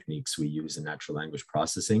models and techniques we use in natural language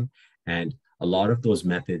processing. And a lot of those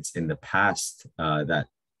methods in the past that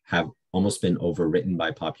have almost been overwritten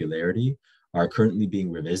by popularity are currently being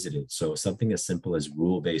revisited. So something as simple as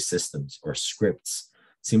rule-based systems or scripts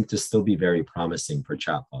seem to still be very promising for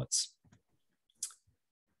chatbots.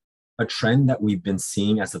 A trend that we've been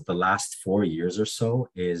seeing as of the last 4 years or so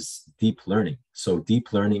is deep learning. So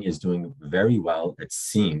deep learning is doing very well, it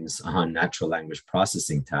seems, on natural language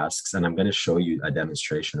processing tasks. And I'm going to show you a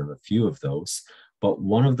demonstration of a few of those. But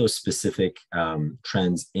one of those specific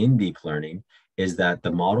trends in deep learning is that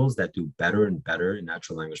the models that do better and better in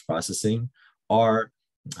natural language processing are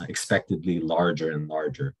expectedly larger and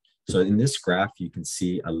larger. So in this graph, you can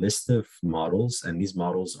see a list of models, and these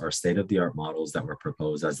models are state-of-the-art models that were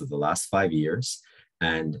proposed as of the last 5 years.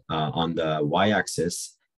 And on the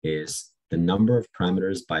y-axis is the number of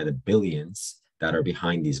parameters by the billions that are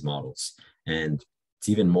behind these models. And it's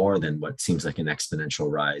even more than what seems like an exponential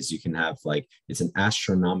rise. You can have it's an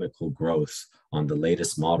astronomical growth on the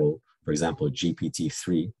latest model, for example,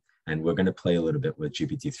 GPT-3. And we're going to play a little bit with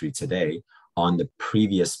GPT-3 today on the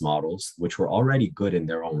previous models, which were already good in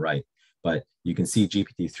their own right. But you can see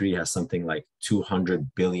GPT-3 has something like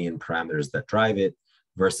 200 billion parameters that drive it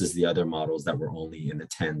versus the other models that were only in the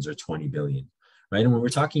tens or 20 billion, right? And when we're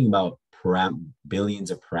talking about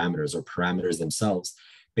billions of parameters or parameters themselves,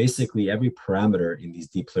 basically every parameter in these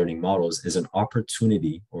deep learning models is an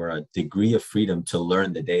opportunity or a degree of freedom to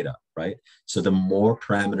learn the data, right? So the more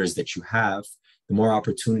parameters that you have, the more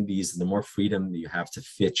opportunities and the more freedom that you have to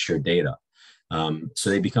fit your data. So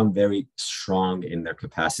they become very strong in their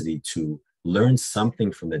capacity to learn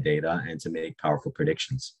something from the data and to make powerful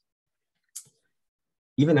predictions.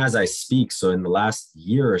 Even as I speak, so in the last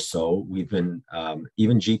year or so, we've been,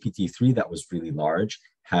 even GPT-3 that was really large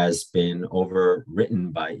has been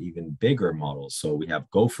overwritten by even bigger models. So we have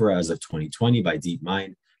Gopher as of 2020 by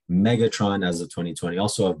DeepMind, Megatron as of 2020,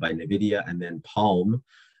 also by NVIDIA, and then Palm.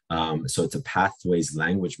 So it's a Pathways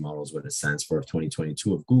language model is what it stands for, of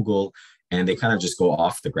 2022 of Google. And they kind of just go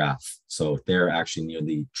off the graph. So they're actually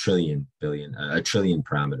nearly a trillion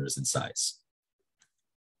parameters in size.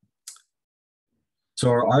 So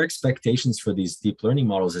our expectations for these deep learning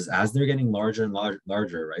models is as they're getting larger and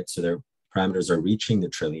larger, right? So their parameters are reaching the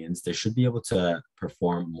trillions, they should be able to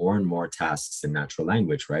perform more and more tasks in natural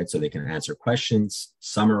language, right? So they can answer questions,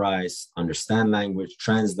 summarize, understand language,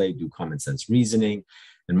 translate, do common sense reasoning,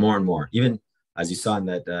 and more. Even as you saw in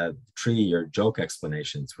that tree or joke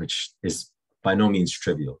explanations, which is by no means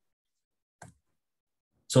trivial.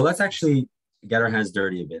 So let's actually get our hands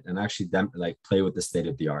dirty a bit and actually play with the state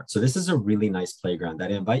of the art. So this is a really nice playground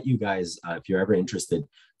that I invite you guys, if you're ever interested,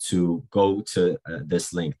 to go to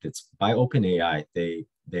this link. It's by OpenAI. They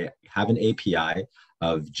have an API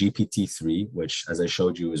of GPT-3, which, as I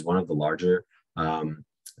showed you, is one of the larger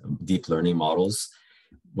deep learning models.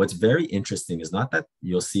 What's very interesting is not that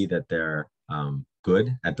you'll see that they're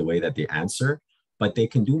good at the way that they answer, but they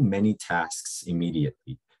can do many tasks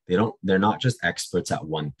immediately. They're not just experts at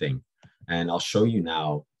one thing. And I'll show you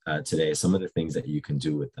now today some of the things that you can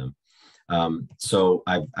do with them. So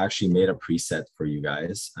I've actually made a preset for you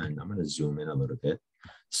guys, and I'm going to zoom in a little bit.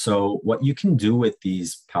 So what you can do with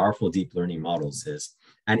these powerful deep learning models is,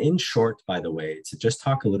 and in short, by the way, to just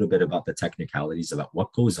talk a little bit about the technicalities about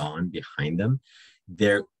what goes on behind them,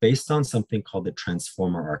 they're based on something called the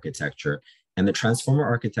transformer architecture. And the transformer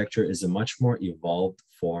architecture is a much more evolved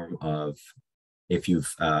form of, if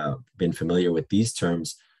you've been familiar with these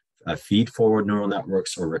terms, feed-forward neural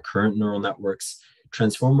networks or recurrent neural networks.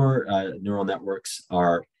 Transformer neural networks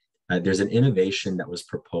are, there's an innovation that was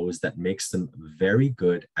proposed that makes them very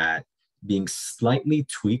good at being slightly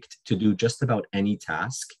tweaked to do just about any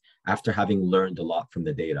task after having learned a lot from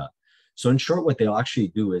the data. So in short, what they'll actually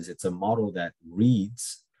do is it's a model that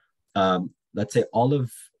reads, let's say, all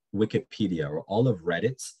of Wikipedia or all of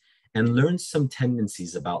Reddit and learns some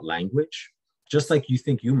tendencies about language, just like you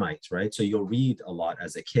think you might, right? So you'll read a lot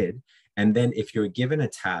as a kid. And then if you're given a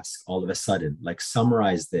task all of a sudden, like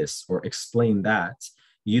summarize this or explain that,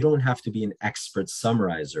 you don't have to be an expert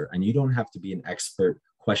summarizer and you don't have to be an expert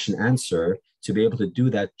question answer to be able to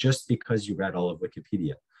do that just because you read all of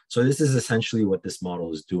Wikipedia. So this is essentially what this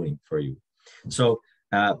model is doing for you. So,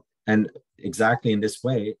 and exactly in this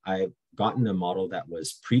way, I've gotten a model that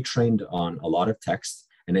was pre-trained on a lot of text,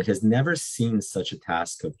 and it has never seen such a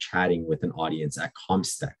task of chatting with an audience at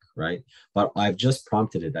Comstech, right? But I've just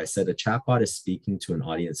prompted it. I said a chatbot is speaking to an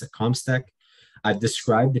audience at Comstech. I've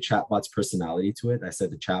described the chatbot's personality to it. I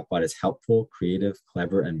said the chatbot is helpful, creative,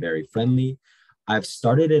 clever, and very friendly. I've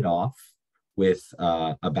started it off with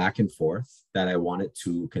a back and forth that I wanted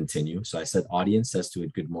to continue. So I said, audience says to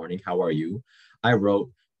it, good morning, how are you? I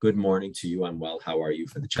wrote, good morning to you, I'm well, how are you,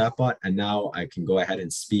 for the chatbot. And now I can go ahead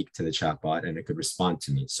and speak to the chatbot and it could respond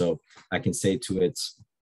to me. So I can say to it,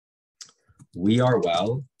 we are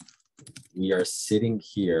well, we are sitting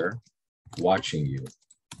here watching you.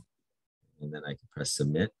 And then I can press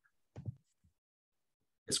submit.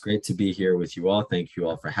 It's great to be here with you all. Thank you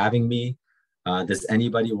all for having me. Does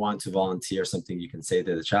anybody want to volunteer something you can say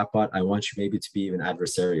to the chatbot? I want you maybe to be even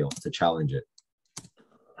adversarial, to challenge it.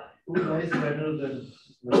 Who lies better than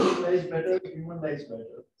machine lies better, human lies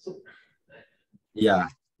better? So, yeah,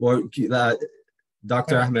 or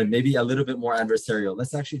Dr. Ahmed, maybe a little bit more adversarial.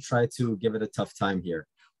 Let's actually try to give it a tough time here.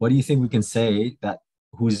 What do you think we can say that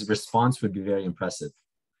whose response would be very impressive?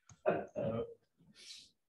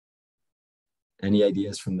 Any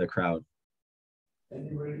ideas from the crowd?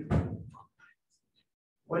 anybody?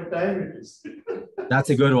 What time it is? That's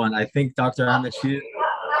a good one. I think Dr. Ahmed cheated.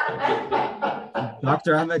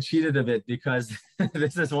 Dr. Ahmed cheated a bit because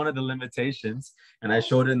this is one of the limitations, and I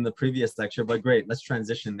showed it in the previous lecture. But great, let's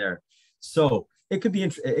transition there. So it could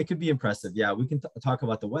be impressive. Yeah, we can talk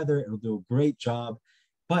about the weather. It'll do a great job,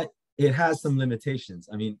 but it has some limitations.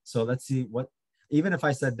 I mean, so let's see what. Even if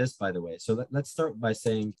I said this, by the way, so let's start by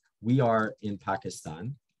saying we are in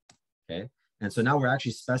Pakistan. Okay, and so now we're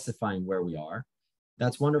actually specifying where we are.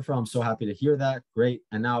 That's wonderful. I'm so happy to hear that. Great.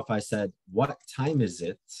 And now if I said, what time is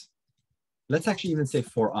it? Let's actually even say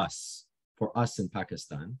for us in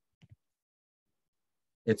Pakistan.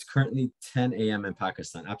 It's currently 10 a.m. in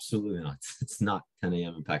Pakistan. Absolutely not. It's not 10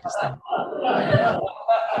 a.m. in Pakistan.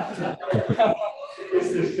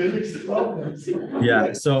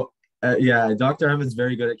 Yeah. So yeah, Dr. Ahmed's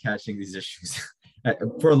very good at catching these issues.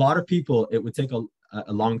 For a lot of people, it would take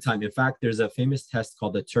a long time. In fact, there's a famous test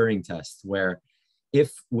called the Turing test, where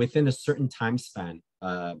if within a certain time span,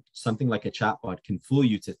 something like a chatbot can fool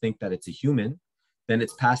you to think that it's a human, then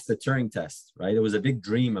it's passed the Turing test, right? It was a big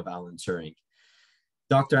dream of Alan Turing.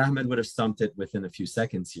 Dr. Ahmed would have stumped it within a few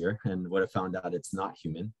seconds here and would have found out it's not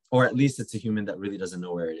human, or at least it's a human that really doesn't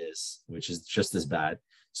know where it is, which is just as bad.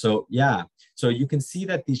 So yeah, so you can see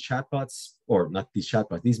that these chatbots, or not these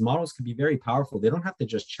chatbots, these models can be very powerful. They don't have to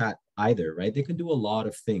just chat either, right? They can do a lot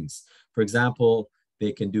of things. For example,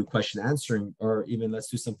 they can do question answering, or even let's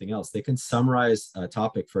do something else. They can summarize a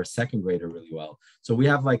topic for a second grader really well. So we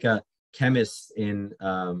have like a chemist in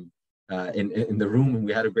the room, and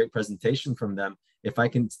we had a great presentation from them. If I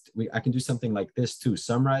can do something like this too,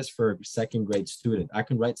 summarize for a second grade student. I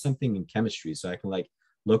can write something in chemistry, so I can like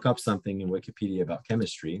look up something in Wikipedia about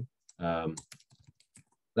chemistry.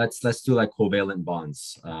 Let's do like covalent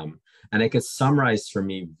bonds, and it gets summarized for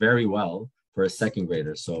me very well for a second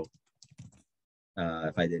grader. So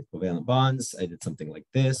if I did covalent bonds, I did something like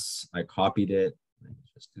this. I copied it. Let me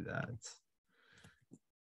just do that.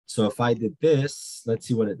 So if I did this, let's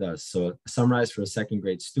see what it does. So summarize for a second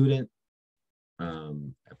grade student.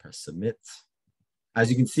 I press submit. as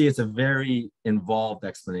you can see, it's a very involved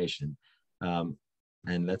explanation. And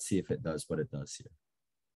let's see if it does what it does here.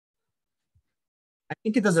 I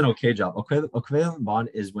think it does an okay job. Covalent bond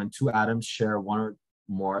is when two atoms share one or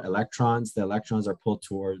more electrons. The electrons are pulled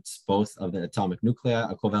towards both of the atomic nuclei.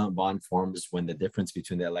 A covalent bond forms when the difference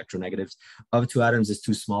between the electronegatives of two atoms is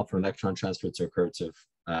too small for electron transfer to occur to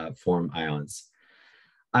form ions.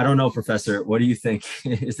 I don't know, Professor. What do you think?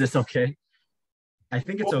 Is this okay? I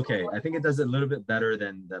think it's okay. I think it does it a little bit better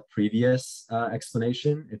than the previous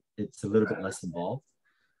explanation. It's a little bit less involved.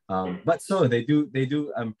 But so they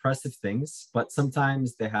do impressive things, but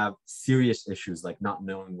sometimes they have serious issues like not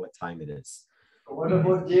knowing what time it is. What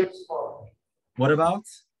about James Bond? What about?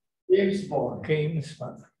 James Bond. James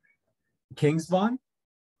Bond. King's Bond?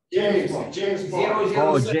 James Bond.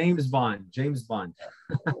 Oh, James Bond. James Bond.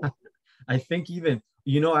 I think even,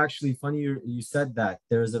 you know, actually funny you said that.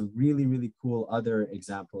 There's a really, really cool other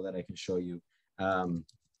example that I can show you. Let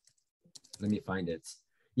me find it.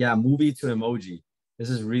 Yeah, movie to emoji. This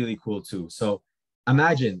is really cool too. So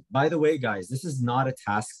imagine, by the way, guys, this is not a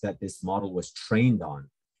task that this model was trained on.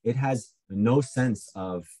 It has no sense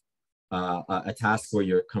of a task where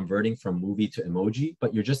you're converting from movie to emoji,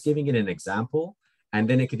 but you're just giving it an example and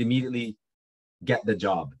then it could immediately get the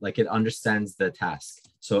job. Like it understands the task.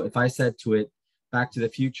 So if I said to it, Back to the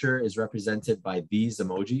Future is represented by these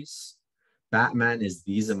emojis. Batman is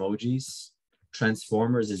these emojis.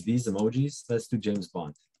 Transformers is these emojis. Let's do James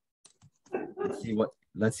Bond. Let's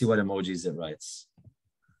see what emojis it writes.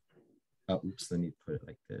 Oh, oops, let me put it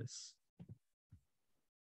like this.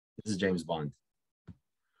 This is James Bond.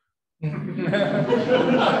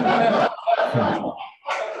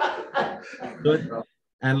 Good.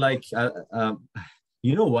 And like,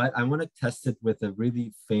 you know what? I want to test it with a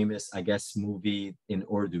really famous, I guess, movie in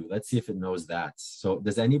Urdu. Let's see if it knows that. So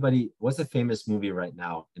does anybody, what's a famous movie right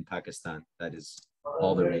now in Pakistan that is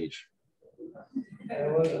all the rage? I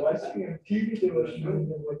was watching a TV, they were showing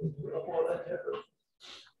them what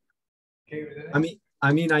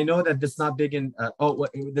I mean, I know that it's not big in,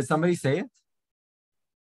 did somebody say it?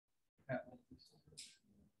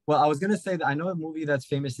 Well, I was going to say that I know a movie that's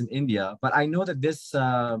famous in India, but I know that this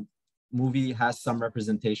movie has some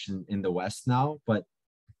representation in the West now, but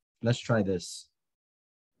let's try this.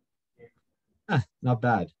 Not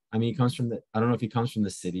bad. I mean, he comes from I don't know if he comes from the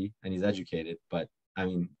city and he's educated, but I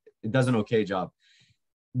mean, it does an okay job.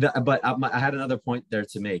 But I had another point there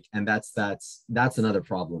to make, and that's another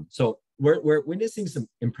problem. So we're witnessing some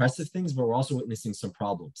impressive things, but we're also witnessing some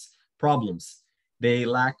problems. They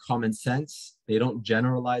lack common sense. They don't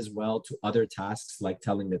generalize well to other tasks like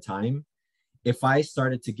telling the time. If I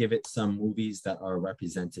started to give it some movies that are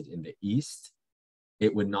represented in the East,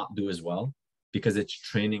 it would not do as well because it's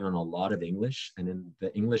training on a lot of English. And in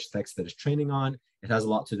the English text that it's training on, it has a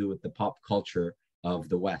lot to do with the pop culture of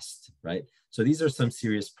the West, right? So these are some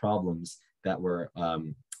serious problems that we're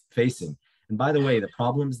facing. And by the way, the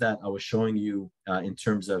problems that I was showing you in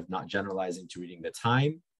terms of not generalizing to reading the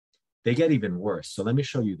time, they get even worse. So let me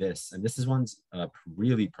show you this. And this is one's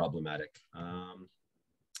really problematic.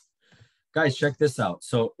 Guys, check this out.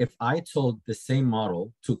 So if I told the same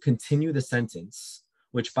model to continue the sentence,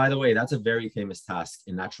 which by the way, that's a very famous task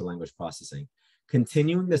in natural language processing.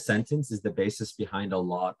 Continuing the sentence is the basis behind a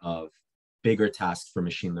lot of bigger tasks for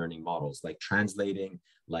machine learning models, like translating,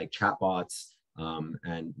 like chatbots,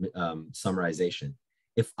 and summarization.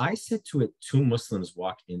 If I said to it, 2 Muslims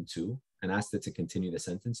walk into, and asked it to continue the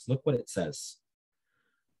sentence, look what it says.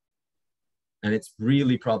 And it's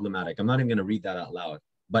really problematic. I'm not even gonna read that out loud.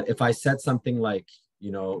 But if I said something like,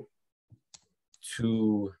 you know,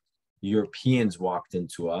 2 Europeans walked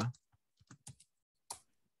into a,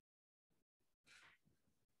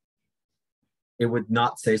 it would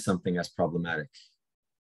not say something as problematic.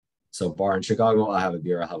 So bar in Chicago, I'll have a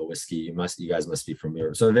beer, I'll have a whiskey. You guys must be from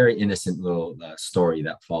Europe. So a very innocent little story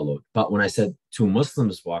that followed. But when I said 2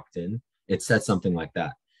 Muslims walked in, it said something like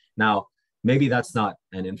that. Now, maybe that's not,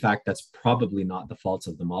 and in fact, that's probably not the fault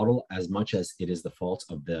of the model as much as it is the fault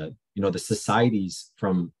of the, you know, the societies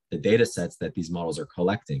from the data sets that these models are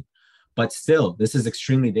collecting. But still, this is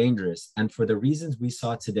extremely dangerous. And for the reasons we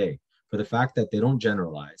saw today, for the fact that they don't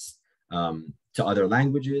generalize to other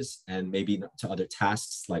languages and maybe to other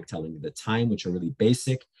tasks like telling the time, which are really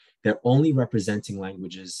basic, they're only representing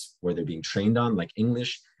languages where they're being trained on, like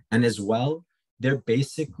English. And as well, they're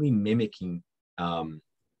basically mimicking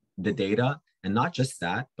the data. And not just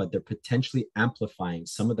that, but they're potentially amplifying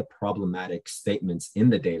some of the problematic statements in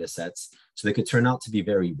the data sets. So they could turn out to be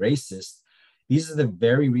very racist. These are the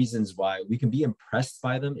very reasons why we can be impressed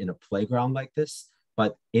by them in a playground like this,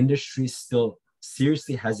 but industries still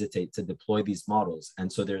seriously hesitate to deploy these models.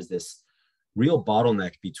 And so there's this real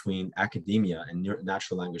bottleneck between academia and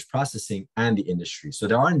natural language processing and the industry. So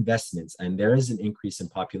there are investments and there is an increase in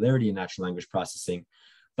popularity in natural language processing.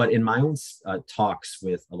 But in my own talks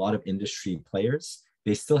with a lot of industry players,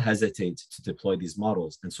 they still hesitate to deploy these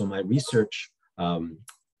models. And so my research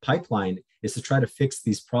pipeline is to try to fix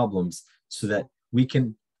these problems so that we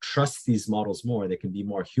can trust these models more. They can be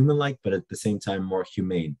more human-like, but at the same time, more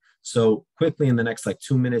humane. So quickly in the next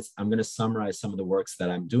 2 minutes, I'm going to summarize some of the works that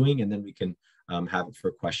I'm doing, and then we can have it for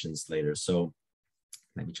questions later. So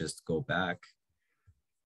let me just go back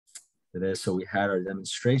to this. So we had our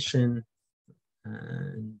demonstration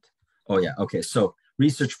and, oh yeah, okay. So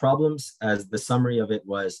research problems, as the summary of it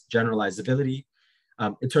was generalizability.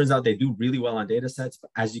 It turns out they do really well on data sets, but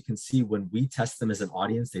as you can see, when we test them as an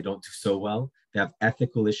audience, they don't do so well. They have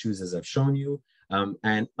ethical issues, as I've shown you.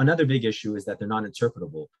 And another big issue is that they're not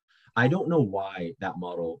interpretable. I don't know why that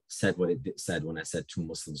model said what it said when I said 2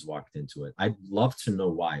 Muslims walked into it. I'd love to know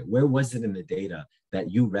why. Where was it in the data that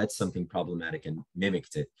you read something problematic and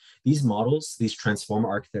mimicked it? These models, these transformer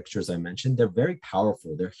architectures I mentioned, they're very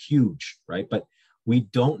powerful. They're huge, right? But we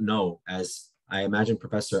don't know, as I imagine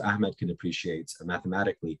Professor Ahmed can appreciate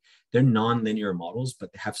mathematically, they're non-linear models,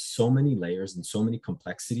 but they have so many layers and so many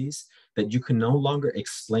complexities that you can no longer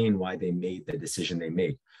explain why they made the decision they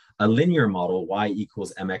made. A linear model, y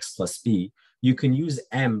equals mx plus b, you can use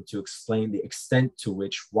m to explain the extent to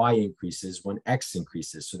which y increases when x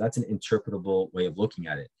increases. So that's an interpretable way of looking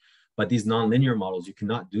at it. But these non-linear models, you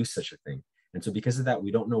cannot do such a thing. And so because of that,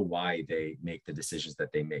 we don't know why they make the decisions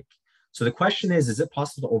that they make. So the question is it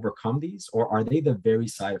possible to overcome these, or are they the very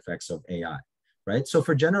side effects of AI, right? So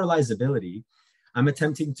for generalizability, I'm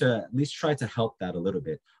attempting to at least try to help that a little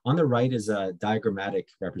bit. On the right is a diagrammatic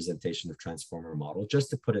representation of transformer model, just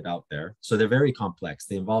to put it out there. So they're very complex.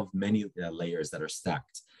 They involve many layers that are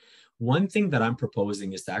stacked. One thing that I'm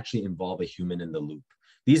proposing is to actually involve a human in the loop.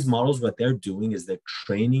 These models, what they're doing is they're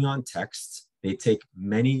training on text. They take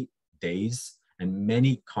many days and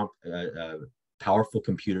many powerful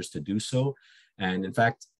computers to do so. And in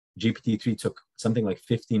fact, GPT-3 took something like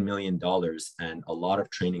 $15 million and a lot of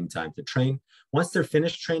training time to train. Once they're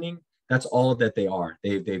finished training, that's all that they are.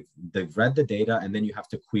 They've read the data and then you have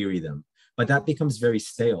to query them. But that becomes very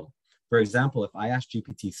stale. For example, if I asked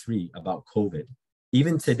GPT-3 about COVID,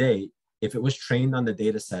 even today, if it was trained on the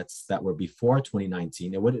data sets that were before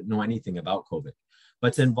 2019, it wouldn't know anything about COVID.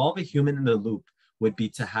 But to involve a human in the loop would be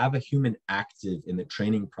to have a human active in the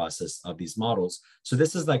training process of these models. So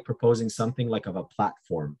this is like proposing something like of a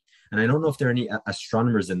platform. And I don't know if there are any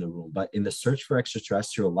astronomers in the room, but in the search for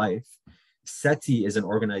extraterrestrial life, SETI is an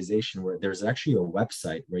organization where there's actually a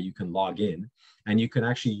website where you can log in and you can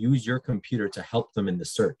actually use your computer to help them in the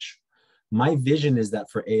search. My vision is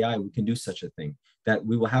that for AI, we can do such a thing, that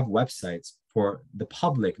we will have websites for the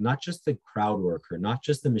public, not just the crowd worker, not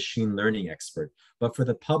just the machine learning expert, but for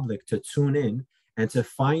the public to tune in and to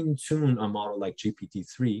fine tune a model like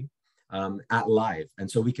GPT-3 at live. And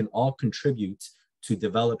so we can all contribute to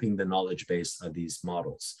developing the knowledge base of these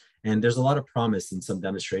models. And there's a lot of promise in some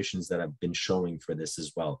demonstrations that I've been showing for this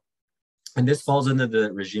as well. And this falls under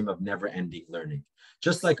the regime of never-ending learning.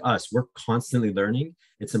 Just like us, we're constantly learning.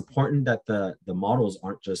 It's important that the models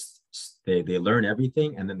aren't just, they learn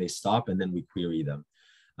everything and then they stop and then we query them.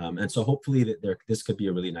 And so hopefully this could be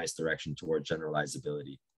a really nice direction toward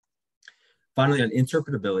generalizability. Finally, on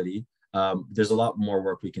interpretability, there's a lot more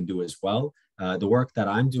work we can do as well. The work that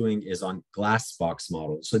I'm doing is on glass box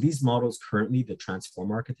models. So these models currently, the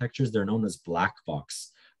transformer architectures, they're known as black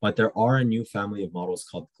box, but there are a new family of models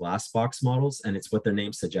called glass box models, and it's what their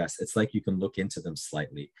name suggests. It's like you can look into them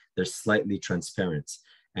slightly. They're slightly transparent,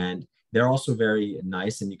 and they're also very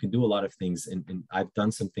nice, and you can do a lot of things. And I've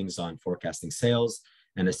done some things on forecasting sales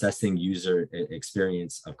and assessing user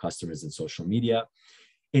experience of customers in social media.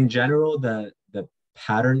 In general, the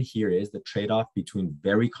pattern here is the trade-off between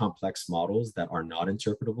very complex models that are not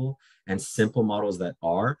interpretable and simple models that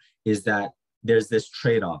are, is that there's this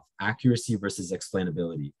trade-off, accuracy versus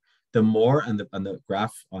explainability. The more, on the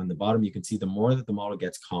graph on the bottom, you can see the more that the model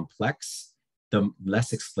gets complex, the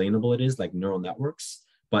less explainable it is, like neural networks.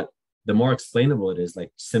 But the more explainable it is,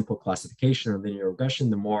 like simple classification or linear regression,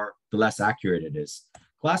 the less accurate it is.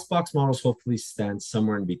 Glass box models hopefully stand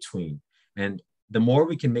somewhere in between. And the more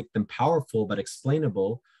we can make them powerful but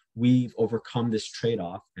explainable, we've overcome this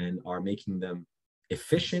trade-off and are making them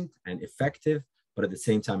efficient and effective, but at the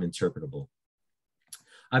same time interpretable.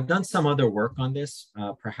 I've done some other work on this.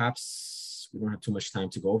 Perhaps we don't have too much time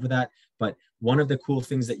to go over that, but one of the cool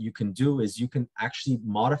things that you can do is you can actually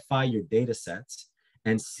modify your data sets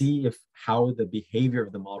and see if how the behavior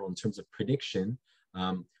of the model in terms of prediction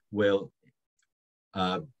will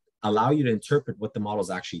allow you to interpret what the model is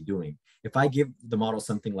actually doing. If I give the model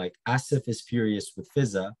something like Asif is furious with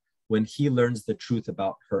Fiza when he learns the truth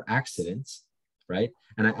about her accident, right?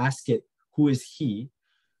 And I ask it, who is he?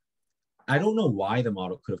 I don't know why the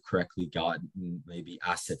model could have correctly gotten maybe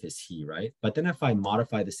Asif is he, right? But then if I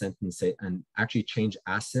modify the sentence say, and actually change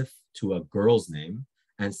Asif to a girl's name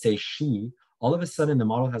and say she, all of a sudden the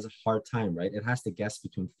model has a hard time, right? It has to guess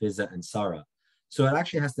between Fiza and Sarah. So it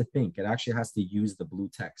actually has to think, it actually has to use the blue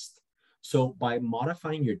text. So by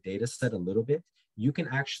modifying your data set a little bit, you can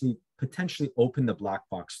actually potentially open the black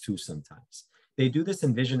box too sometimes. They do this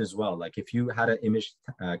in vision as well. Like if you had an image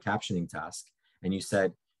captioning task and you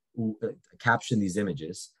said, caption these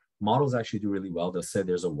images, models actually do really well. They'll say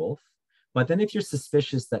there's a wolf. But then if you're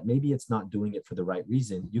suspicious that maybe it's not doing it for the right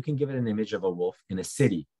reason, you can give it an image of a wolf in a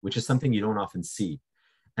city, which is something you don't often see.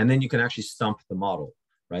 And then you can actually stump the model,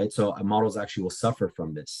 right? So models actually will suffer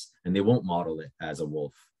from this and they won't model it as a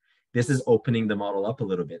wolf. This is opening the model up a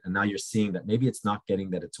little bit. And now you're seeing that maybe it's not getting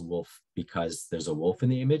that it's a wolf because there's a wolf in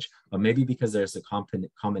the image, but maybe because there's a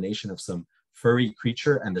combination of some furry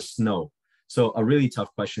creature and the snow. So a really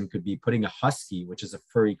tough question could be putting a husky, which is a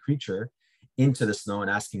furry creature, into the snow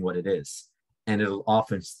and asking what it is. And it'll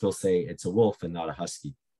often still say it's a wolf and not a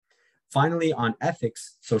husky. Finally, on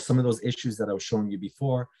ethics, so some of those issues that I was showing you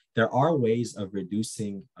before, there are ways of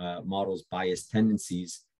reducing models' bias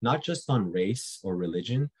tendencies, not just on race or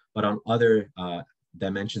religion, but on other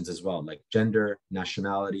dimensions as well, like gender,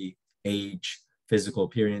 nationality, age, physical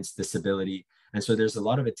appearance, disability. And so there's a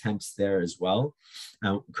lot of attempts there as well.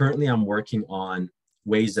 Currently, I'm working on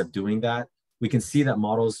ways of doing that. We can see that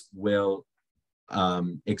models will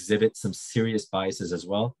exhibit some serious biases as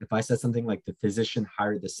well. If I said something like the physician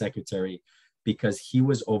hired the secretary because he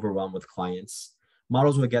was overwhelmed with clients,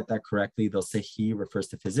 models will get that correctly. They'll say he refers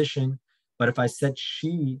to physician. But if I said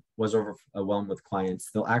she was overwhelmed with clients,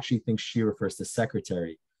 they'll actually think she refers to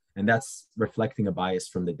secretary. And that's reflecting a bias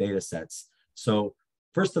from the data sets. So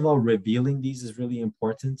first of all, revealing these is really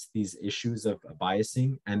important, these issues of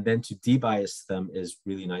biasing, and then to debias them is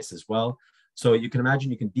really nice as well. So you can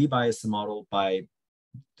imagine you can debias the model by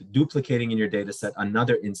duplicating in your data set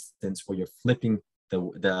another instance where you're flipping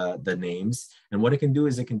the names. And what it can do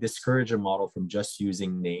is it can discourage a model from just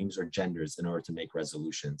using names or genders in order to make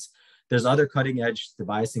resolutions. There's other cutting edge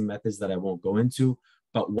debiasing methods that I won't go into,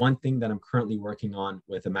 but one thing that I'm currently working on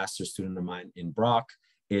with a master's student of mine in Brock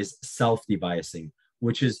is self-debiasing,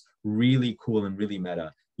 which is really cool and really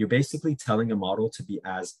meta. You're basically telling a model to be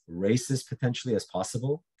as racist potentially as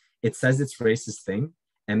possible. It says it's racist thing,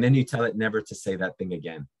 and then you tell it never to say that thing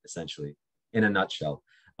again, essentially, in a nutshell.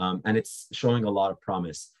 And it's showing a lot of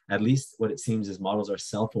promise. At least what it seems is models are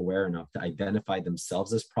self-aware enough to identify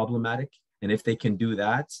themselves as problematic. And if they can do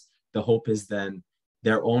that, the hope is then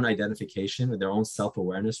their own identification or their own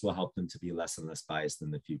self-awareness will help them to be less and less biased in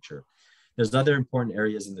the future. There's other important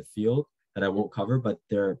areas in the field that I won't cover, but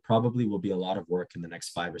there probably will be a lot of work in the next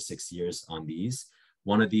 5 or 6 years on these.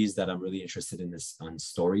 One of these that I'm really interested in is on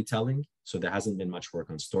storytelling. So there hasn't been much work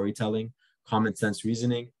on storytelling, common sense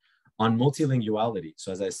reasoning, on multilinguality.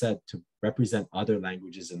 So as I said, to represent other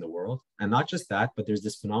languages in the world. And not just that, but there's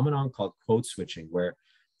this phenomenon called code switching, where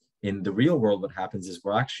in the real world, what happens is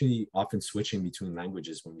we're actually often switching between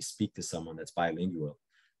languages when we speak to someone that's bilingual.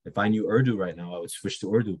 If I knew Urdu right now, I would switch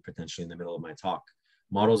to Urdu potentially in the middle of my talk.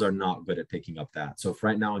 Models are not good at picking up that. So if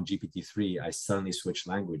right now in GPT-3, I suddenly switch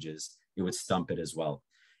languages, it would stump it as well.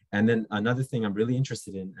 And then another thing I'm really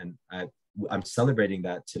interested in, and I'm celebrating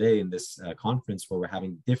that today in this conference where we're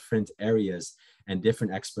having different areas and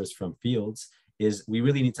different experts from fields, is we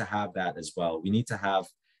really need to have that as well. We need to have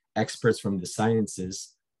experts from the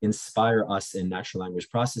sciences inspire us in natural language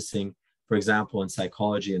processing, for example, in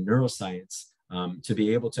psychology and neuroscience, to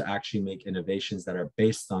be able to actually make innovations that are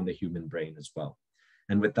based on the human brain as well.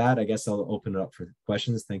 And with that, I guess I'll open it up for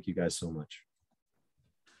questions. Thank you guys so much.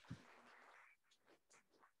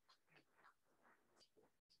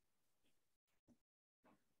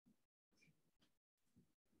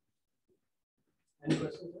 Any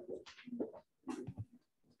questions?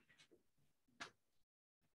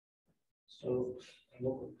 So, I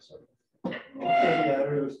will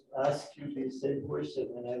ask you the same question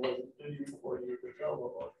when I was interviewing for you to talk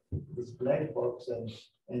about this black box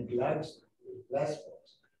and glass box.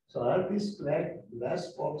 So are these glass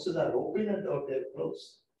boxes are open or they're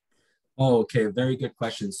closed? Oh, okay, very good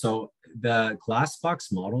question. So the glass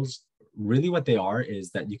box models, really what they are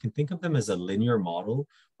is that you can think of them as a linear model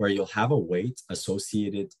where you'll have a weight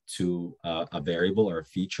associated to a variable or a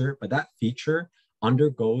feature, but that feature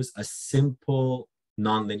undergoes a simple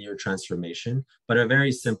nonlinear transformation, but a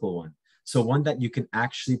very simple one. So one that you can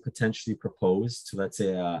actually potentially propose to, let's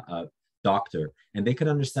say, a doctor, and they could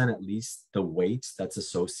understand at least the weight that's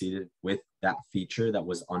associated with that feature that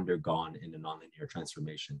was undergone in a nonlinear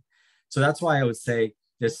transformation. So that's why I would say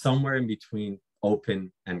there's somewhere in between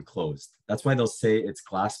open and closed. That's why they'll say it's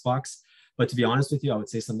glass box. But to be honest with you, I would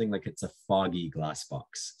say something like it's a foggy glass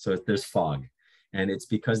box. So there's fog. And it's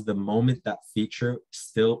because the moment that feature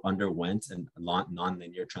still underwent a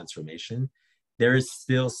nonlinear transformation, there is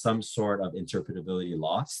still some sort of interpretability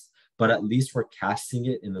lost, but at least we're casting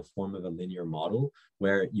it in the form of a linear model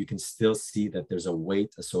where you can still see that there's a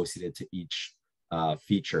weight associated to each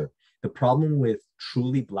feature. The problem with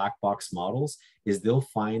truly black box models is they'll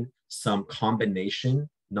find some combination,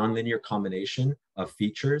 nonlinear combination of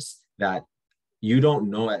features that you don't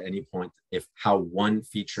know at any point if how one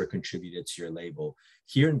feature contributed to your label.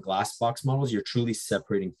 Here in glass box models, you're truly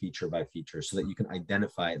separating feature by feature so that you can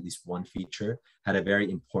identify at least one feature had a very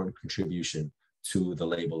important contribution to the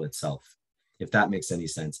label itself, if that makes any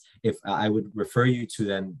sense. If I would refer you to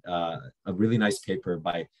then a really nice paper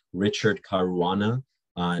by Richard Caruana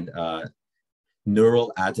on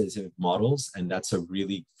neural additive models, and that's a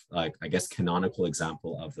really, like, I guess, canonical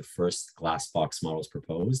example of the first glass box models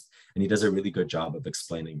proposed. And he does a really good job of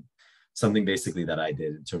explaining something basically that I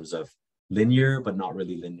did in terms of linear, but not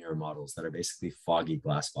really linear models that are basically foggy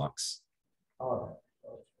glass box. All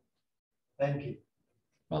right. Thank you.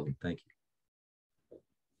 Well, thank you.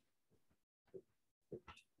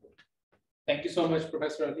 Thank you so much,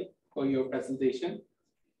 Professor Ali, for your presentation.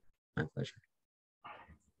 My pleasure.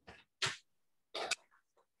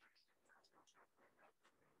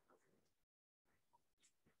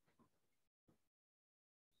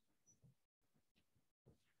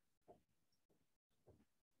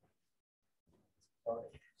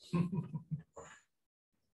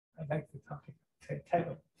 I'd like to talk to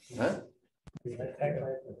title. Huh?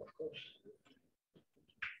 Of course.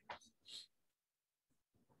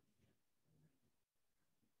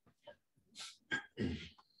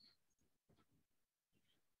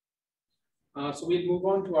 So we'll move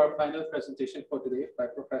on to our final presentation for today by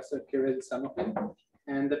Professor Kirill Samokin.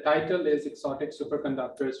 And the title is Exotic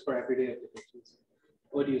Superconductors for Everyday Applications.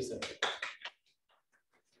 What do you say?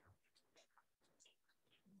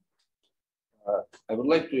 I would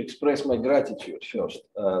like to express my gratitude first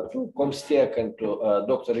to Comstech and to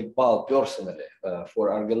Dr. Iqbal personally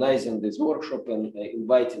for organizing this workshop and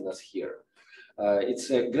inviting us here. It's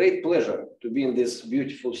a great pleasure to be in this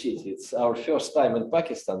beautiful city. It's our first time in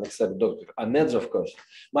Pakistan, except Dr. Ahmed's, of course.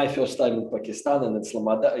 My first time in Pakistan and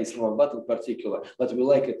Islamabad in particular, but we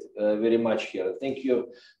like it very much here. Thank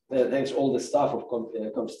you. Thanks all the staff of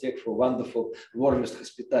Comstech for wonderful, warmest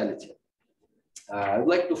hospitality. I'd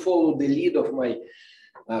like to follow the lead of my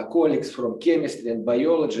colleagues from chemistry and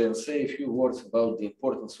biology and say a few words about the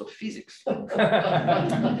importance of physics. You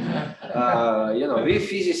know, we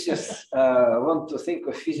physicists want to think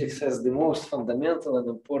of physics as the most fundamental and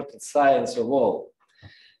important science of all.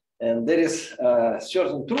 And there is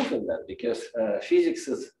certain truth in that because physics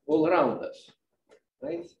is all around us,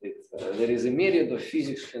 right? There is a myriad of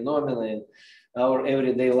physics phenomena in our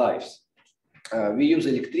everyday lives. We use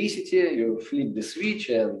electricity, you flip the switch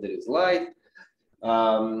and there is light.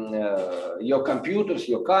 Your computers,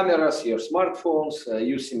 your cameras, your smartphones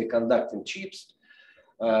use semiconducting chips.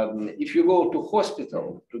 If you go to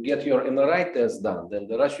hospital to get your MRI test done, then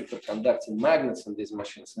there are superconducting magnets in these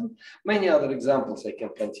machines and many other examples I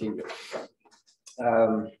can continue.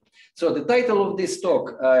 So the title of this talk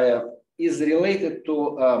is related to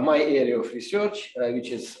my area of research, which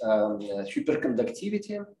is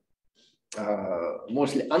superconductivity.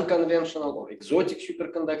 Mostly unconventional or exotic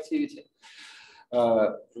superconductivity.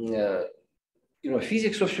 You know,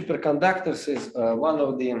 physics of superconductors is one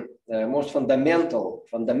of the most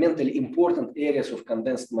fundamentally important areas of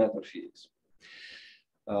condensed matter physics.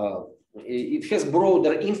 It has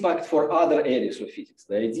broader impact for other areas of physics.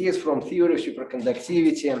 The ideas from theory of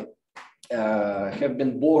superconductivity have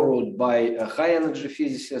been borrowed by high energy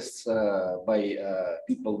physicists, by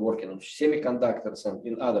people working on semiconductors and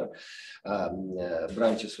in other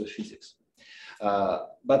branches of physics.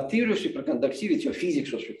 But theory of superconductivity or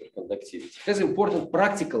physics of superconductivity has important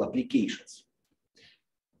practical applications.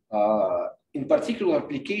 In particular,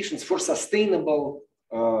 applications for sustainable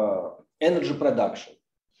energy production,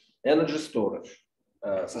 energy storage,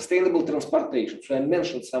 sustainable transportation. So I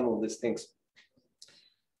mentioned some of these things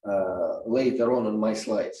later on in my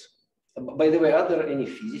slides. By the way, are there any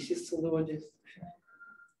physicists in the audience?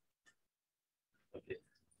 Okay.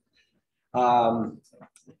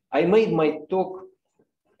 I made my talk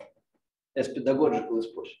as pedagogical as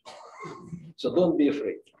possible, so don't be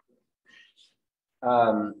afraid.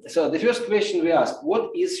 So the first question we asked,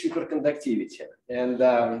 what is superconductivity? And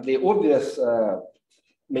the obvious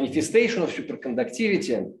manifestation of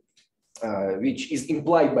superconductivity, which is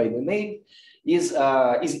implied by the name, is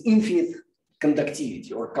infinite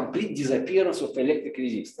conductivity or complete disappearance of electric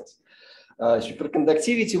resistance.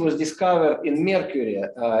 Superconductivity was discovered in mercury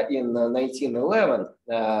in 1911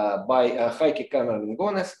 by Heike Cameron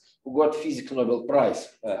Gones, who got Physics Nobel Prize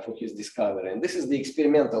for his discovery. And this is the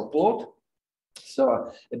experimental plot.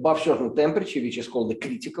 So above certain temperature, which is called the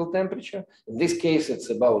critical temperature. In this case, it's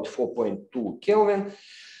about 4.2 Kelvin.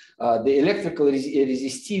 The electrical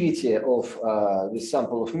resistivity of this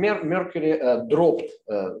sample of mercury dropped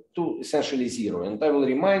to essentially zero. And I will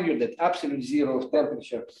remind you that absolute zero of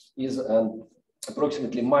temperature is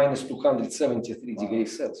approximately minus 273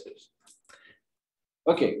 degrees Celsius.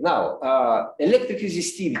 Okay, now electric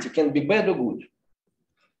resistivity can be bad or good.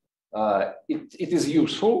 It is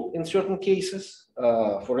useful in certain cases.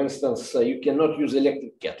 For instance, you cannot use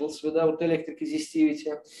electric kettles without electric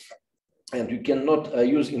resistivity. And you cannot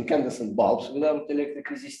use incandescent bulbs without electric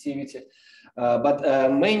resistivity. But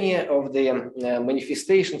many of the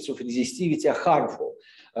manifestations of resistivity are harmful.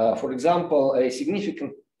 For example, a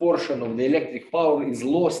significant portion of the electric power is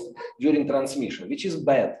lost during transmission, which is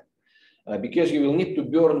bad because you will need to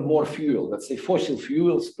burn more fuel, let's say fossil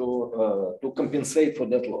fuels, to compensate for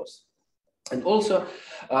that loss. And also,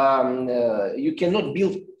 you cannot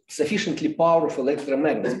build sufficiently powerful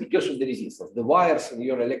electromagnets because of the resistance. The wires in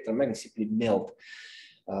your electromagnet simply melt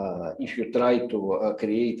if you try to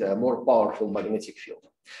create a more powerful magnetic field.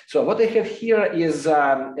 So what I have here is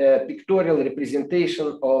a pictorial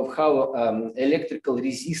representation of how electrical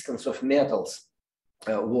resistance of metals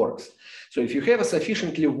works. So if you have a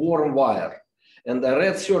sufficiently warm wire, and the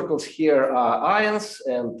red circles here are ions,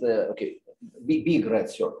 and big red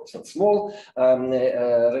circles, and small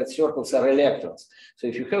red circles are electrons. So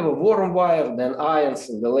if you have a warm wire, then ions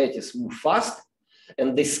and the lattice move fast,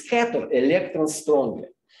 and they scatter electrons strongly.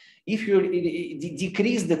 If you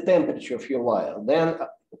decrease the temperature of your wire, then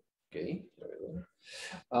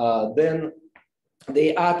then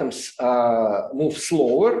the atoms move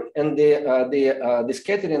slower, and the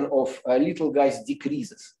scattering of little guys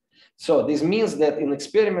decreases. So this means that in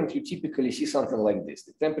experiment, you typically see something like this,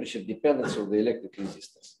 the temperature dependence of the electric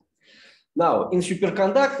resistance. Now, in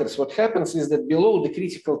superconductors, what happens is that below the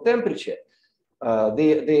critical temperature,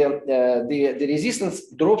 the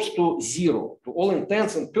resistance drops to zero. To all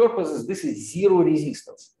intents and purposes, this is zero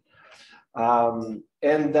resistance.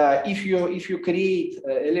 If you create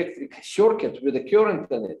an electric circuit with a current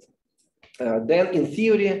in it, then in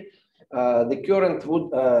theory, the current would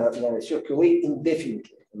circulate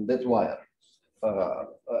indefinitely in that wire.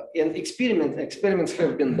 And experiments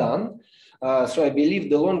have been done. So I believe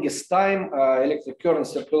the longest time electric current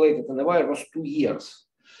circulated in the wire was 2 years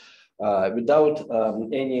without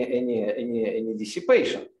any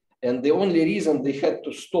dissipation. And the only reason they had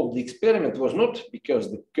to stop the experiment was not because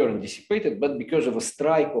the current dissipated, but because of a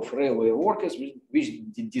strike of railway workers, which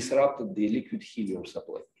disrupted the liquid helium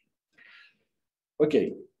supply.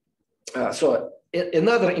 Okay, so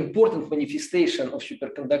another important manifestation of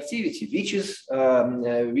superconductivity,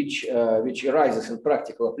 which arises in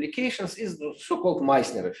practical applications, is the so-called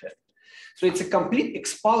Meissner effect. So it's a complete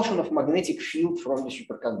expulsion of magnetic field from the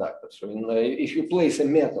superconductor. So if you place a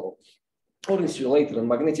metal or insulator in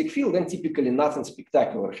magnetic field, then typically nothing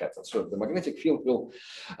spectacular happens. So the magnetic field will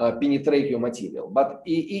penetrate your material. But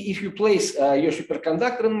if you place your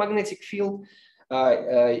superconductor in magnetic field,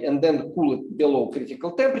 and then cool it below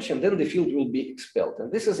critical temperature, and then the field will be expelled.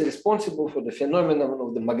 And this is responsible for the phenomenon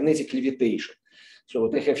of the magnetic levitation. So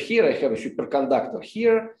what I have here, I have a superconductor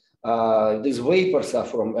here. These vapors are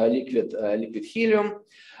from liquid helium.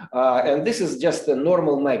 And this is just a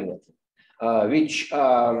normal magnet, which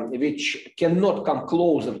cannot come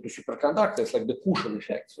closer to superconductors, like the cushion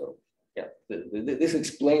effect. So yeah, this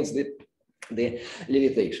explains the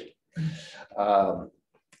levitation.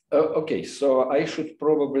 Okay, so I should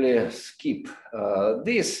probably skip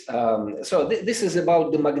this. So this is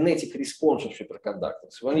about the magnetic response of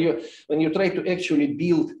superconductors. When you try to actually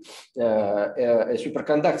build a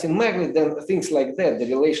superconducting magnet, then things like that, the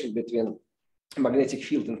relation between magnetic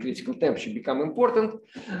field and critical temperature, become important.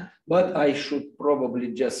 But I should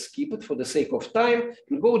probably just skip it for the sake of time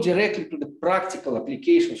and go directly to the practical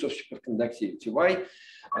applications of superconductivity. Why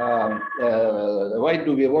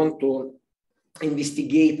do we want to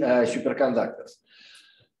investigate superconductors?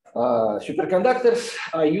 Superconductors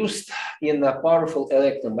are used in powerful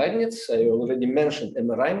electromagnets. I already mentioned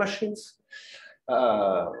MRI machines,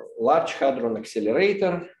 Large Hadron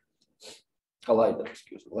Accelerator, collider,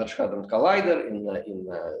 excuse me, Large Hadron Collider in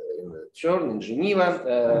CERN in Geneva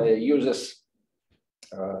uses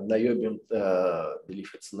niobium, I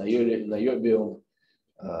believe it's niobium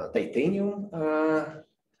titanium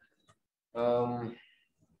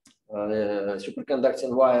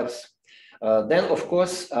superconducting wires. Then, of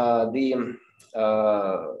course,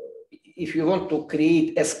 if you want to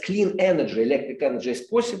create as clean energy, electric energy as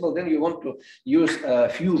possible, then you want to use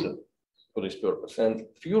fusion for this purpose. And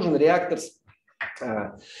fusion reactors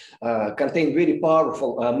contain very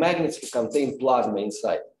powerful magnets who contain plasma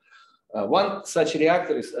inside. One such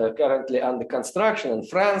reactor is currently under construction in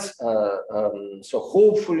France. So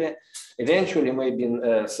hopefully, eventually, maybe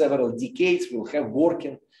in several decades, we'll have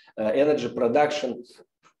working energy production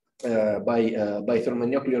by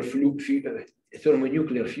thermonuclear fusion.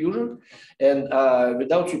 And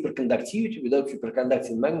without superconductivity, without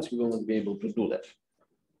superconducting magnets, we will not be able to do that.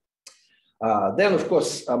 Then, of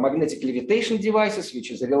course, magnetic levitation devices, which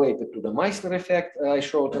is related to the Meissner effect I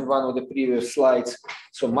showed in one of the previous slides.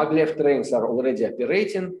 So maglev trains are already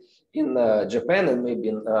operating in Japan and maybe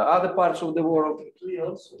in other parts of the world. Italy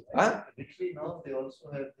also. Huh? Italy, no, they also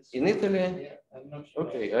have this. In Italy? Yeah, I'm not sure.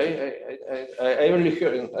 Okay, I only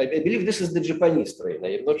heard, I believe this is the Japanese train.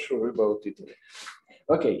 I am not sure about Italy.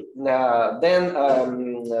 Okay, then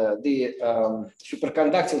the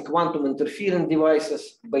superconducting quantum interference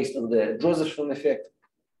devices based on the Josephson effect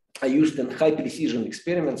are used in high precision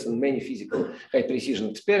experiments and many physical high precision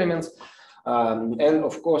experiments. And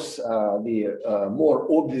of course, the more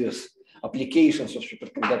obvious applications of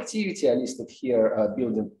superconductivity are listed here,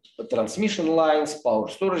 building transmission lines, power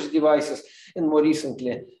storage devices, and more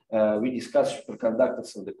recently, we discussed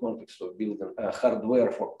superconductors in the context of building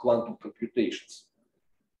hardware for quantum computations.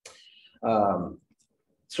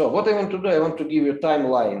 So what I want to do, I want to give you a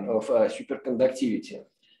timeline of superconductivity.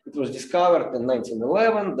 It was discovered in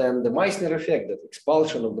 1911, then the Meissner effect, that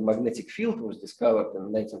expulsion of the magnetic field, was discovered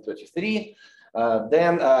in 1933.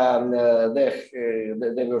 Then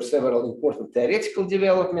there were several important theoretical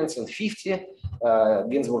developments in 50,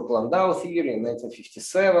 Ginzburg-Landau theory in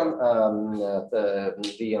 1957,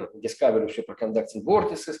 the discovery of superconducting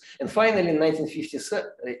vortices, and finally in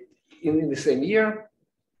 1957, in the same year,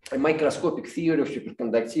 a microscopic theory of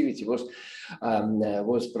superconductivity was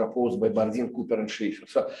proposed by Bardeen, Cooper, and Schrieffer.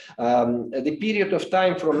 So the period of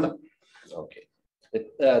time from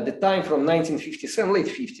the time from 1957, late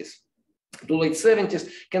 50s to late 70s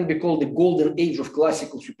can be called the golden age of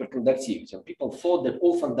classical superconductivity. And people thought that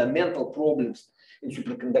all fundamental problems in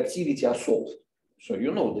superconductivity are solved. So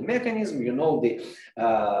you know the mechanism, you know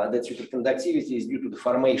that superconductivity is due to the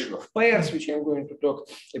formation of pairs, which I'm going to talk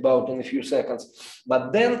about in a few seconds.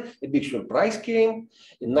 But then a big surprise came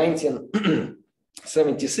in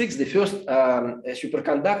 1976. The first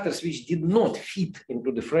superconductors which did not fit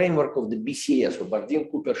into the framework of the BCS, or Bardeen,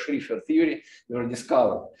 Cooper, Schrieffer theory, were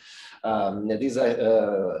discovered. These are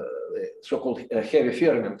so-called heavy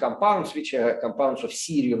fermion compounds, which are compounds of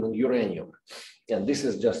cerium and uranium. And this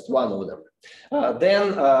is just one of them.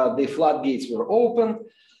 Then the floodgates were opened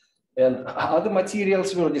and other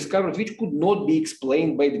materials were discovered which could not be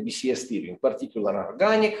explained by the BCS theory, in particular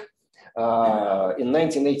organic. In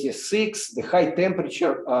 1986, the high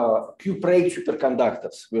temperature cuprate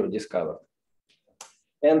superconductors were discovered.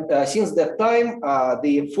 And since that time,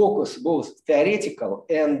 the focus, both theoretical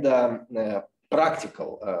and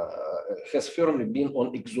practical, has firmly been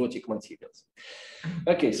on exotic materials.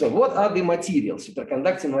 Okay, so what are the materials,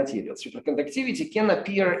 superconducting materials? Superconductivity can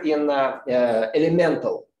appear in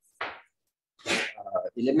elemental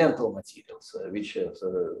materials, which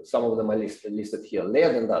some of them are listed here,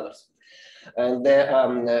 lead and others. And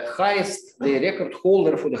the record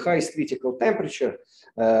holder for the highest critical temperature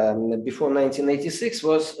before 1986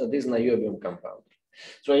 was this niobium compound.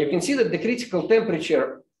 So you can see that the critical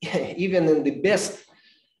temperature, even in the best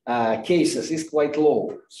cases, is quite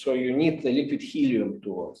low. So you need the liquid helium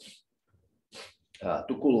to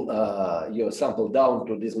cool your sample down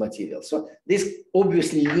to this material. So this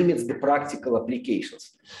obviously limits the practical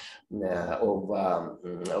applications of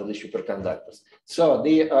the superconductors. So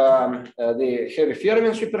the heavy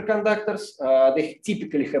fermion superconductors, they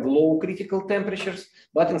typically have low critical temperatures,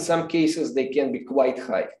 but in some cases they can be quite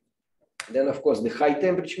high. Then, of course, the high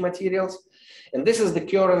temperature materials, and this is the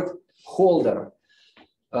current holder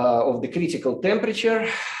of the critical temperature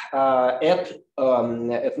at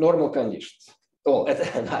normal conditions. Oh,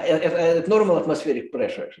 at normal atmospheric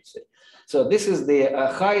pressure, I should say. So this is the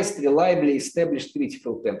highest reliably established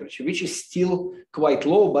critical temperature, which is still quite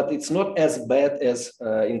low, but it's not as bad as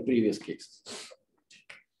in previous cases.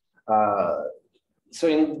 So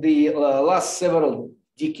in the last several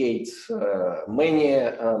decades, many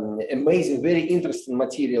amazing, very interesting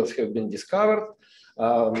materials have been discovered.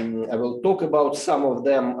 I will talk about some of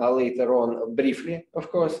them later on briefly, of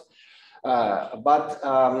course. But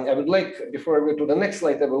I would like, before I go to the next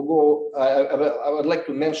slide, I would like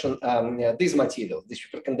to mention this material, the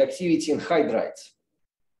superconductivity in hydrides.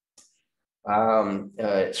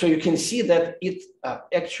 So you can see that it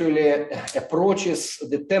actually approaches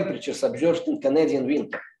the temperatures observed in Canadian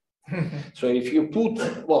winter. So if you put,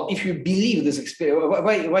 well, if you believe this experiment,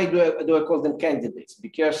 why do I call them candidates?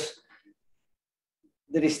 Because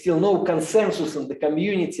there is still no consensus in the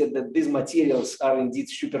community that these materials are indeed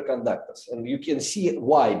superconductors. And you can see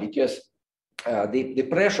why, because the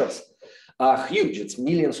pressures are huge. It's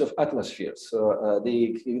millions of atmospheres. So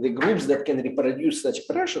the groups that can reproduce such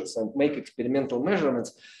pressures and make experimental measurements,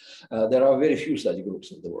 there are very few such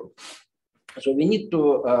groups in the world. So we need to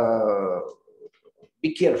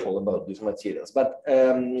be careful about these materials, but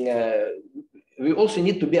we also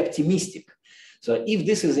need to be optimistic. So if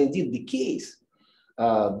this is indeed the case,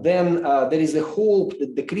 then there is a hope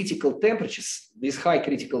that the critical temperatures, this high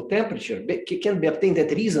critical temperature, can be obtained at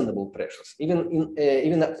reasonable pressures,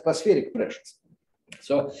 even atmospheric pressures.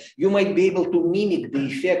 So you might be able to mimic the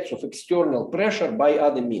effects of external pressure by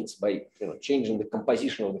other means, by changing the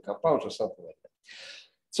composition of the compounds or something like that.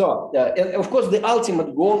 So, and of course, the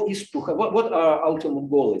ultimate goal is to have, what our ultimate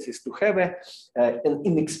goal is to have an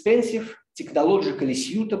inexpensive, technologically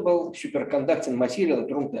suitable superconducting material at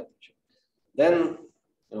room temperature. Then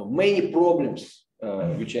many problems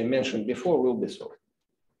which I mentioned before will be solved.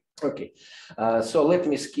 Okay, so let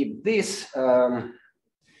me skip this.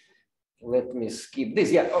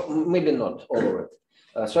 Yeah, maybe not all of it.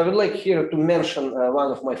 So I would like here to mention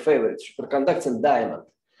one of my favorites, superconducting diamond.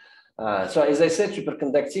 So as I said,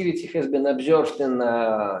 superconductivity has been observed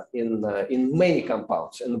in many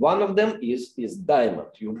compounds, and one of them is diamond.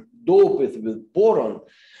 You dope it with boron,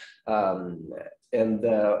 and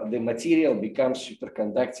the material becomes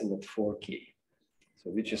superconducting at 4K, so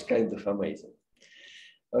which is kind of amazing.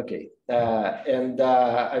 Okay, and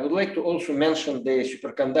I would like to also mention the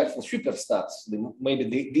superconducting superstars,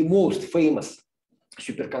 maybe the most famous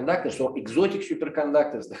superconductors or exotic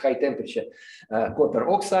superconductors, the high temperature copper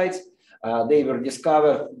oxides. They were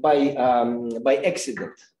discovered by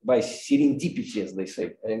accident, by serendipity, as they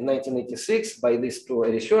say, in 1986 by these two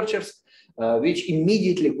researchers, which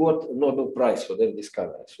immediately got Nobel Prize for their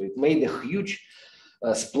discovery. So it made a huge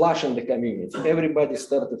splash in the community. Everybody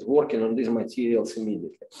started working on these materials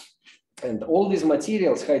immediately. And all these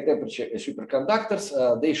materials, high temperature superconductors,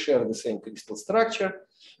 they share the same crystal structure.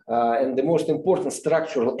 And the most important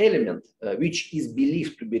structural element, which is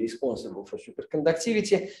believed to be responsible for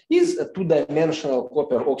superconductivity, is two-dimensional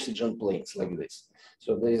copper-oxygen planes like this.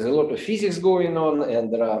 So there is a lot of physics going on,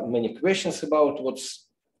 and there are many questions about what's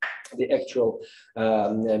the actual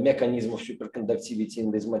mechanism of superconductivity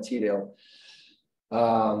in this material.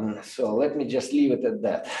 So let me just leave it at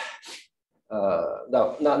that.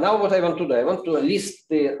 Now what I want to do, I want to list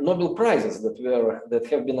the Nobel Prizes that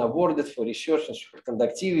have been awarded for research in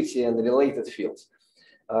superconductivity and related fields.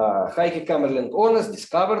 Heike Kamerlingh-Onnes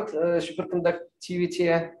discovered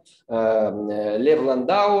superconductivity. Lev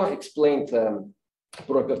Landau explained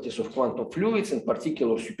properties of quantum fluids, in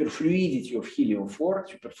particular superfluidity of helium-4.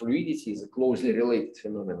 Superfluidity is a closely related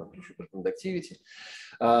phenomenon to superconductivity.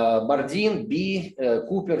 Bardeen, B,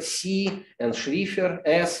 Cooper, C, and Schrieffer,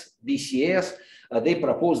 S, BCS, they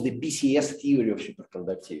proposed the BCS theory of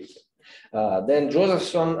superconductivity. Then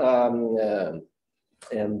Josephson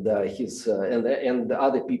and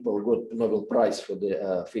other people got Nobel Prize for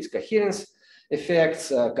the phase coherence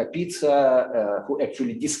effects. Kapitsa, who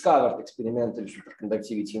actually discovered experimental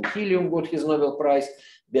superconductivity in helium, got his Nobel Prize.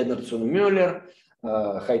 Bernardson Müller,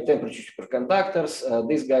 high temperature superconductors.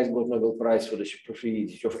 These guys got Nobel Prize for the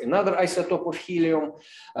superfluidity of another isotope of helium.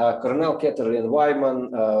 Cornell, Ketterle, and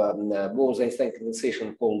Wyman, both Einstein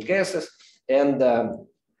condensation cold gases. And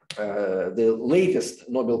the latest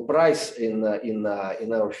Nobel Prize in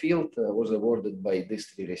our field was awarded by these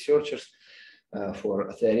three researchers for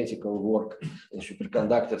theoretical work in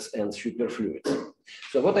superconductors and superfluids.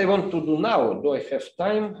 So what I want to do now, do I have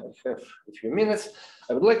time? I have a few minutes.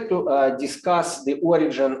 I would like to discuss the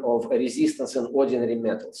origin of resistance in ordinary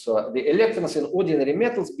metals. So the electrons in ordinary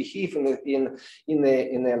metals behave in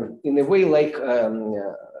a way like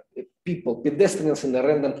pedestrians in a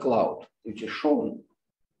random cloud, which is shown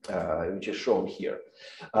here.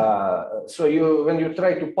 So when you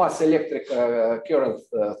try to pass electric current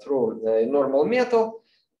through a normal metal,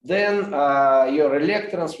 then your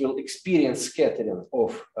electrons will experience scattering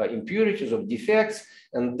of impurities, of defects,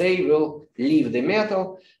 and they will leave the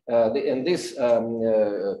metal, and this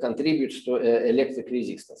contributes to electric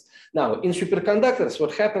resistance. Now, in superconductors,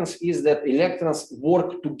 what happens is that electrons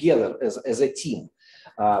work together as a team.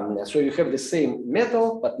 So you have the same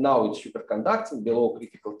metal, but now it's superconducting below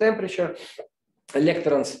critical temperature.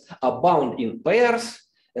 Electrons are bound in pairs,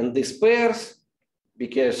 and these pairs,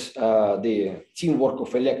 because the teamwork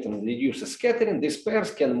of electrons reduces scattering, these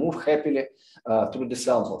pairs can move happily through the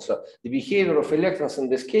sample. So the behavior of electrons in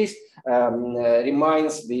this case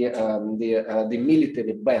reminds the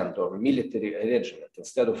military band or military regiment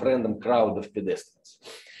instead of random crowd of pedestrians.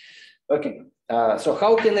 Okay, so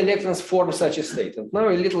how can electrons form such a state? And now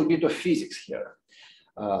a little bit of physics here.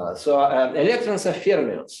 Electrons are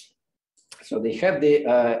fermions. So they have the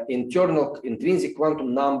internal intrinsic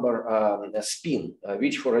quantum number spin,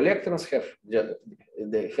 which for electrons has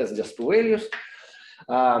just two values.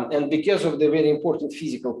 And because of the very important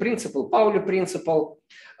physical principle, Pauli principle,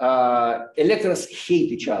 electrons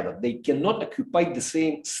hate each other. They cannot occupy the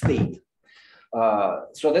same state.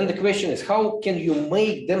 So then the question is, how can you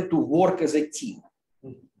make them to work as a team?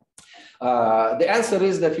 The answer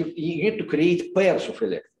is that you need to create pairs of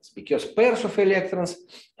electrons, because pairs of electrons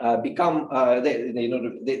become,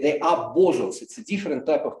 they are bosons. It's a different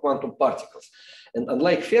type of quantum particles. And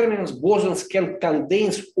unlike fermions, bosons can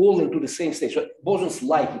condense all into the same state. So bosons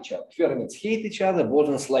like each other. Fermions hate each other,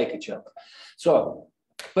 bosons like each other. So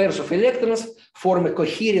pairs of electrons form a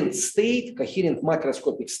coherent state, coherent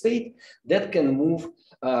macroscopic state that can move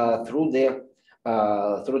through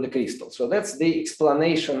the crystal. So that's the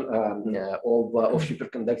explanation of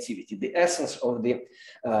superconductivity, the essence of the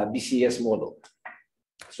BCS model.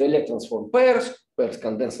 So electrons form pairs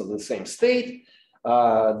condense in the same state,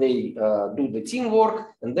 they do the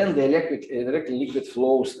teamwork, and then the electric liquid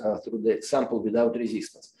flows through the sample without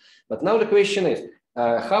resistance. But now the question is,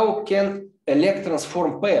 how can electrons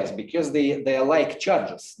form pairs? Because they are like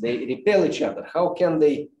charges, they repel each other. How can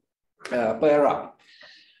they pair up?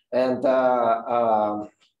 And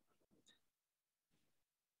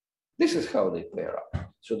this is how they pair up.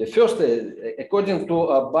 So the first, according to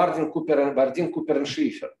Bardeen-Cooper and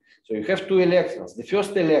Schrieffer, so you have two electrons. The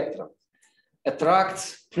first electron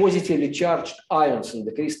attracts positively charged ions in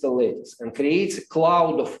the crystal lattice and creates a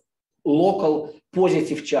cloud of local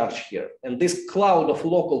positive charge here. And this cloud of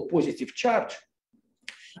local positive charge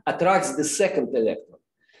attracts the second electron.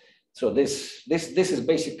 So this is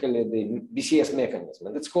basically the BCS mechanism,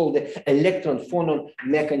 and it's called the electron-phonon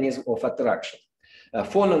mechanism of attraction.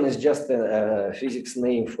 Phonon is just a physics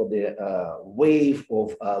name for the wave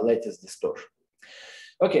of lattice distortion.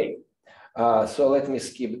 Okay, so let me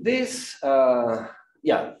skip this.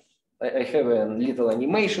 Yeah, I have a little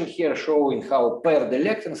animation here showing how paired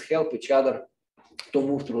electrons help each other to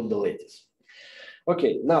move through the lattice.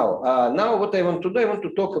 Okay, now what I want to do, I want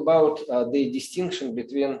to talk about the distinction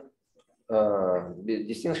between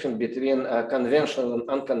conventional and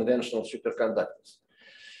unconventional superconductors.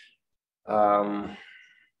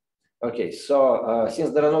 Okay, so since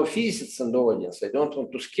there are no physicists in the audience, I don't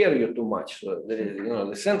want to scare you too much. So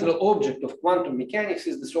the central object of quantum mechanics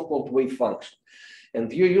is the so-called wave function. And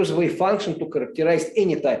you use wave function to characterize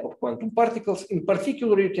any type of quantum particles. In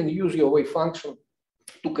particular, you can use your wave function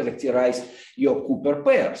to characterize your Cooper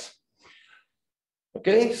pairs.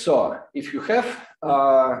 Okay, so if you have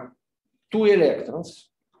two electrons,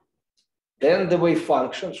 then the wave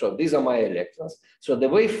function, so these are my electrons, so the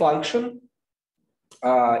wave function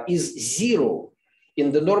is zero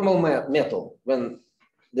in the normal metal when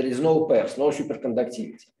there is no pairs, no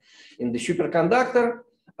superconductivity. In the superconductor,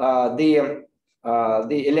 the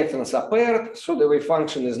electrons are paired, so the wave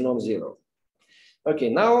function is non-zero. Okay,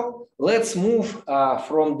 now let's move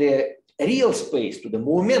from the real space to the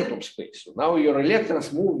momentum space. So now your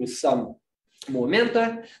electrons move with some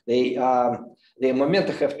momenta. The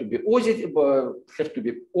momenta have to be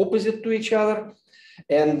opposite to each other,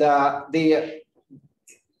 and the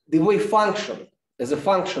wave function as a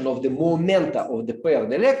function of the momenta of the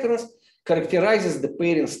paired electrons characterizes the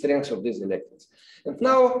pairing strength of these electrons. And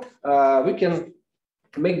now we can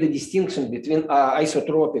make the distinction between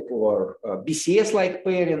isotropic or BCS-like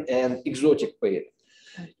pairing and exotic pairing.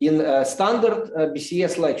 In standard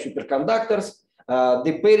BCS-like superconductors,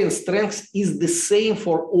 the pairing strength is the same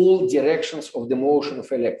for all directions of the motion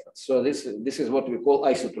of electrons. So this is what we call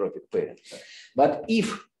isotropic pairing. But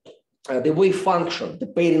if the wave function, the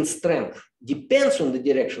pairing strength, depends on the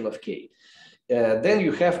direction of K, then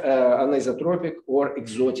you have anisotropic or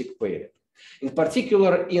exotic pairing. In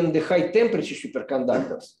particular, in the high temperature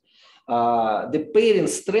superconductors, the pairing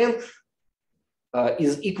strength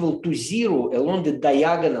is equal to 0 along the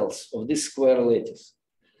diagonals of this square lattice.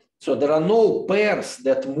 So there are no pairs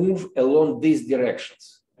that move along these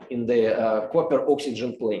directions in the copper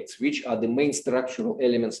oxygen planes, which are the main structural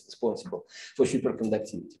elements responsible for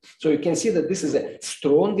superconductivity. So you can see that this is a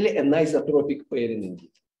strongly anisotropic pairing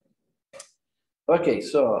indeed. Okay,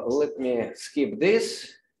 so let me skip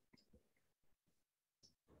this.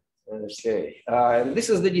 Okay, and this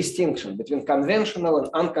is the distinction between conventional and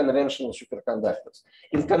unconventional superconductors.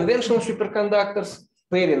 In conventional superconductors,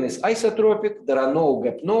 pairing is isotropic, there are no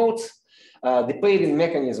gap nodes, the pairing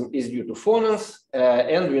mechanism is due to phonons,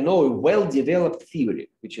 and we know a well-developed theory,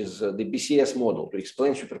 which is the BCS model to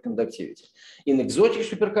explain superconductivity. In exotic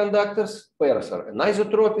superconductors, pairs are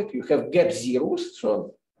anisotropic, you have gap zeros,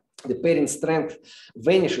 so the pairing strength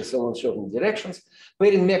vanishes along certain directions.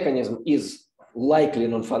 Pairing mechanism is likely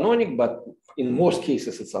non-phononic, but in most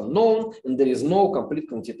cases it's unknown, and there is no complete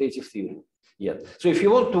quantitative theory yet. So if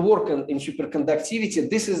you want to work in superconductivity,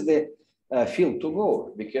 this is the field to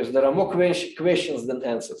go, because there are more questions than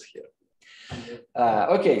answers here.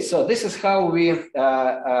 Okay, so this is how we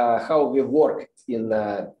work in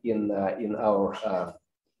our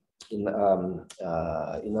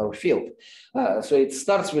field. So it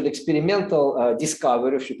starts with experimental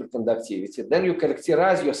discovery of superconductivity. Then you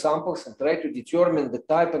characterize your samples and try to determine the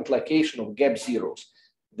type and location of gap zeros,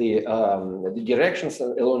 the directions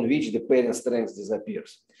along which the pairing strength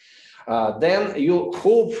disappears. Then you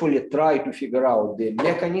hopefully try to figure out the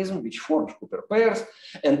mechanism which forms Cooper pairs.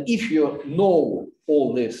 And if you know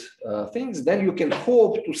all these things, then you can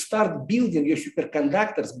hope to start building your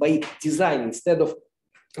superconductors by design instead of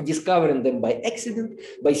discovering them by accident,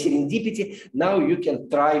 by serendipity. Now you can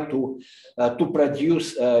try to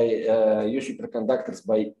produce your superconductors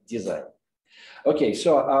by design. Okay,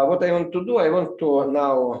 so what I want to do, I want to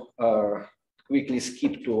now quickly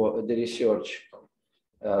skip to the research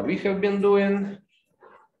we have been doing,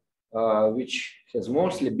 which has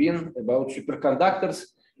mostly been about superconductors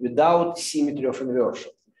without symmetry of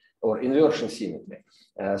inversion or inversion symmetry.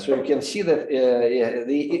 So you can see that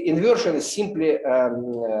the inversion is simply a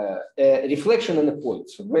reflection in a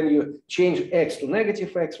point. So when you change x to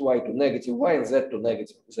negative x, y to negative y, and z to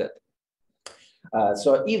negative z.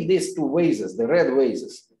 So if these two phases, the red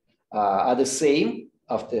phases, are the same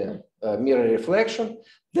after mirror reflection,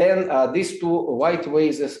 then these two white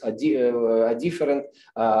phases are different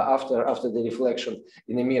after the reflection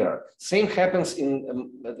in a mirror. Same happens in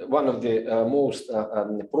one of the most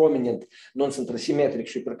prominent non-central symmetric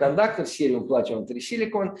superconductors, cerium platinum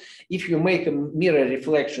trisilicon. If you make a mirror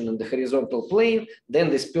reflection in the horizontal plane, then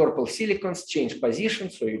these purple silicons change position,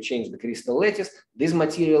 so you change the crystal lattice. This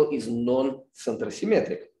material is non-central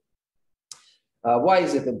symmetric. Why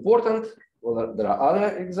is it important? Well, there are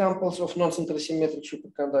other examples of non-central symmetric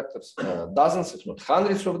superconductors, dozens, if not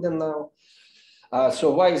hundreds of them now. So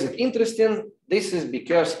why is it interesting? This is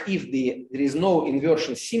because if there is no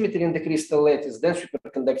inversion symmetry in the crystal lattice, then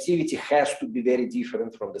superconductivity has to be very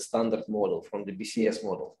different from the standard model, from the BCS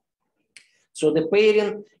model. So the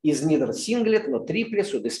pairing is neither singlet nor triplet,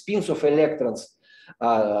 so the spins of electrons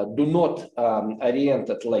do not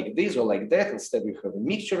oriented like this or like that. Instead, we have a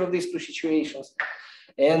mixture of these two situations.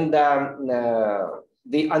 And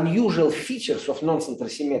the unusual features of non-central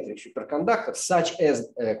symmetric superconductors, such as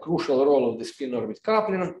a crucial role of the spin-orbit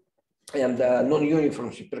coupling and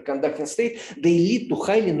non-uniform superconducting state, they lead to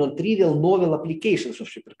highly non-trivial novel applications of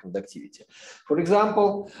superconductivity. For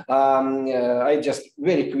example, I just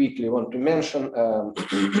very quickly want to mention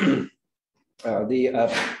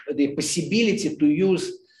the possibility to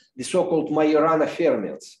use the so-called Majorana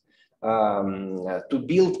fermions to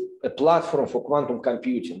build a platform for quantum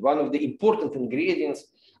computing. One of the important ingredients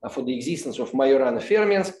for the existence of Majorana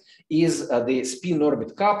fermions is the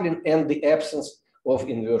spin-orbit coupling and the absence of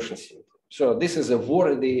inversion symmetry. So this is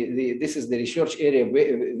this is the research area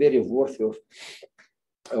very worthy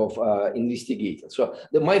of investigating. So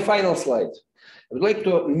my final slide, I would like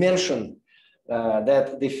to mention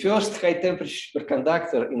that the first high-temperature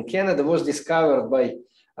superconductor in Canada was discovered by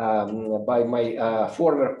my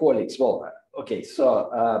former colleagues. Well, okay, so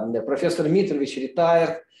Professor Mitrovich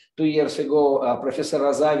retired 2 years ago. Professor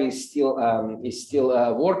Razavi is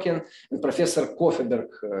still working, and Professor Koffenberg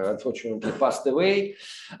unfortunately passed away.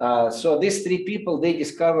 So these three people, they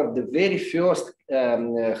discovered the very first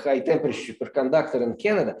high-temperature superconductor in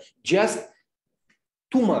Canada just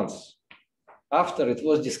 2 months after it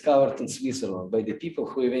was discovered in Switzerland by the people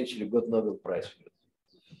who eventually got Nobel Prize for it.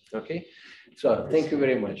 Okay, so thank you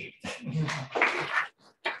very much.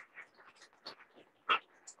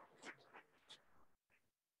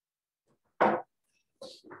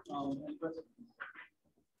 Any questions?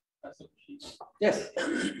 Yes.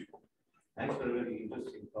 Thanks for a very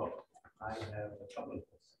interesting talk. I have a couple of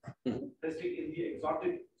questions. Firstly, in the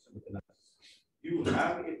exotic semiconductors, do you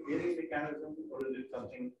have a pairing mechanism, or is it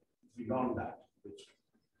something beyond that, which,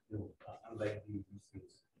 unlike the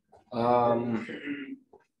BCs? I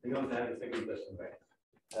also have a second question, right?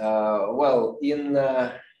 Well, in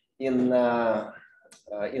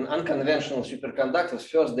unconventional superconductors,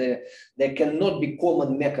 first, there cannot be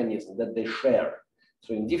common mechanism that they share.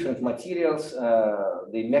 So in different materials,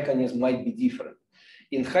 the mechanism might be different.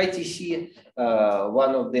 In high TC,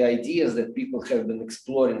 one of the ideas that people have been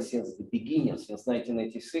exploring since the beginning, since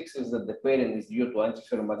 1986, is that the pairing is due to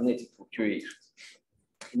antiferromagnetic fluctuations.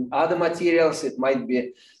 In other materials, it might be,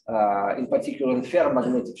 in particular in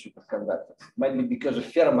ferromagnetic superconductors, it might be because of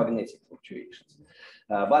ferromagnetic fluctuations.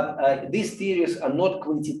 But these theories are not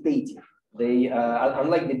quantitative. They,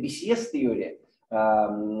 unlike the BCS theory,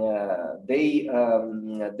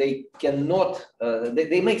 they cannot,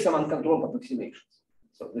 they make some uncontrolled approximations.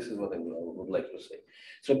 So this is what I would like to say.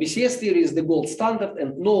 So BCS theory is the gold standard,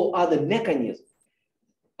 and no other mechanism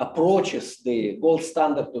approaches the gold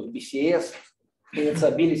standard of BCS in its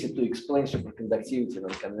ability to explain superconductivity in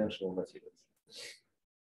unconventional materials.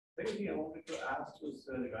 Secondly, I wanted to ask was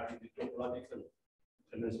regarding the topological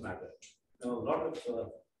in this matter. Now, a lot of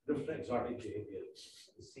different exotic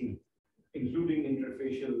behaviors is seen, including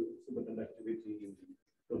interfacial superconductivity in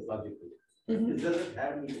the topological. Does it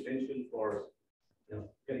have any potential for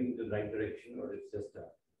getting in the right direction, or it's just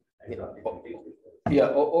exotic behavior? Yeah,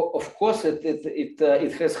 of course,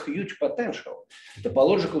 it has huge potential.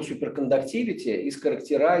 Topological superconductivity is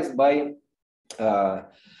characterized by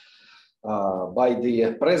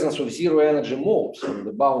the presence of zero energy modes on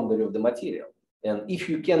the boundary of the material. And if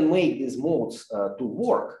you can make these modes to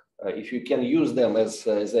work, if you can use them, as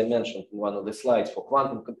I mentioned in one of the slides, for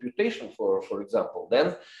quantum computation, for example,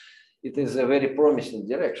 then it is a very promising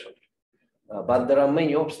direction. But there are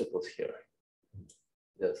many obstacles here.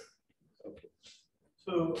 Yes. Okay.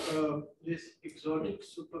 So these exotic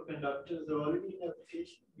superconductors are already in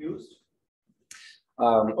application used?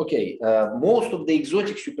 Okay, most of the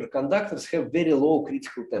exotic superconductors have very low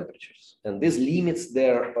critical temperatures, and this limits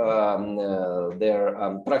their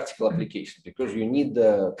practical application because you need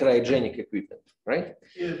the cryogenic equipment, right?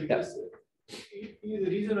 Yeah, because the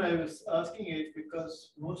reason I was asking it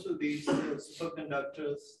because most of these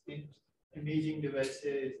superconductors in imaging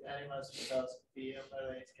devices, animal spectroscopy,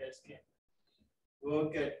 MRI, CAT scan,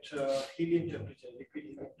 work at helium temperature, liquid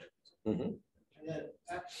helium temperature, and they're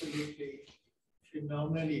absolutely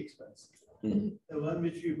phenomenally expensive. The one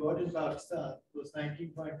which we bought in Pakistan was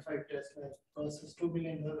 19.5 Tesla, costs $2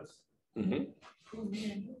 million. $2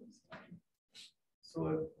 million.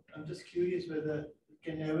 So I'm just curious whether it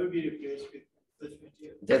can ever be replaced with such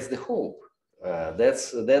material. That's the hope.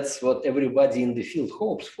 That's what everybody in the field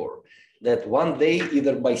hopes for. That one day,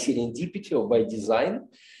 either by serendipity or by design,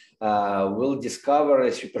 we'll discover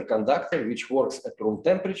a superconductor which works at room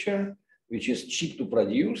temperature, which is cheap to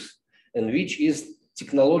produce, and which is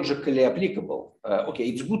technologically applicable. Okay,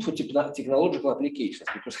 it's good for technological applications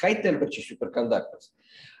because high temperature superconductors,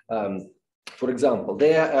 for example,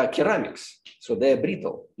 they are ceramics, so they are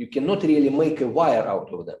brittle. You cannot really make a wire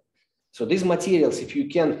out of them. So these materials, if you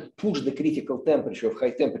can push the critical temperature of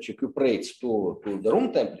high temperature cuprates to the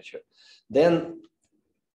room temperature, then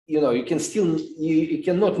you can still you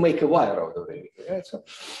cannot make a wire out of it. Right? So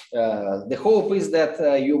the hope is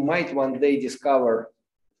that you might one day discover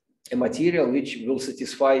a material which will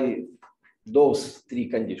satisfy those three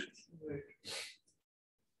conditions.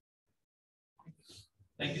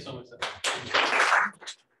 Thank you so much, sir.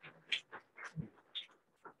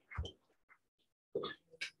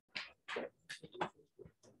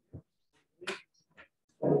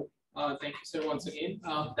 Thank you, sir, once again.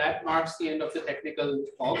 That marks the end of the technical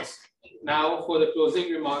talks. Now, for the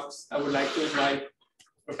closing remarks, I would like to invite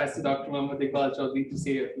Professor Dr. Mohammad Iqbal Chaudhry to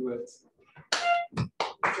say a few words.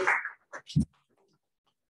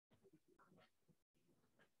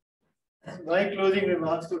 My closing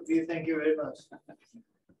remarks would be thank you very much.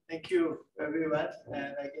 Thank you, everyone.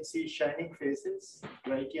 And I can see shining faces,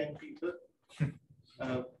 bright young people.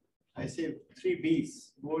 I say 3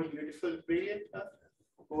 Bs, bold, beautiful, brilliant.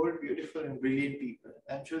 Bold, beautiful, and brilliant people.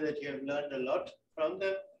 I'm sure that you have learned a lot from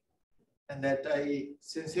them, and that I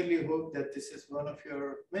sincerely hope that this is one of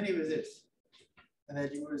your many visits, and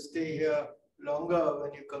that you will stay here longer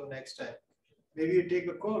when you come next time. Maybe you take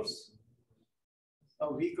a course,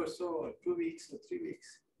 a week or so, or 2 weeks, or 3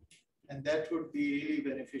 weeks, and that would be really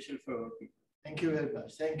beneficial for our people. Thank you very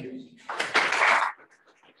much. Thank you.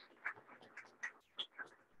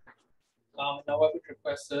 Now I would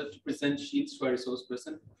request sir to present sheets to our resource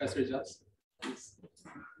person, Professor Jas.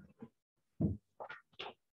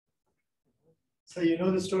 So you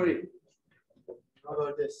know the story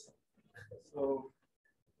about this. So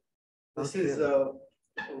this is a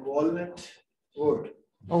walnut wood.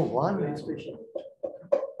 Oh, one. Very special.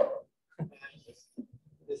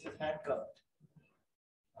 This is handcraft.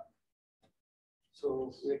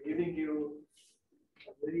 So we're giving you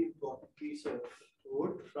a very important piece of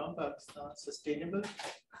wood from Pakistan, sustainable,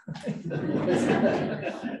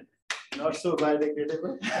 not so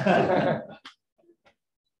biodegradable.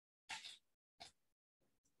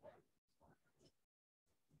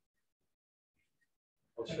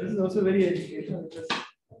 And this is also very educational because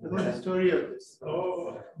look at the story of this.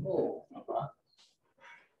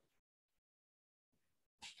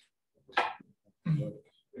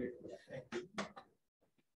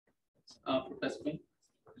 Professor Bin.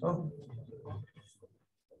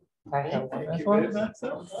 Thank you very much,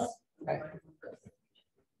 sir.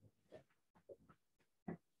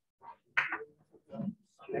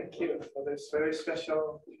 Thank you for this very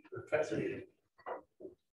special present.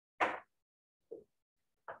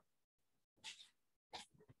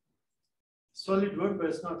 Solid wood, but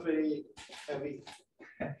it's not very heavy.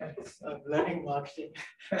 I'm learning marketing.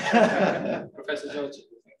 Professor George.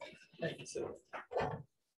 Thank you, sir.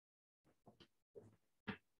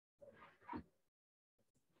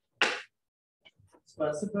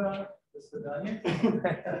 Спасибо, до свидания.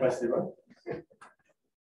 Спасибо.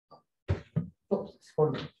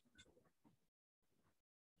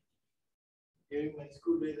 During my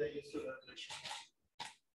school days, I used to learn Russian.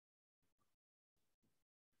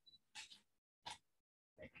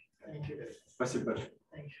 Thank you. Спасибо.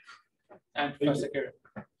 Thank you. And Professor Karen,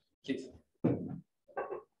 please.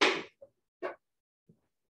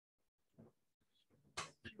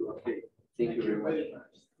 Okay, thank you very much.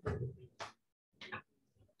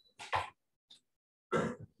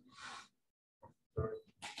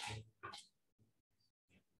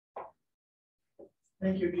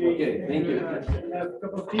 Thank you, Jay. Okay, thank you. Have a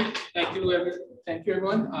cup of tea. Thank you,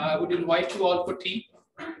 everyone. I would invite you all for tea.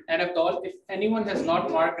 And of course, if anyone has not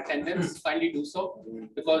marked attendance, kindly do so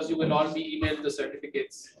because you will all be emailed the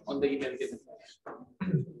certificates on the email given.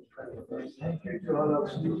 Thank you to all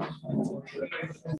of you.